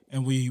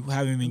and we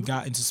haven't even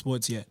got into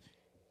sports yet.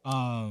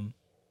 We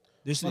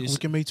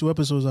can make 2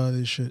 episodes out of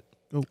this shit.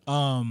 Go.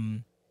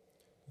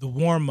 The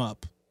warm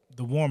up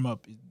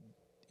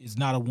is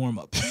not a warm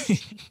up.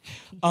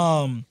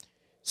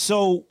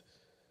 So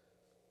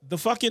the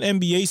fucking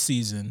NBA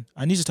season,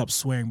 I need to stop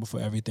swearing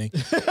before everything.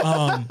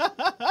 The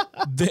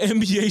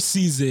NBA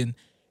season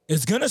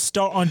is going to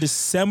start on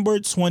December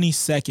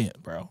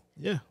 22nd, bro.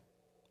 Yeah.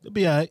 It'll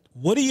be all right.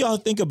 What do y'all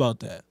think about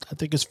that? I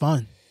think it's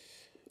fun.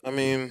 I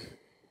mean,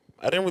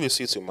 I didn't really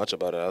see too much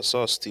about it. I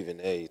saw Stephen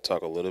A.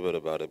 talk a little bit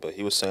about it, but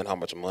he was saying how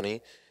much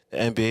money the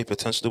NBA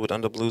potentially would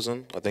end up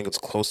losing. I think it's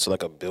close to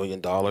like $1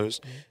 billion,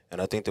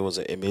 and I think there was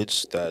an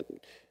image that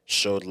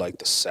showed like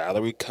the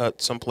salary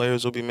cut some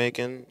players would be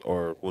making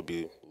or would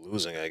be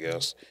losing, I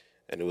guess,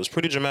 and it was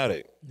pretty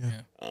dramatic.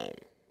 Yeah.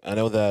 I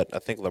know that I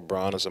think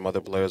LeBron and some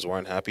other players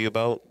weren't happy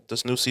about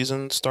this new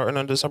season starting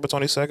on December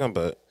 22nd,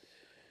 but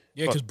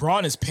Yeah, because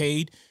Braun is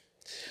paid.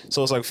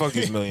 so it's like fuck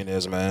these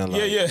millionaires, man.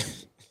 Like, Yeah.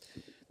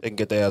 they can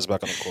get their ass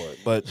back on the court.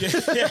 But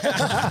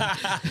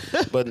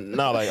but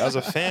no, like as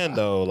a fan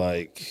though,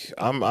 like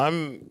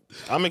I'm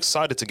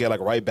excited to get like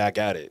right back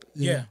at it.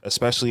 Yeah.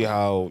 Especially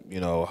how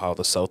how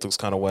the Celtics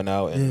kind of went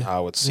out and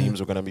how it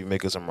seems we're gonna be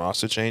making some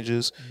roster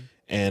changes,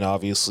 and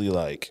obviously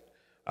like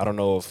I don't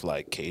know if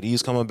like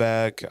KD's coming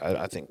back.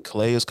 I think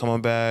Clay is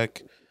coming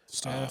back.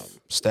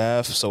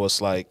 Steph. So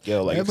it's like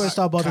like Everybody's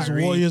talking about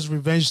Kyrie. this Warriors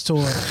revenge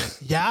tour.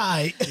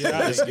 Yeah,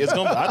 it's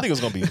gonna. I think it's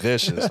gonna be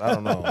vicious. I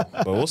don't know,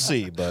 but we'll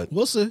see. But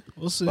we'll see.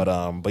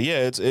 but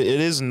yeah, it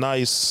is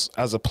nice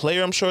as a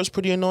player. I'm sure it's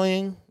pretty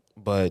annoying,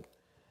 but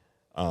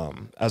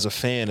as a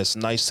fan, it's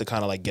nice to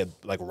kind of like get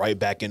like right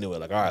back into it.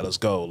 Like, all right, let's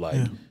go.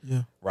 Like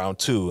round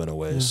 2 in a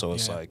way. So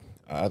it's like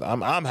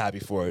I'm happy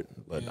for it,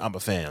 but I'm a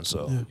fan.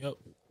 So Yep.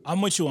 I'm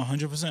with you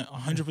 100%.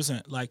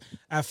 100%. Like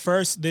at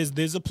first,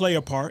 there's a player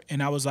part,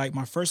 and I was like,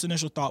 my first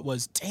initial thought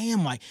was,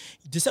 damn, like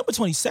December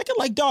 22nd,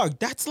 like dog,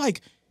 that's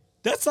like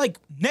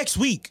next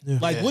week.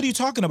 Like, what are you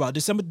talking about?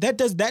 December? That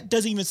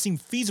doesn't even seem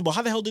feasible.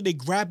 How the hell did they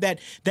grab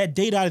that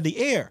date out of the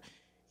air?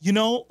 You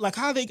know, like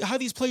how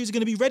these players are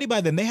gonna be ready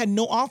by then? They had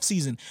no off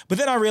season. But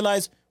then I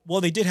realized,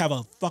 well, they did have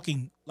a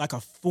fucking like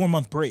a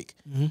 4-month break.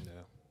 You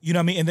know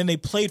what I mean? And then they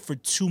played for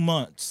 2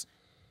 months,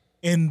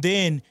 and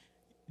then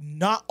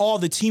not all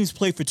the teams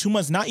played for 2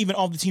 months. Not even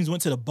all the teams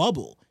went to the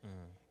bubble.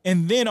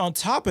 And then on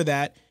top of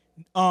that,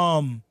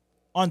 of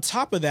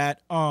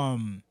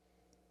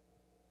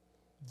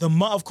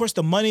course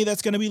the money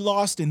that's going to be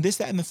lost and this,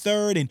 that, and the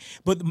third.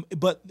 But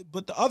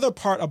the other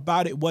part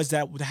about it was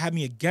that what had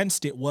me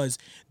against it was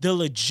the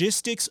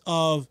logistics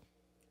of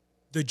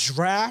the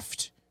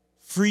draft,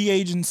 free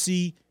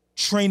agency,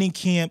 training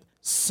camp,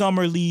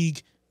 summer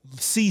league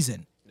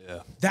season.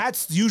 Yeah,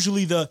 that's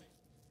usually the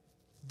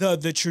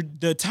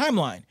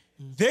timeline.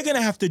 They're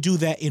gonna have to do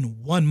that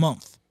in 1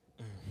 month.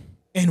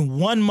 In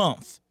 1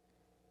 month,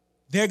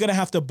 they're gonna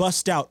have to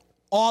bust out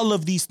all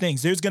of these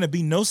things. There's gonna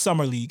be no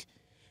summer league.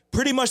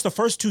 Pretty much the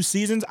first 2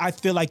 seasons, I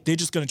feel like they're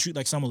just gonna treat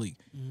like summer league.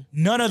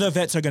 None of the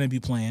vets are gonna be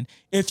playing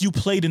if you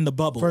played in the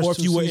bubble First or if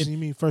two you were seasons, you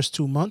mean first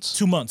 2 months?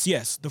 2 months,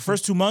 yes. The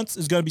first 2 months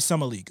is gonna be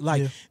summer league.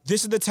 Like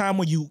this is the time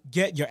when you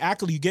get your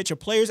you get your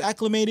players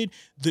acclimated.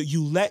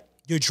 You let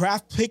your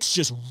draft picks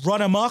just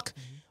run amok.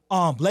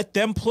 Let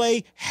them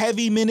play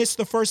heavy minutes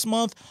the first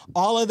month,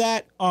 all of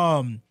that.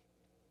 And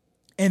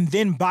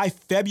then by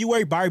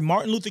February, by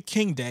Martin Luther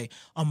King Day,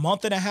 a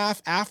month and a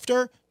half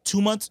after,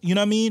 2 months, you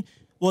know what I mean?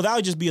 Well, that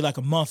would just be like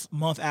a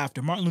month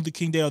after Martin Luther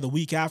King Day or the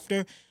week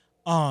after.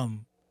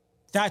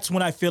 That's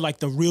when I feel like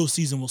the real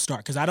season will start,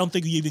 because I don't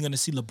think you're even going to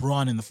see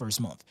LeBron in the first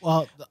month.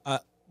 Well,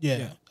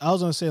 yeah. I was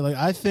gonna say, like,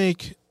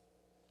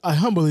 I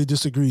humbly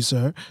disagree,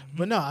 sir.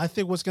 But no, I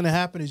think what's going to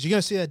happen is you're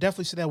going to see that,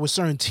 definitely see that with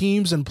certain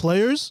teams and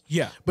players.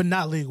 Yeah. But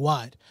not league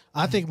wide.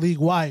 I think league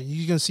wide,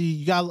 you're going to see,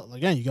 you got a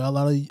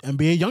lot of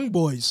NBA young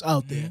boys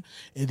out there.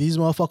 And these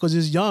motherfuckers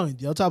is young.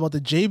 Y'all talk about the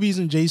JBs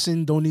and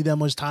Jason don't need that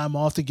much time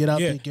off to get out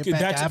there and get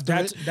back after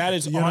it. That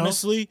is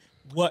honestly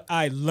what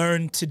I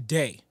learned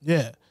today.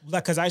 Yeah.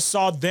 Like, because I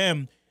saw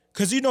them.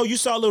 Because, you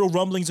saw little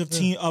rumblings of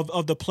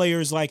the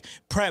players, like,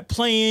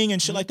 playing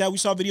and shit like that. We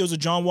saw videos of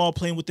John Wall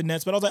playing with the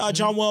Nets. But I was like,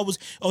 John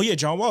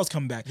Wall's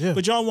coming back. Yeah.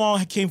 But John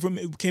Wall came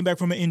back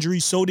from an injury.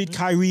 So did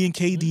Kyrie and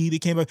KD. They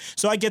came back.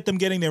 So I get them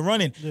getting their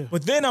running. Yeah.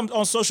 But then I'm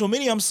on social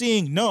media, I'm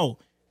seeing,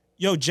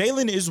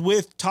 Jalen is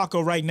with Taco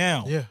right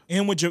now. Yeah.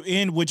 And with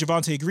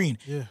Javonte Green.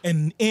 Yeah.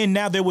 And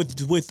now they're with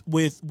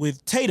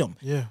Tatum.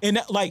 Yeah. And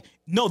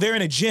they're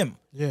in a gym.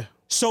 Yeah.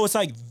 So it's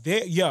like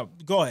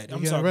go ahead.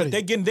 I'm sorry. But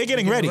they're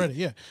getting ready.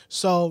 Yeah.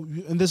 So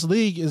in this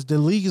league the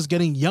league is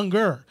getting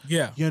younger.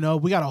 Yeah.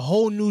 We got a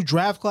whole new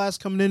draft class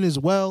coming in as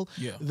well.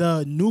 Yeah.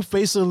 The new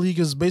face of the league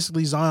is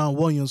basically Zion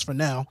Williams for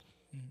now.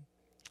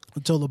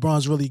 Until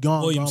LeBron's really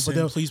gone. Williamson,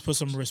 but please put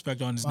some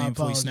respect on his name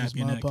before you snap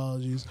your neck. My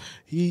apologies.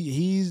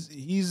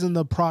 He's in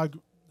the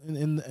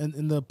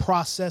in the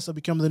process of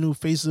becoming the new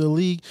face of the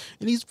league,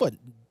 and he's what,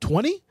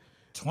 20?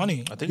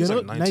 20. I think he's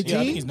like 19. Yeah,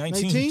 I think he's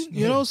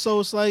 19. So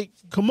it's like,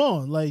 come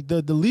on, like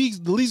the league's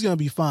gonna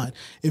be fine.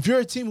 If you're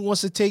a team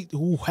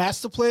who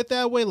has to play it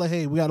that way, like,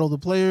 hey, we got all the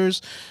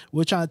players,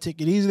 we're trying to take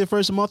it easy the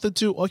first month or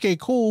two. Okay,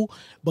 cool.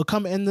 But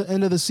come end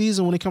of the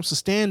season, when it comes to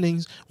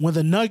standings, when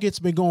the Nuggets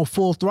been going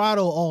full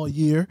throttle all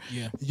year,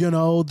 the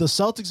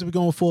Celtics have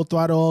been going full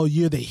throttle all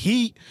year. The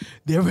Heat,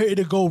 they're ready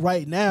to go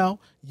right now.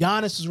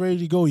 Giannis is ready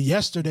to go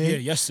yesterday. Yeah,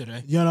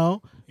 yesterday. Yeah.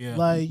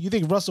 Like, you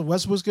think Russell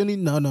Westbrook's gonna need?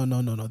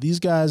 No. These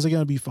guys are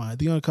gonna be fine.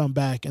 They're gonna come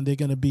back and it's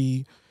gonna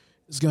be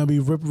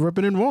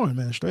ripping and roaring,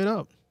 man, straight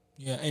up.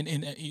 Yeah,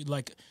 and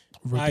like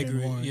Rip I and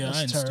agree. Warren. Yeah,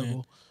 I That's understand.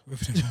 terrible.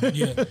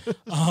 Yeah.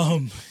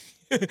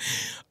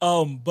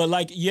 But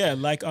like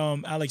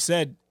Alex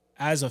said,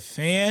 as a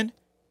fan,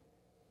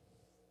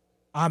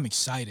 I'm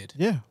excited.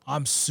 Yeah.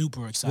 I'm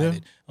super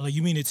excited. Like,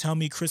 you mean to tell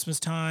me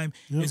Christmas time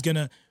is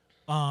gonna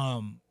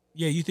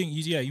you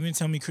mean to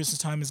tell me Christmas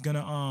time is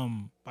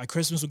gonna by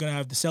Christmas we're gonna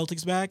have the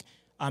Celtics back?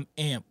 I'm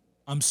amped.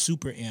 I'm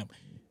super amped.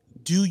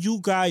 Do you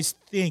guys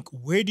think,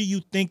 where do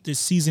you think this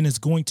season is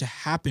going to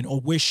happen, or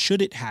where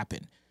should it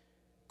happen?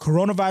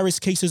 Coronavirus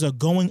cases are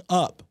going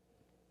up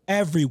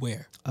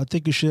everywhere. I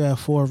think you should have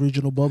 4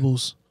 regional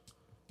bubbles.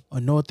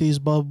 A northeast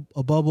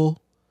a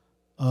bubble.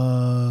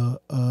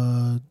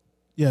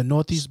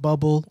 Northeast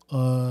bubble.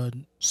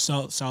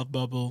 South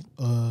bubble.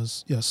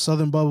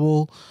 Southern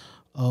bubble.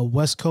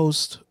 West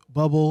Coast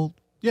bubble.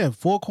 Yeah,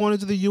 4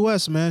 corners of the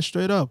U.S., man,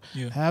 straight up.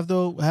 Yeah.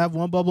 Have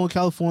one bubble in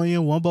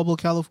California, one bubble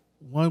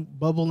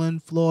in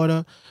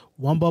Florida,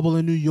 one bubble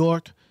in New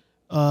York.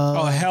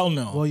 Oh, hell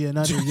no. Well, yeah,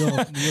 not New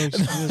York. New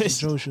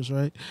York's atrocious,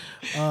 right?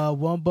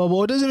 One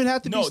bubble. It doesn't even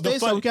have to be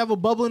stateside. We can have a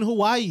bubble in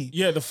Hawaii.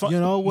 Yeah,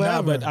 whatever.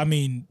 Nah, but I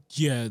mean,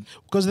 yeah.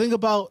 Because the thing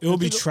about it will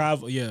be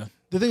travel. Yeah.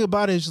 The thing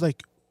about it is,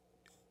 like,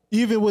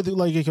 even with,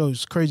 like,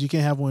 it's crazy. You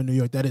can't have one in New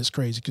York. That is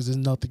crazy because there's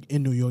nothing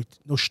in New York,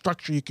 no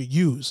structure you could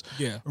use.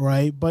 Yeah.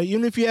 Right. But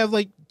even if you have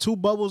like 2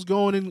 bubbles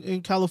going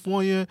in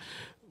California,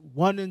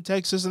 1 in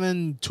Texas, and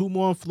then 2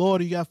 more in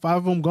Florida, you got 5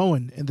 of them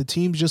going, and the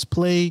teams just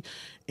play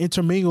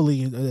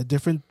intermingly at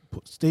different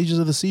stages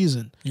of the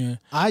season. Yeah.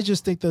 I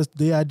just think that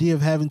the idea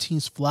of having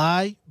teams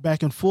fly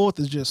back and forth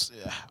is just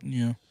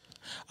yeah.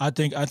 I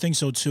think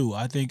so too.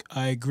 I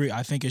agree.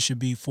 I think it should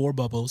be 4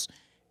 bubbles,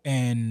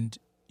 and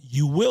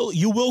you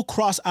will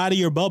cross out of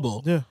your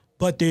bubble. Yeah.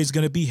 But there's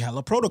gonna be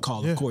hella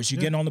protocol, of course.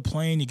 You're getting on the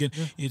plane.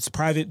 It's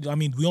private. I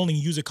mean, we only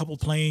use a couple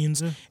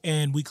planes,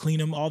 and we clean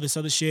them, all this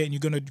other shit. And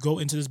you're gonna go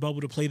into this bubble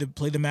to play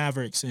the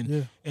Mavericks,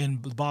 and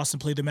Boston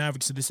play the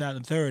Mavericks to this, that,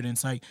 and third. And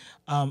it's like,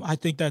 I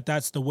think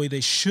that's the way they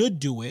should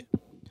do it.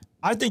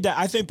 I think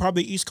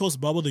probably East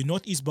Coast bubble, the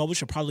Northeast bubble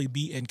should probably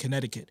be in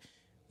Connecticut,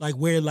 like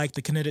where like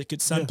the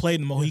Connecticut Sun played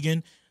in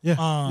Mohegan.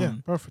 Yeah.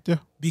 Perfect. Yeah.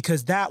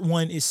 Because that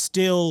one is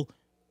still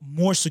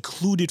more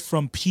secluded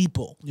from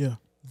people. Yeah.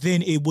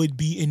 Than it would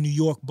be in New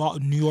York or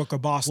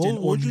Boston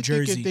or New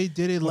Jersey. Think if they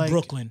did it or like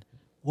Brooklyn?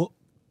 Well,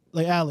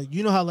 like Alec,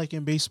 you know how like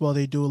in baseball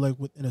they do it like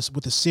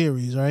with a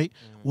series, right?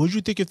 What would you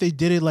think if they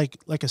did it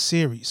like a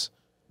series?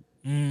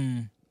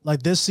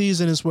 Like this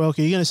season is where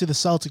you're gonna see the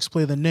Celtics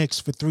play the Knicks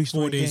for 3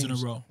 straight days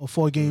games in a row, or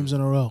 4 games in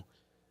a row.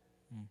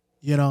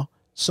 You know,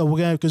 so we're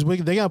gonna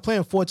they're gonna play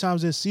them 4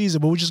 times this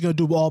season, but we're just gonna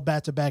do all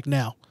back to back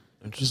now.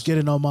 Just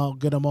get them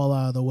all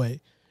out of the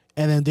way,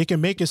 and then they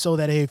can make it so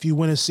that if you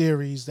win a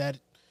series, that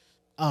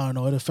I don't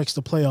know, it affects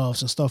the playoffs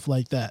and stuff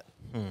like that.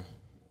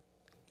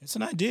 It's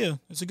an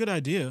idea. It's a good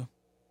idea.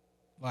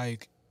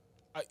 Like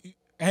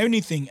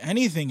anything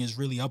is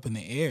really up in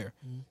the air.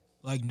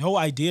 Like no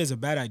idea is a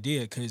bad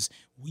idea because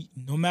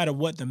no matter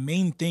what, the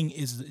main thing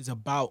is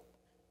about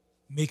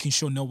making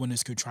sure no one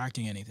is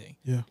contracting anything.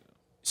 Yeah.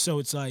 So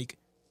it's like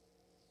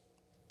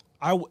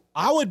I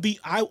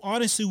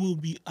honestly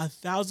would be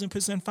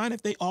 1,000% fine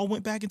if they all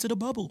went back into the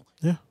bubble.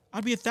 Yeah.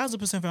 I'd be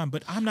 1,000% fine,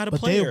 but I'm not a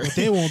player.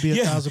 They won't be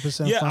 1,000%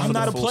 fine. Yeah, I'm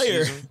not a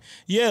player. Season.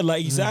 Yeah,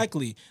 like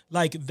exactly.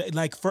 Like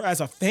for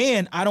as a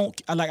fan, I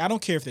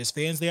don't care if there's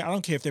fans there. I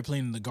don't care if they're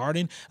playing in the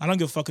Garden. I don't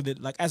give a fuck if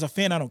it. Like as a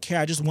fan, I don't care.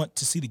 I just want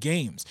to see the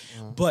games.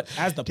 But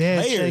as the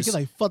players, you're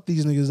like fuck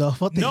these niggas though.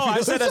 Fuck these. No,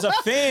 I said as a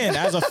fan.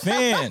 As a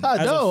fan.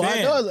 I know.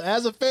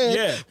 As a fan.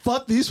 Yeah.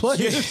 Fuck these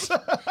players.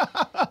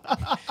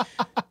 Yeah.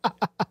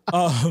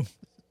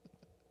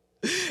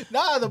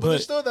 But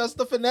still, that's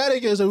the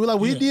fanatic is. We're like,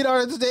 we need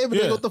our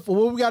entertainment. Yeah.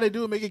 What we got to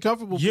do to make it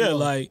comfortable. For Yeah,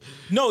 like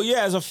no,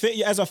 yeah. As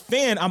a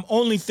fan, I'm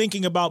only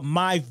thinking about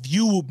my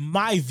view.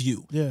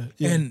 Yeah.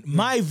 And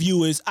my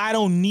view is I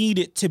don't need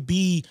it to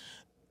be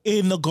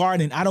in the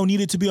Garden. I don't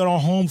need it to be on our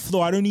home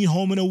floor. I don't need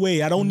home and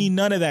away. I don't need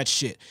none of that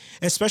shit.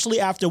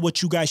 Especially after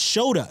what you guys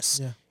showed us.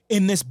 Yeah.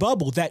 In this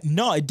bubble, that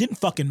no, it didn't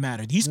fucking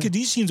matter. These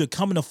teams are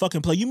coming to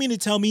fucking play. You mean to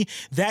tell me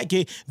that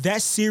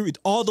that series,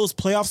 all those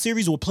playoff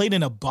series were played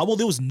in a bubble?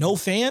 There was no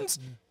fans.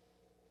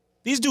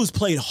 These dudes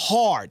played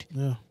hard,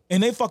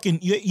 and they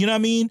fucking, you know what I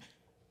mean?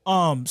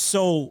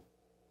 So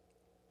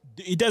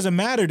it doesn't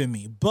matter to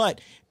me.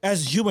 But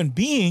as a human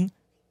being,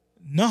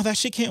 no, that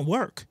shit can't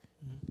work.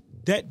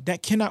 That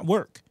cannot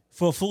work.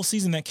 For a full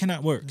season, that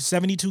cannot work.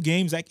 72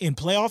 games in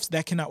playoffs,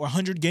 that cannot work.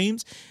 100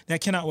 games, that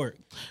cannot work.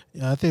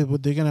 Yeah, I think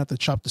they're going to have to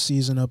chop the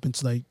season up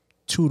into like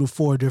 2 to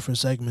 4 different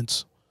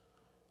segments.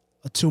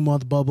 A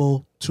 2-month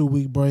bubble,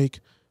 2-week break,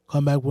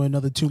 come back with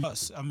another 2.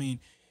 I mean,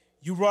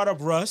 you brought up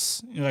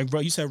Russ.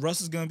 You said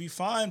Russ is going to be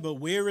fine, but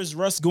where is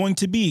Russ going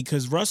to be?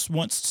 Because Russ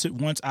wants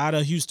out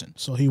of Houston.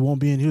 So he won't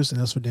be in Houston,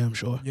 that's for damn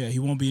sure. Yeah, he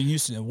won't be in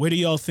Houston. Where do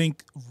y'all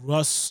think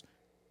Russ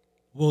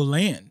will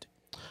land?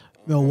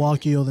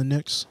 Milwaukee or the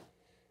Knicks?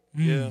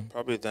 Yeah,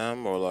 probably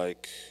them or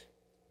like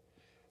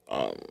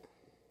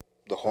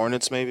the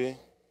Hornets maybe,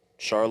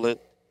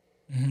 Charlotte,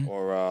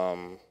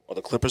 or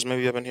the Clippers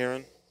maybe I've been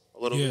hearing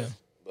a little bit.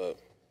 But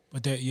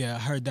But I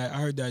heard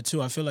that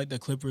too. I feel like the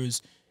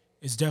Clippers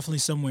is definitely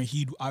somewhere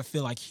I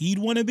feel like he'd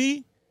want to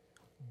be,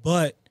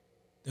 but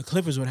the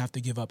Clippers would have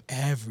to give up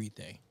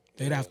everything.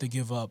 They'd have to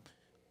give up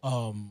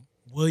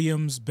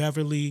Williams,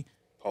 Beverly.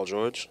 Paul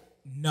George?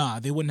 Nah,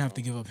 they wouldn't have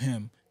to give up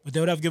him. But they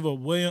would have to give up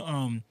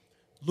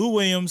Lou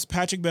Williams,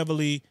 Patrick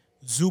Beverly,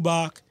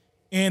 Zubac,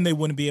 and they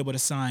wouldn't be able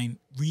to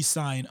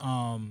re-sign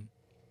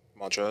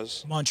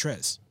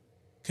Montrez.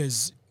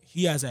 Because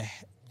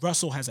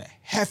Russell has a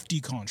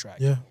hefty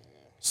contract. Yeah.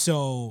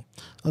 So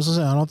As I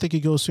said, I don't think he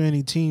goes to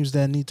any teams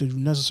that need to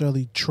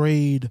necessarily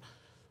trade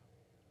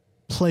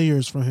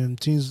players for him.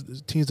 Teams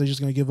are just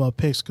going to give up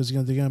picks because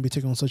they're going to be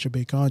taking on such a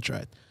big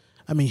contract.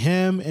 I mean,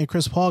 him and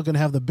Chris Paul are going to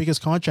have the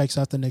biggest contracts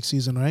after next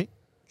season, right?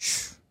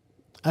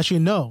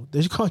 Actually, no.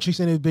 Their contracts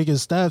ain't as big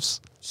as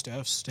Steph's.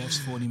 Steph's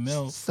 40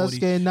 mil. Steph's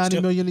getting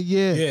 $90 million a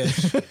year. Yeah.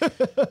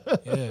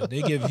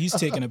 Yeah. He's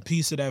taking a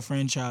piece of that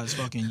franchise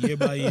fucking year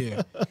by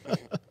year.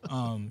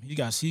 He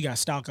got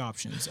stock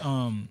options.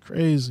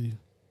 Crazy.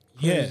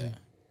 Yeah.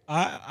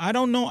 I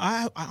don't know.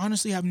 I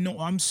honestly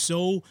I'm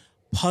so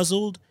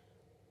puzzled.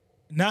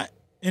 Not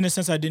in a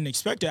sense I didn't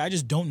expect it. I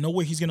just don't know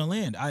where he's gonna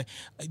land.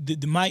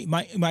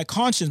 My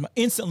conscience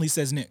instantly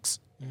says Knicks.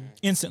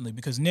 Instantly,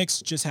 because Knicks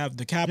just have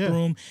the cap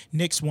room.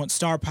 Knicks want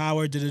star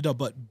power,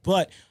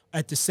 But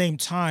at the same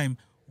time,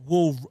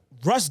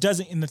 Russ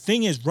doesn't, and the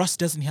thing is, Russ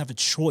doesn't have a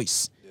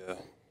choice. Yeah.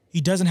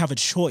 He doesn't have a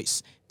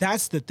choice.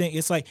 That's the thing.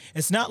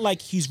 It's not like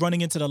he's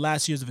running into the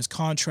last years of his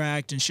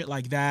contract and shit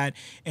like that,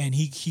 and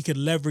he could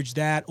leverage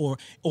that, or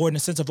in the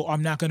sense of,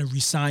 I'm not gonna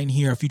resign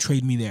here if you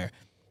trade me there.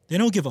 They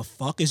don't give a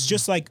fuck. It's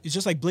just like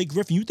Blake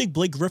Griffin. You think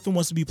Blake Griffin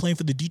wants to be playing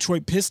for the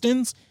Detroit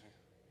Pistons?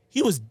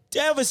 He was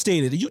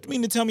devastated. You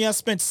mean to tell me I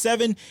spent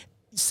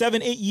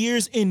 8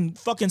 years in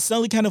fucking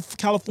sunny kind of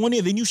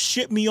California, then you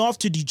ship me off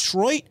to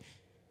Detroit?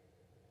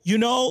 You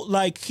know,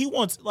 like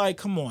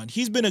come on.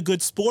 He's been a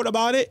good sport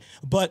about it,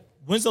 but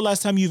when's the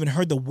last time you even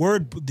heard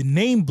the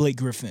name Blake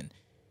Griffin?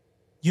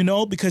 You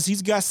know, because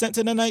he's got sent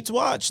to the Night's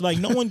Watch. Like,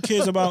 no one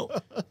cares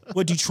about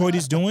what Detroit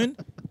is doing.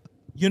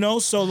 You know,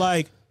 so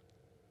like,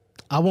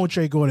 I won't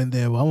trade Gordon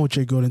there, but I won't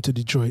trade Gordon to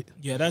Detroit.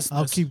 Yeah,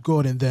 I'll keep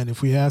Gordon then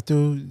if we have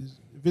to.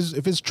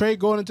 If it's trade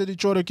Gordon to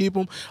Detroit or keep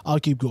him,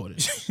 I'll keep Gordon.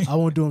 I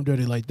won't do him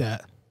dirty like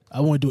that.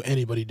 I won't do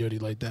anybody dirty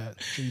like that.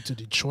 Trade to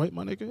Detroit,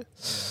 my nigga. Yeah,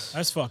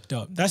 that's fucked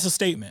up. That's a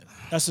statement.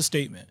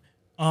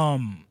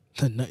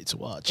 The Night's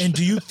Watch. And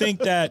do you think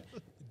that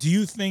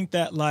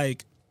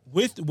like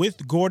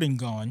with Gordon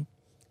gone,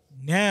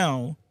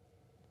 now,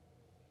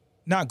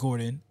 not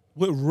Gordon,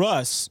 with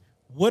Russ,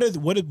 what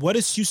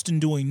is Houston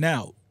doing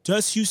now?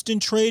 Does Houston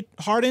trade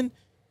Harden?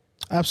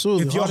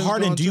 Absolutely. If you're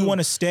Harden, do you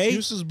want to stay?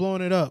 Houston's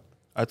blowing it up.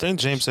 I think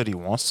James said he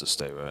wants to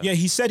stay, right? Yeah,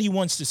 he said he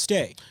wants to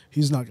stay.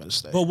 He's not going to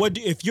stay. But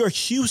if you're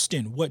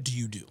Houston, what do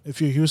you do?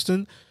 If you're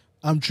Houston,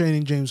 I'm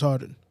trading James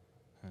Harden.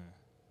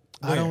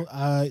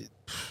 Where?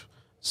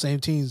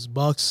 Same teams,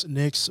 Bucks,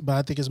 Knicks, but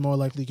I think it's more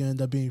likely going to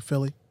end up being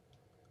Philly.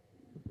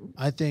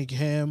 I think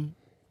him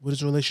with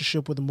his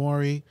relationship with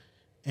Morey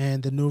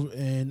and the new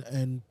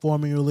and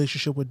forming a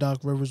relationship with Doc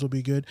Rivers will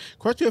be good.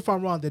 Correct me if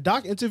I'm wrong. Did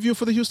Doc interview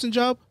for the Houston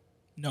job?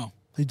 No.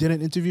 He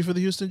didn't interview for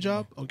the Houston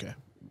job? Okay.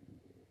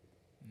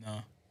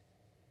 No.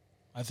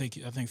 I think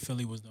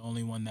Philly was the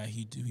only one that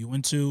he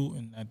went to,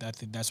 and I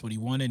think that's what he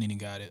wanted, and he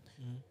got it.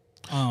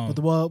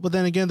 But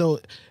then again, though,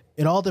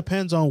 it all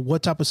depends on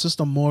what type of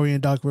system Morey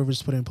and Doc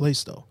Rivers put in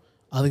place, though.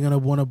 Are they going to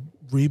want to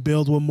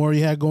rebuild what Morey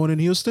had going in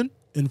Houston,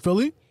 in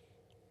Philly?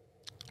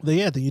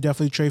 Then you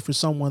definitely trade for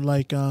someone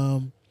like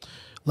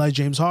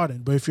James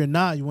Harden. But if you're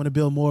not, you want to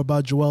build more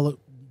around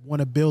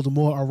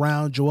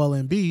Joel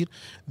Embiid,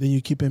 then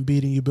you keep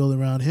Embiid and you build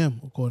around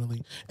him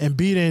accordingly.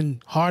 Embiid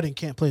and Harden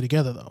can't play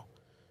together, though.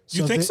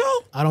 You think so?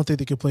 I don't think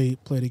they can play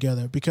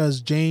together because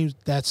James,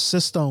 that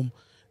system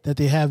that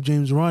they have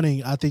James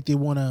running, I think they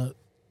want to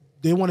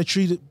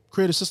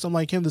create a system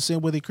like him the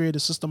same way they created a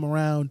system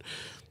around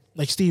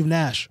like Steve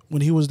Nash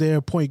when he was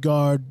there, point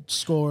guard,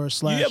 scorer,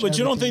 / Yeah, but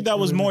you don't think that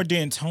was more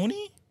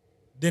D'Antoni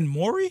than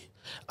Morey?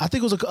 I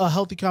think it was a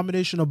healthy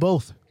combination of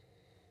both.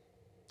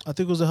 But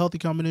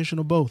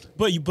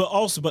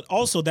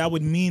also that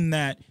would mean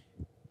that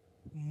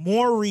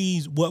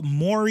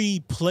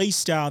Morey play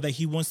style that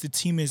he wants the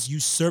team is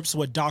usurps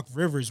what Doc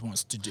Rivers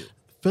wants to do.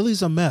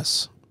 Philly's a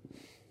mess.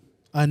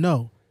 I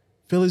know.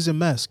 Philly's a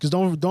mess because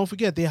don't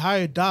forget they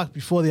hired Doc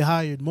before they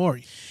hired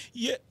Morey.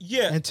 Yeah.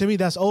 And to me,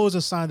 that's always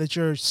a sign that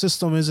your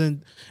system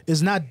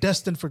is not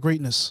destined for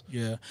greatness.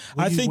 Yeah,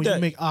 when you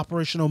make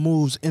operational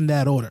moves in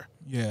that order.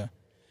 Yeah,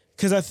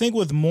 because I think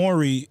with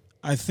Morey,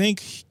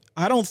 because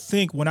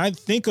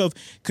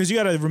you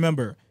got to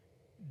remember,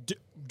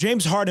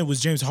 James Harden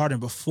was James Harden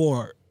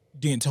before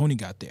D'Antoni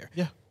got there.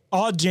 Yeah.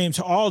 All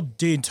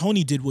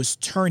D'Antoni did was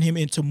turn him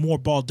into more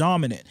ball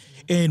dominant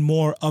and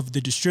more of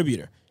the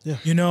distributor. Yeah.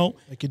 You know?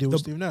 Like he did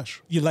with Steve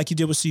Nash. Yeah, like he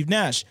did with Steve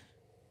Nash.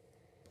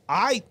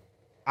 I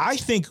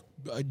think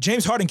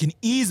James Harden can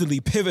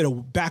easily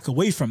pivot back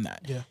away from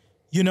that. Yeah.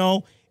 You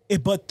know?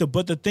 But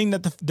the thing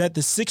that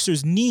the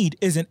Sixers need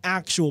is an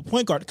actual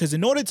point guard because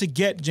in order to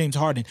get James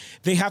Harden,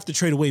 they have to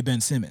trade away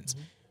Ben Simmons.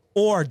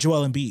 or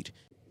Joel Embiid.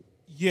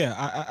 Yeah,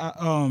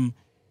 I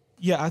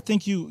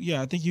think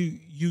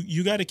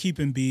you got to keep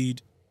Embiid,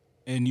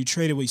 and you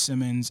traded away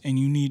Simmons, and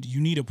you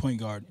need a point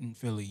guard in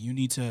Philly. You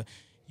need to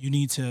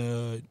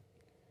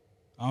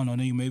I don't know,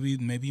 maybe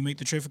you make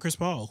the trade for Chris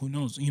Paul. Who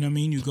knows? You know what I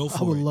mean? You go for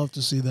it. I would love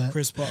to see that.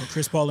 Chris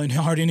Paul and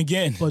Harden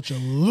again. Bunch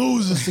of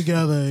losers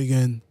together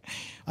again.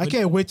 I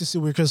can't wait to see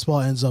where Chris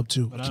Paul ends up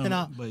to. I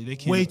cannot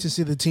wait to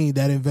see the team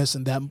that invests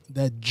in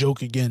that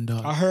joke again,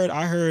 dog. I heard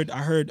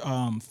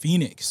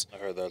Phoenix. I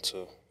heard that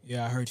too.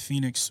 Yeah, I heard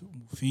Phoenix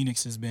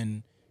has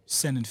been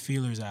sending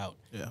feelers out.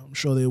 Yeah, I'm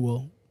sure they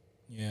will.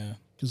 Yeah.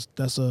 Because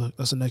that's an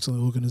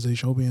excellent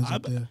organization. Hope he ends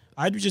up there.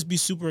 I'd just be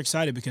super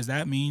excited because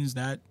that means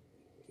that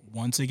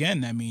once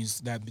again, that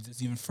means that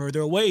it's even further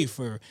away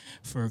for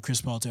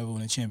Chris Paul to ever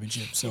win a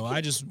championship. So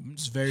I'm just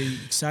very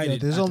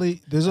excited. Yeah,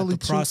 there's only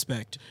two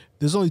prospect.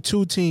 There's only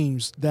two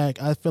teams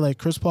that I feel like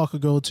Chris Paul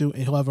could go to,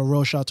 and he'll have a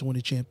real shot to win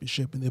a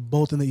championship, and they're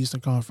both in the Eastern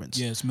Conference.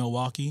 Yeah, it's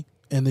Milwaukee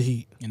and the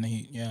Heat.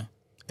 Yeah.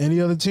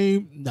 Any other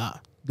team? Nah,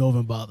 don't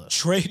even bother.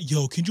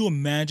 Can you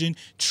imagine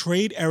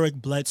trade Eric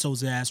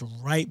Bledsoe's ass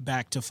right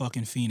back to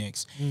fucking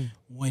Phoenix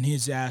when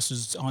his ass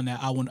was on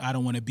that I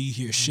don't want to be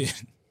here shit.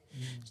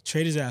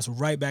 Trade his ass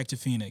right back to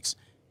Phoenix.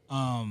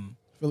 Phoenix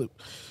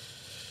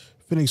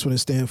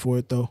wouldn't stand for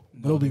it though.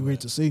 It'll be great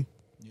to see.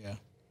 Yeah.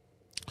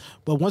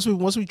 But once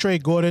we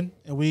trade Gordon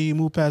and we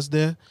move past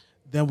there,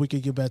 then we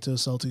could get back to the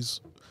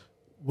Celtics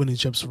winning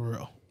chips for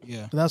real.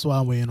 Yeah. But that's what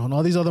I'm waiting on.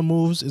 All these other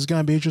moves is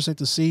gonna be interesting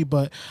to see.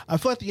 But I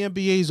feel like the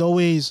NBA is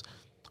always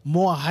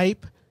more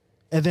hype,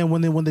 and then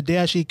when the day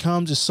actually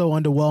comes, it's so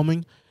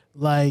underwhelming.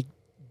 Like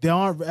there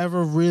aren't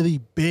ever really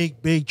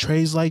big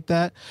trades like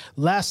that.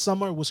 Last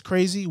summer was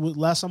crazy.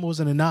 Last summer was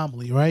an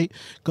anomaly, right?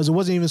 Because it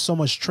wasn't even so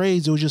much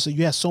trades. It was just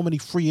you had so many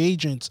free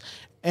agents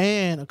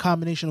and a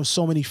combination of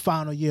so many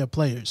final year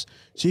players.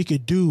 So you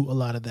could do a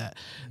lot of that.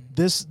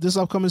 This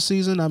upcoming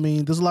season, I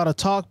mean, there's a lot of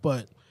talk,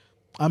 but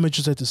I'm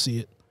interested to see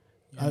it.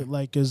 Yeah.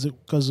 Because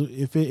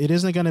if it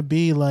isn't going to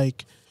be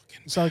like,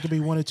 it's not going to be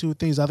one or two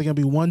things. Either going to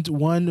be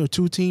one or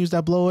two teams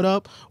that blow it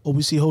up, or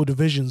we see whole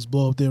divisions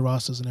blow up their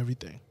rosters and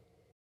everything.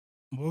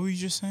 What were you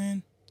just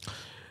saying?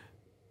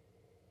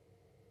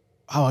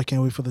 Oh, I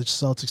can't wait for the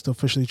Celtics to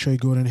officially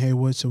trade Gordon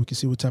Hayward so we can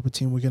see what type of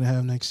team we're going to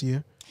have next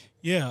year.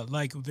 Yeah,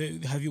 like what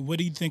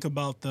do you think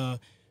about the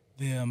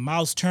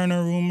Miles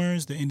Turner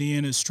rumors, the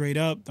Indiana straight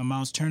up, the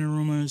Miles Turner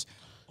rumors,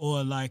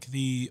 or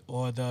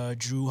the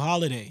Drew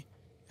Holiday?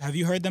 Have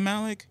you heard them,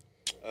 Alec?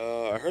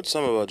 I heard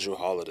some about Drew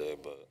Holiday,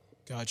 but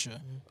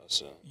gotcha.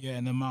 That's it. Yeah,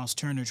 and the Miles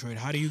Turner trade.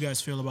 How do you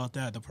guys feel about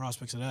that? The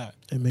prospects of that?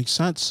 It makes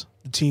sense.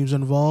 The teams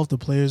involved, the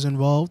players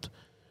involved.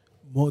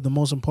 The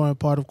most important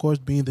part, of course,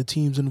 being the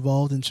teams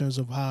involved in terms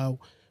of how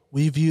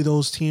we view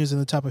those teams and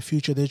the type of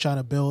future they're trying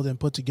to build and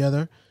put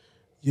together.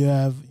 You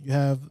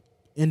have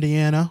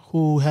Indiana,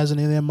 who has it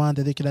in their mind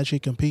that they could actually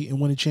compete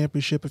and win a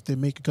championship if they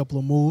make a couple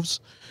of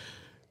moves.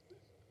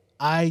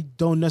 I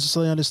don't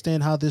necessarily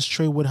understand how this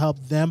trade would help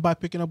them by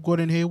picking up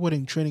Gordon Hayward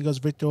and trading us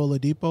Victor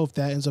Oladipo if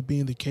that ends up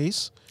being the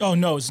case. Oh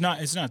no, it's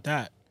not. It's not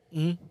that.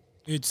 Mm-hmm.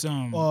 It's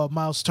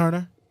Miles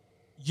Turner.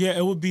 Yeah,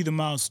 it would be the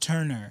Miles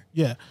Turner.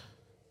 Yeah.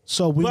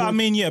 So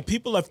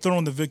people have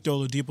thrown the Victor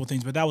Oladipo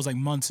things, but that was like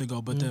months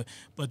ago. But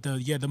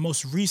the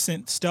most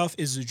recent stuff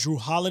is the Drew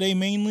Holiday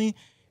mainly,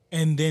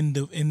 and then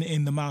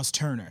the Miles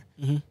Turner.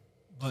 Mm-hmm.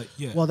 But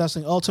yeah. Well, that's the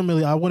thing.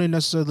 Ultimately, I wouldn't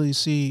necessarily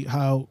see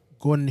how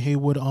Gordon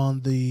Hayward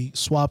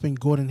swapping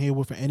Gordon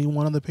Hayward for any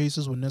one of the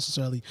Pacers would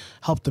necessarily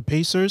help the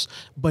Pacers,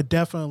 but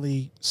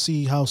definitely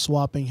see how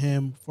swapping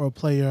him for a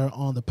player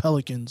on the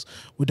Pelicans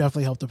would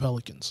definitely help the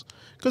Pelicans.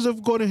 Because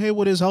if Gordon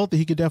Hayward is healthy,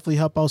 he could definitely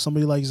help out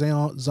somebody like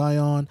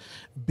Zion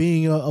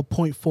being a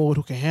point forward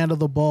who can handle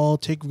the ball,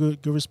 take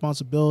good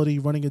responsibility,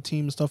 running a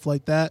team and stuff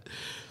like that,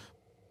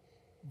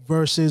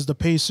 versus the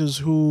Pacers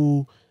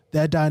who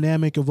that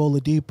dynamic of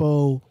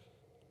Oladipo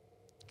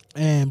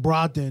and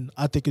Brogdon,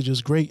 I think, is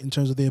just great in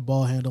terms of their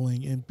ball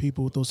handling and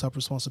people with those type of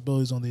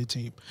responsibilities on their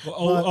team.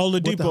 Well,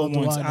 Oladipo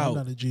wants out. I'm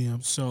not a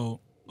GM. So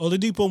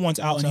Oladipo wants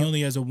out, and he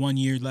only has a 1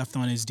 year left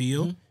on his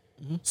deal.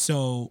 Mm-hmm.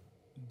 So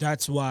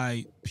that's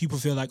why people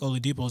feel like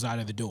Oladipo's out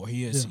of the door.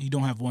 He is. Yeah. He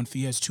don't have 1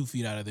 feet. He has 2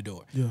 feet out of the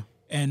door. Yeah.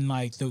 And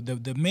like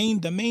the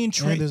main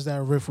trade. And there's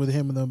that riff with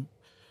him and the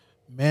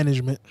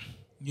management.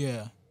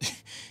 Yeah.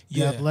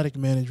 The athletic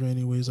manager,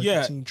 anyways, like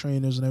the team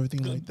trainers and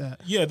everything like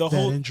that. Yeah, the that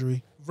whole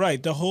injury.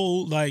 Right, the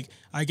whole I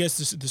guess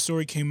the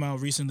story came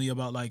out recently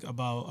about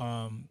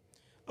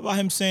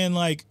him saying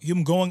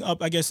him going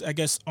up I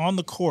guess on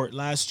the court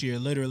last year,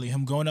 literally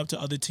him going up to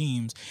other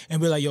teams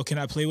and be like, yo, can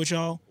I play with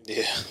y'all?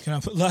 Yeah. Can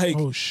I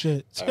oh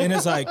shit. And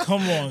it's like,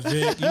 come on,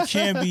 Vic, you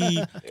can't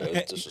be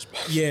that's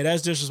disrespectful. Yeah,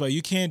 that's disrespectful.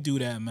 You can't do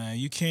that, man.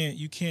 You can't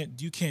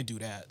do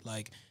that.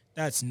 Like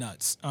that's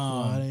nuts.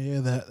 I didn't hear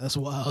that. That's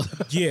wild.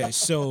 Yeah,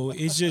 so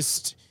it's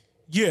just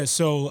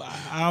so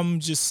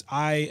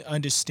I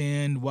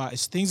understand why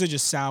things are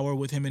just sour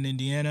with him in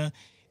Indiana,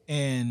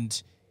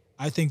 and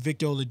I think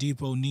Victor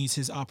Oladipo needs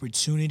his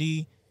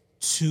opportunity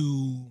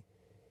to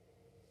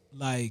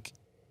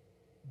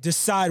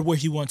decide where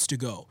he wants to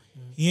go.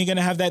 He ain't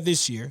gonna have that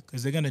this year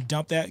because they're gonna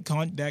dump that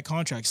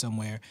contract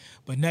somewhere,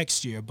 but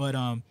next year. But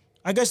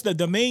I guess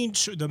the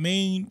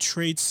main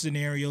trade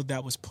scenario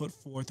that was put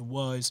forth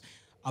was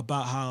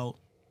about how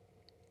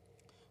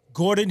a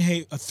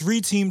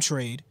 3-team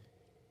trade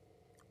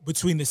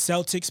between the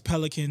Celtics,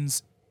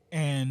 Pelicans,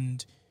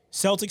 and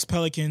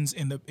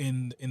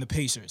the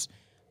Pacers,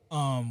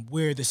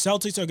 where the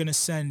Celtics are gonna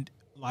send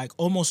like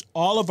almost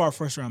all of our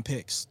first round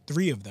picks,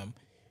 3 of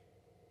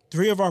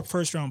our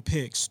first round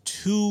picks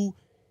to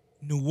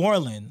New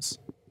Orleans.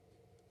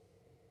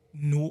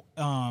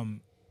 And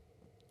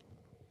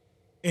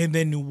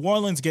then New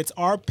Orleans gets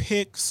our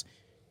picks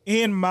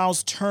and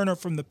Miles Turner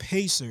from the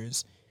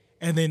Pacers.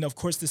 And then of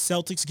course the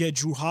Celtics get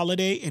Drew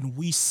Holiday, and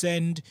we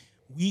send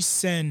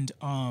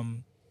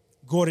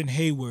Gordon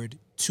Hayward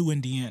to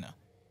Indiana.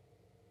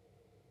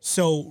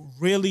 So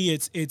really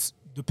it's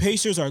the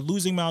Pacers are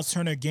losing Miles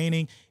Turner,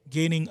 gaining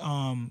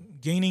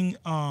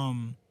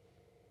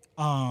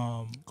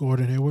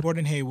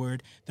Gordon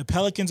Hayward. The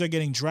Pelicans are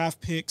getting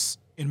draft picks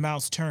in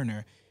Miles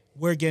Turner.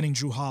 We're getting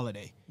Drew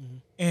Holiday. Mm-hmm.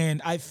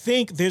 And I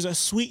think there's a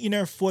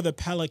sweetener for the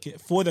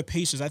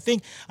Pacers. I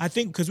think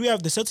because the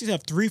Celtics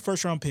have 3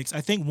 first-round picks.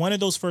 I think one of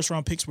those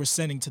first-round picks we're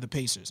sending to the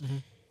Pacers. Mm-hmm.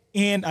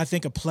 And I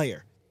think a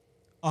player.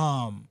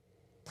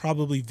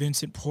 Probably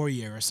Vincent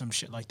Poirier or some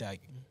shit like that.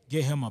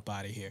 Get him up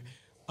out of here.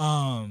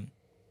 And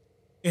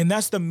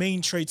that's the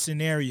main trade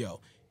scenario,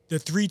 the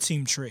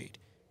 3-team trade.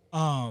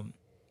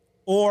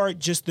 Or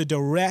just the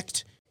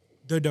direct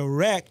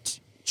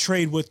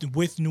trade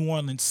with New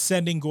Orleans,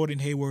 sending Gordon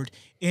Hayward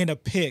and a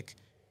pick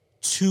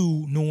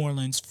to New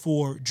Orleans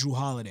for Drew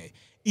Holiday.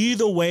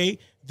 Either way,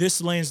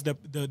 this lands the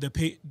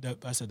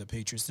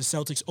Patriots, the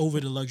Celtics over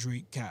the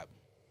luxury cap.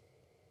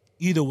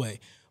 Either way.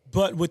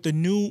 But with the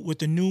new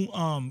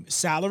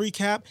salary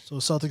cap, so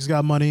Celtics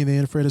got money, they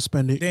ain't afraid to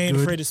spend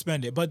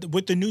it. But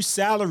with the new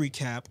salary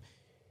cap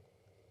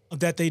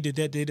that they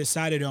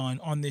decided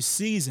on this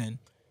season,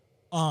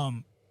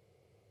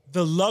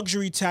 the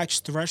luxury tax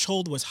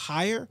threshold was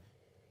higher,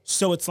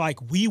 so it's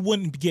like we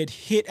wouldn't get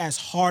hit as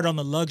hard on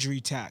the luxury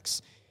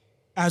tax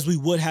as we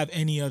would have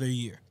any other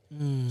year.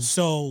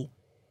 So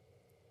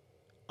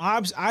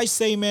I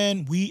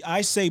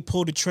say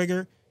pull the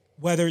trigger,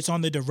 whether it's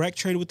on the direct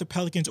trade with the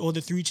Pelicans or the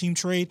 3-team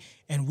trade,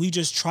 and we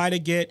just try to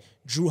get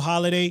Drew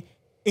Holiday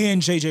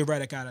and JJ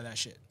Redick out of that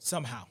shit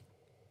somehow,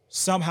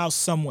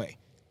 some way.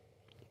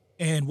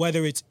 And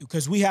whether it's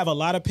because we have a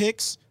lot of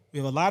picks, we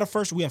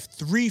have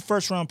 3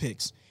 first-round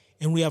picks,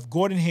 and we have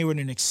Gordon Hayward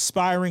in an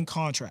expiring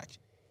contract.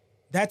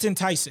 That's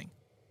enticing.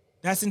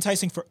 That's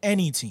enticing for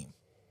any team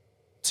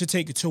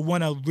to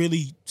want to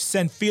really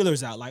send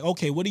feelers out. Like,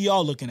 okay, what are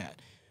y'all looking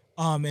at?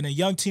 And a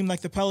young team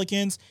like the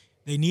Pelicans,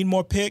 they need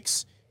more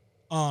picks.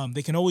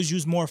 They can always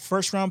use more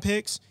first-round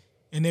picks,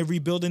 and they're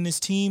rebuilding this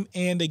team,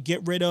 and they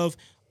get rid of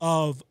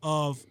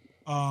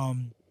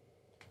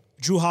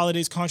Drew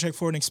Holiday's contract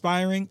for an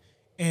expiring,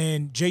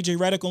 and JJ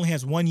Redick only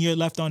has 1 year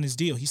left on his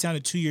deal. He signed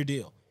a 2-year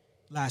deal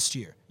last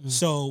year.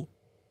 So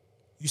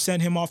you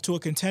send him off to a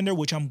contender,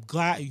 which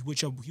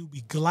he'll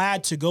be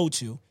glad to go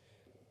to.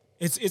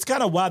 It's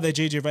kind of wild that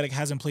JJ Redick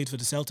hasn't played for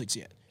the Celtics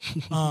yet.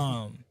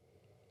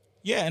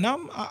 Yeah, and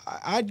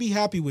I'd be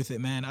happy with it,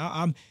 man.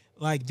 I'm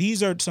like,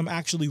 these are some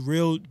actually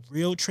real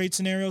trade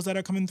scenarios that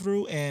are coming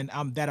through, and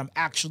I'm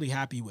actually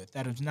happy with.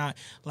 That is not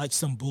like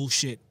some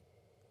bullshit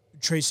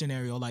trade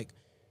scenario like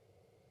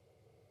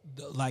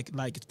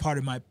it's part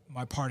of my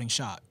parting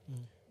shot.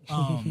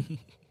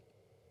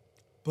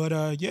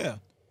 But yeah.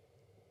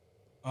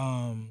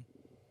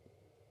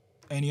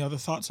 Any other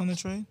thoughts on the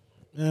trade?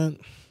 Man,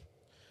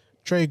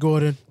 trade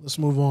Gordon. Let's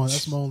move on.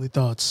 That's my only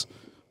thoughts.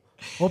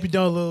 Hope you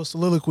done a little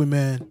soliloquy,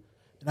 man,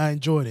 and I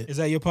enjoyed it. Is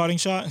that your parting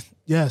shot?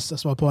 Yes,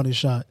 that's my parting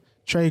shot.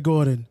 Trade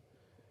Gordon.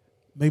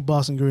 Make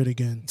Boston great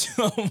again.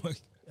 Oh my.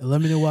 And let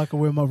me know where I can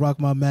rock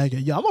my MAGA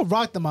hat. Yo, I'm gonna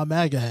rock my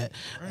MAGA hat.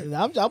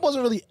 Right. I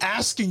wasn't really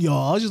asking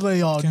y'all. I was just letting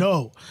y'all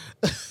know.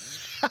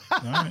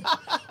 All right.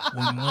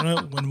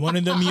 When one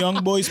of them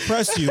young boys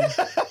press you,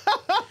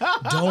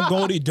 don't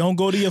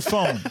go to your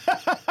phone.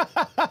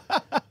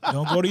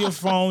 Don't go to your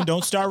phone.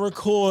 Don't start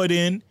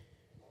recording.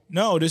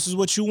 No, this is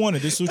what you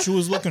wanted. This is what you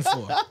was looking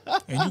for,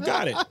 and you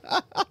got it.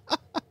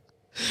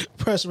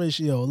 Press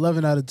ratio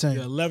 11 out of 10.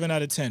 Yeah, 11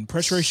 out of 10.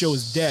 Press ratio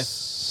is death.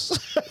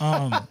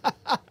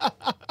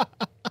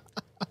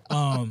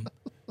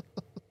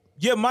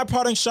 Yeah, my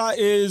parting shot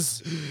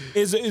is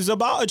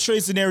about a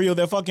trade scenario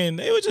that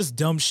it was just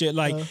dumb shit,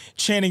 like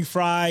Channing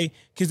Frye,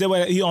 because they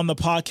were on the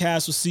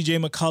podcast with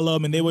CJ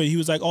McCollum, and he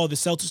was like, oh, the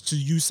Celtics should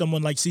use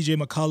someone like CJ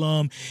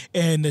McCollum,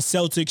 and the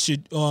Celtics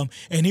should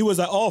and he was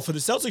like, oh, for the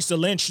Celtics to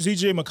land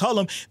CJ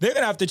McCollum, they're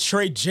gonna have to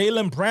trade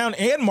Jaylen Brown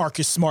and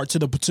Marcus Smart to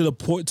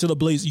the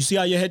Blazers. You see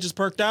how your head just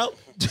perked out?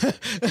 You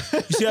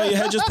see how your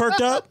head just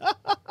perked up?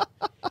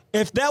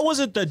 If that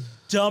wasn't the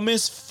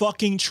dumbest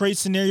fucking trade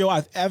scenario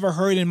I've ever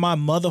heard in my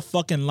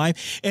motherfucking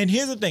life. And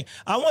here's the thing.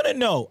 I want to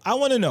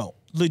know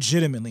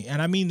legitimately, and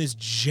I mean this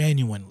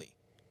genuinely.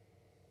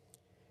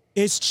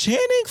 is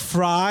Channing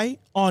Frye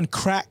on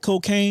crack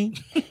cocaine?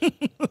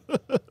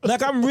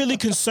 Like, I'm really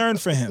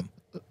concerned for him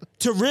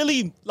to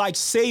really like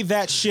say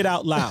that shit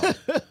out loud.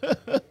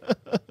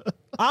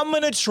 I'm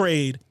gonna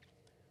trade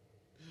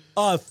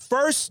a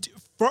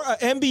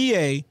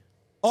NBA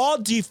all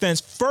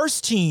defense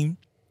first team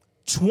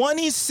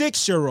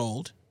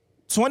 26-year-old,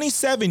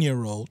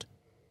 27-year-old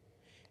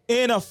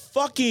and a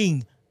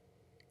fucking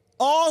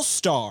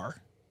all-star,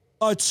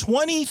 a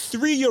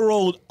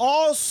 23-year-old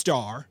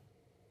all-star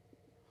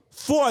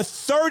for a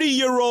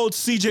 30-year-old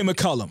CJ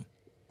McCollum.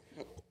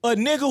 A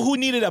nigga who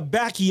needed a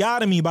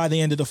bacchiotomy by the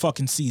end of the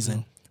fucking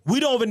season. We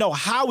don't even know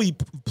how he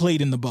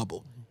played in the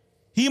bubble.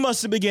 He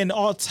must have been getting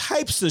all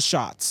types of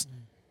shots.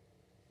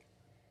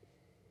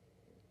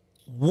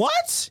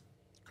 What?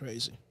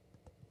 Crazy.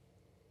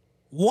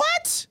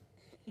 What?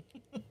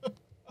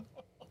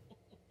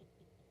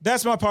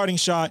 That's my parting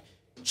shot.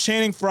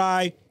 Channing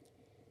Frye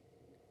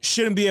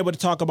shouldn't be able to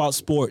talk about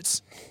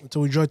sports.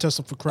 Until we drug test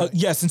him for crack.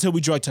 Yes, until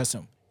we drug test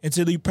him.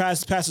 Until he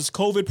passes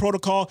COVID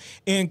protocol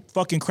and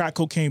fucking crack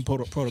cocaine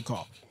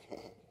protocol.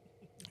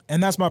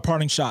 And that's my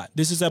parting shot.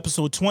 This is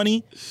episode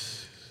 20.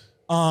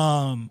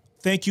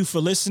 Thank you for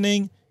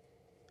listening.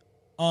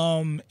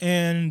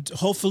 And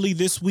hopefully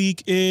this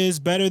week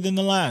is better than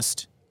the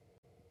last.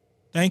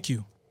 Thank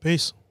you.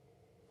 Peace.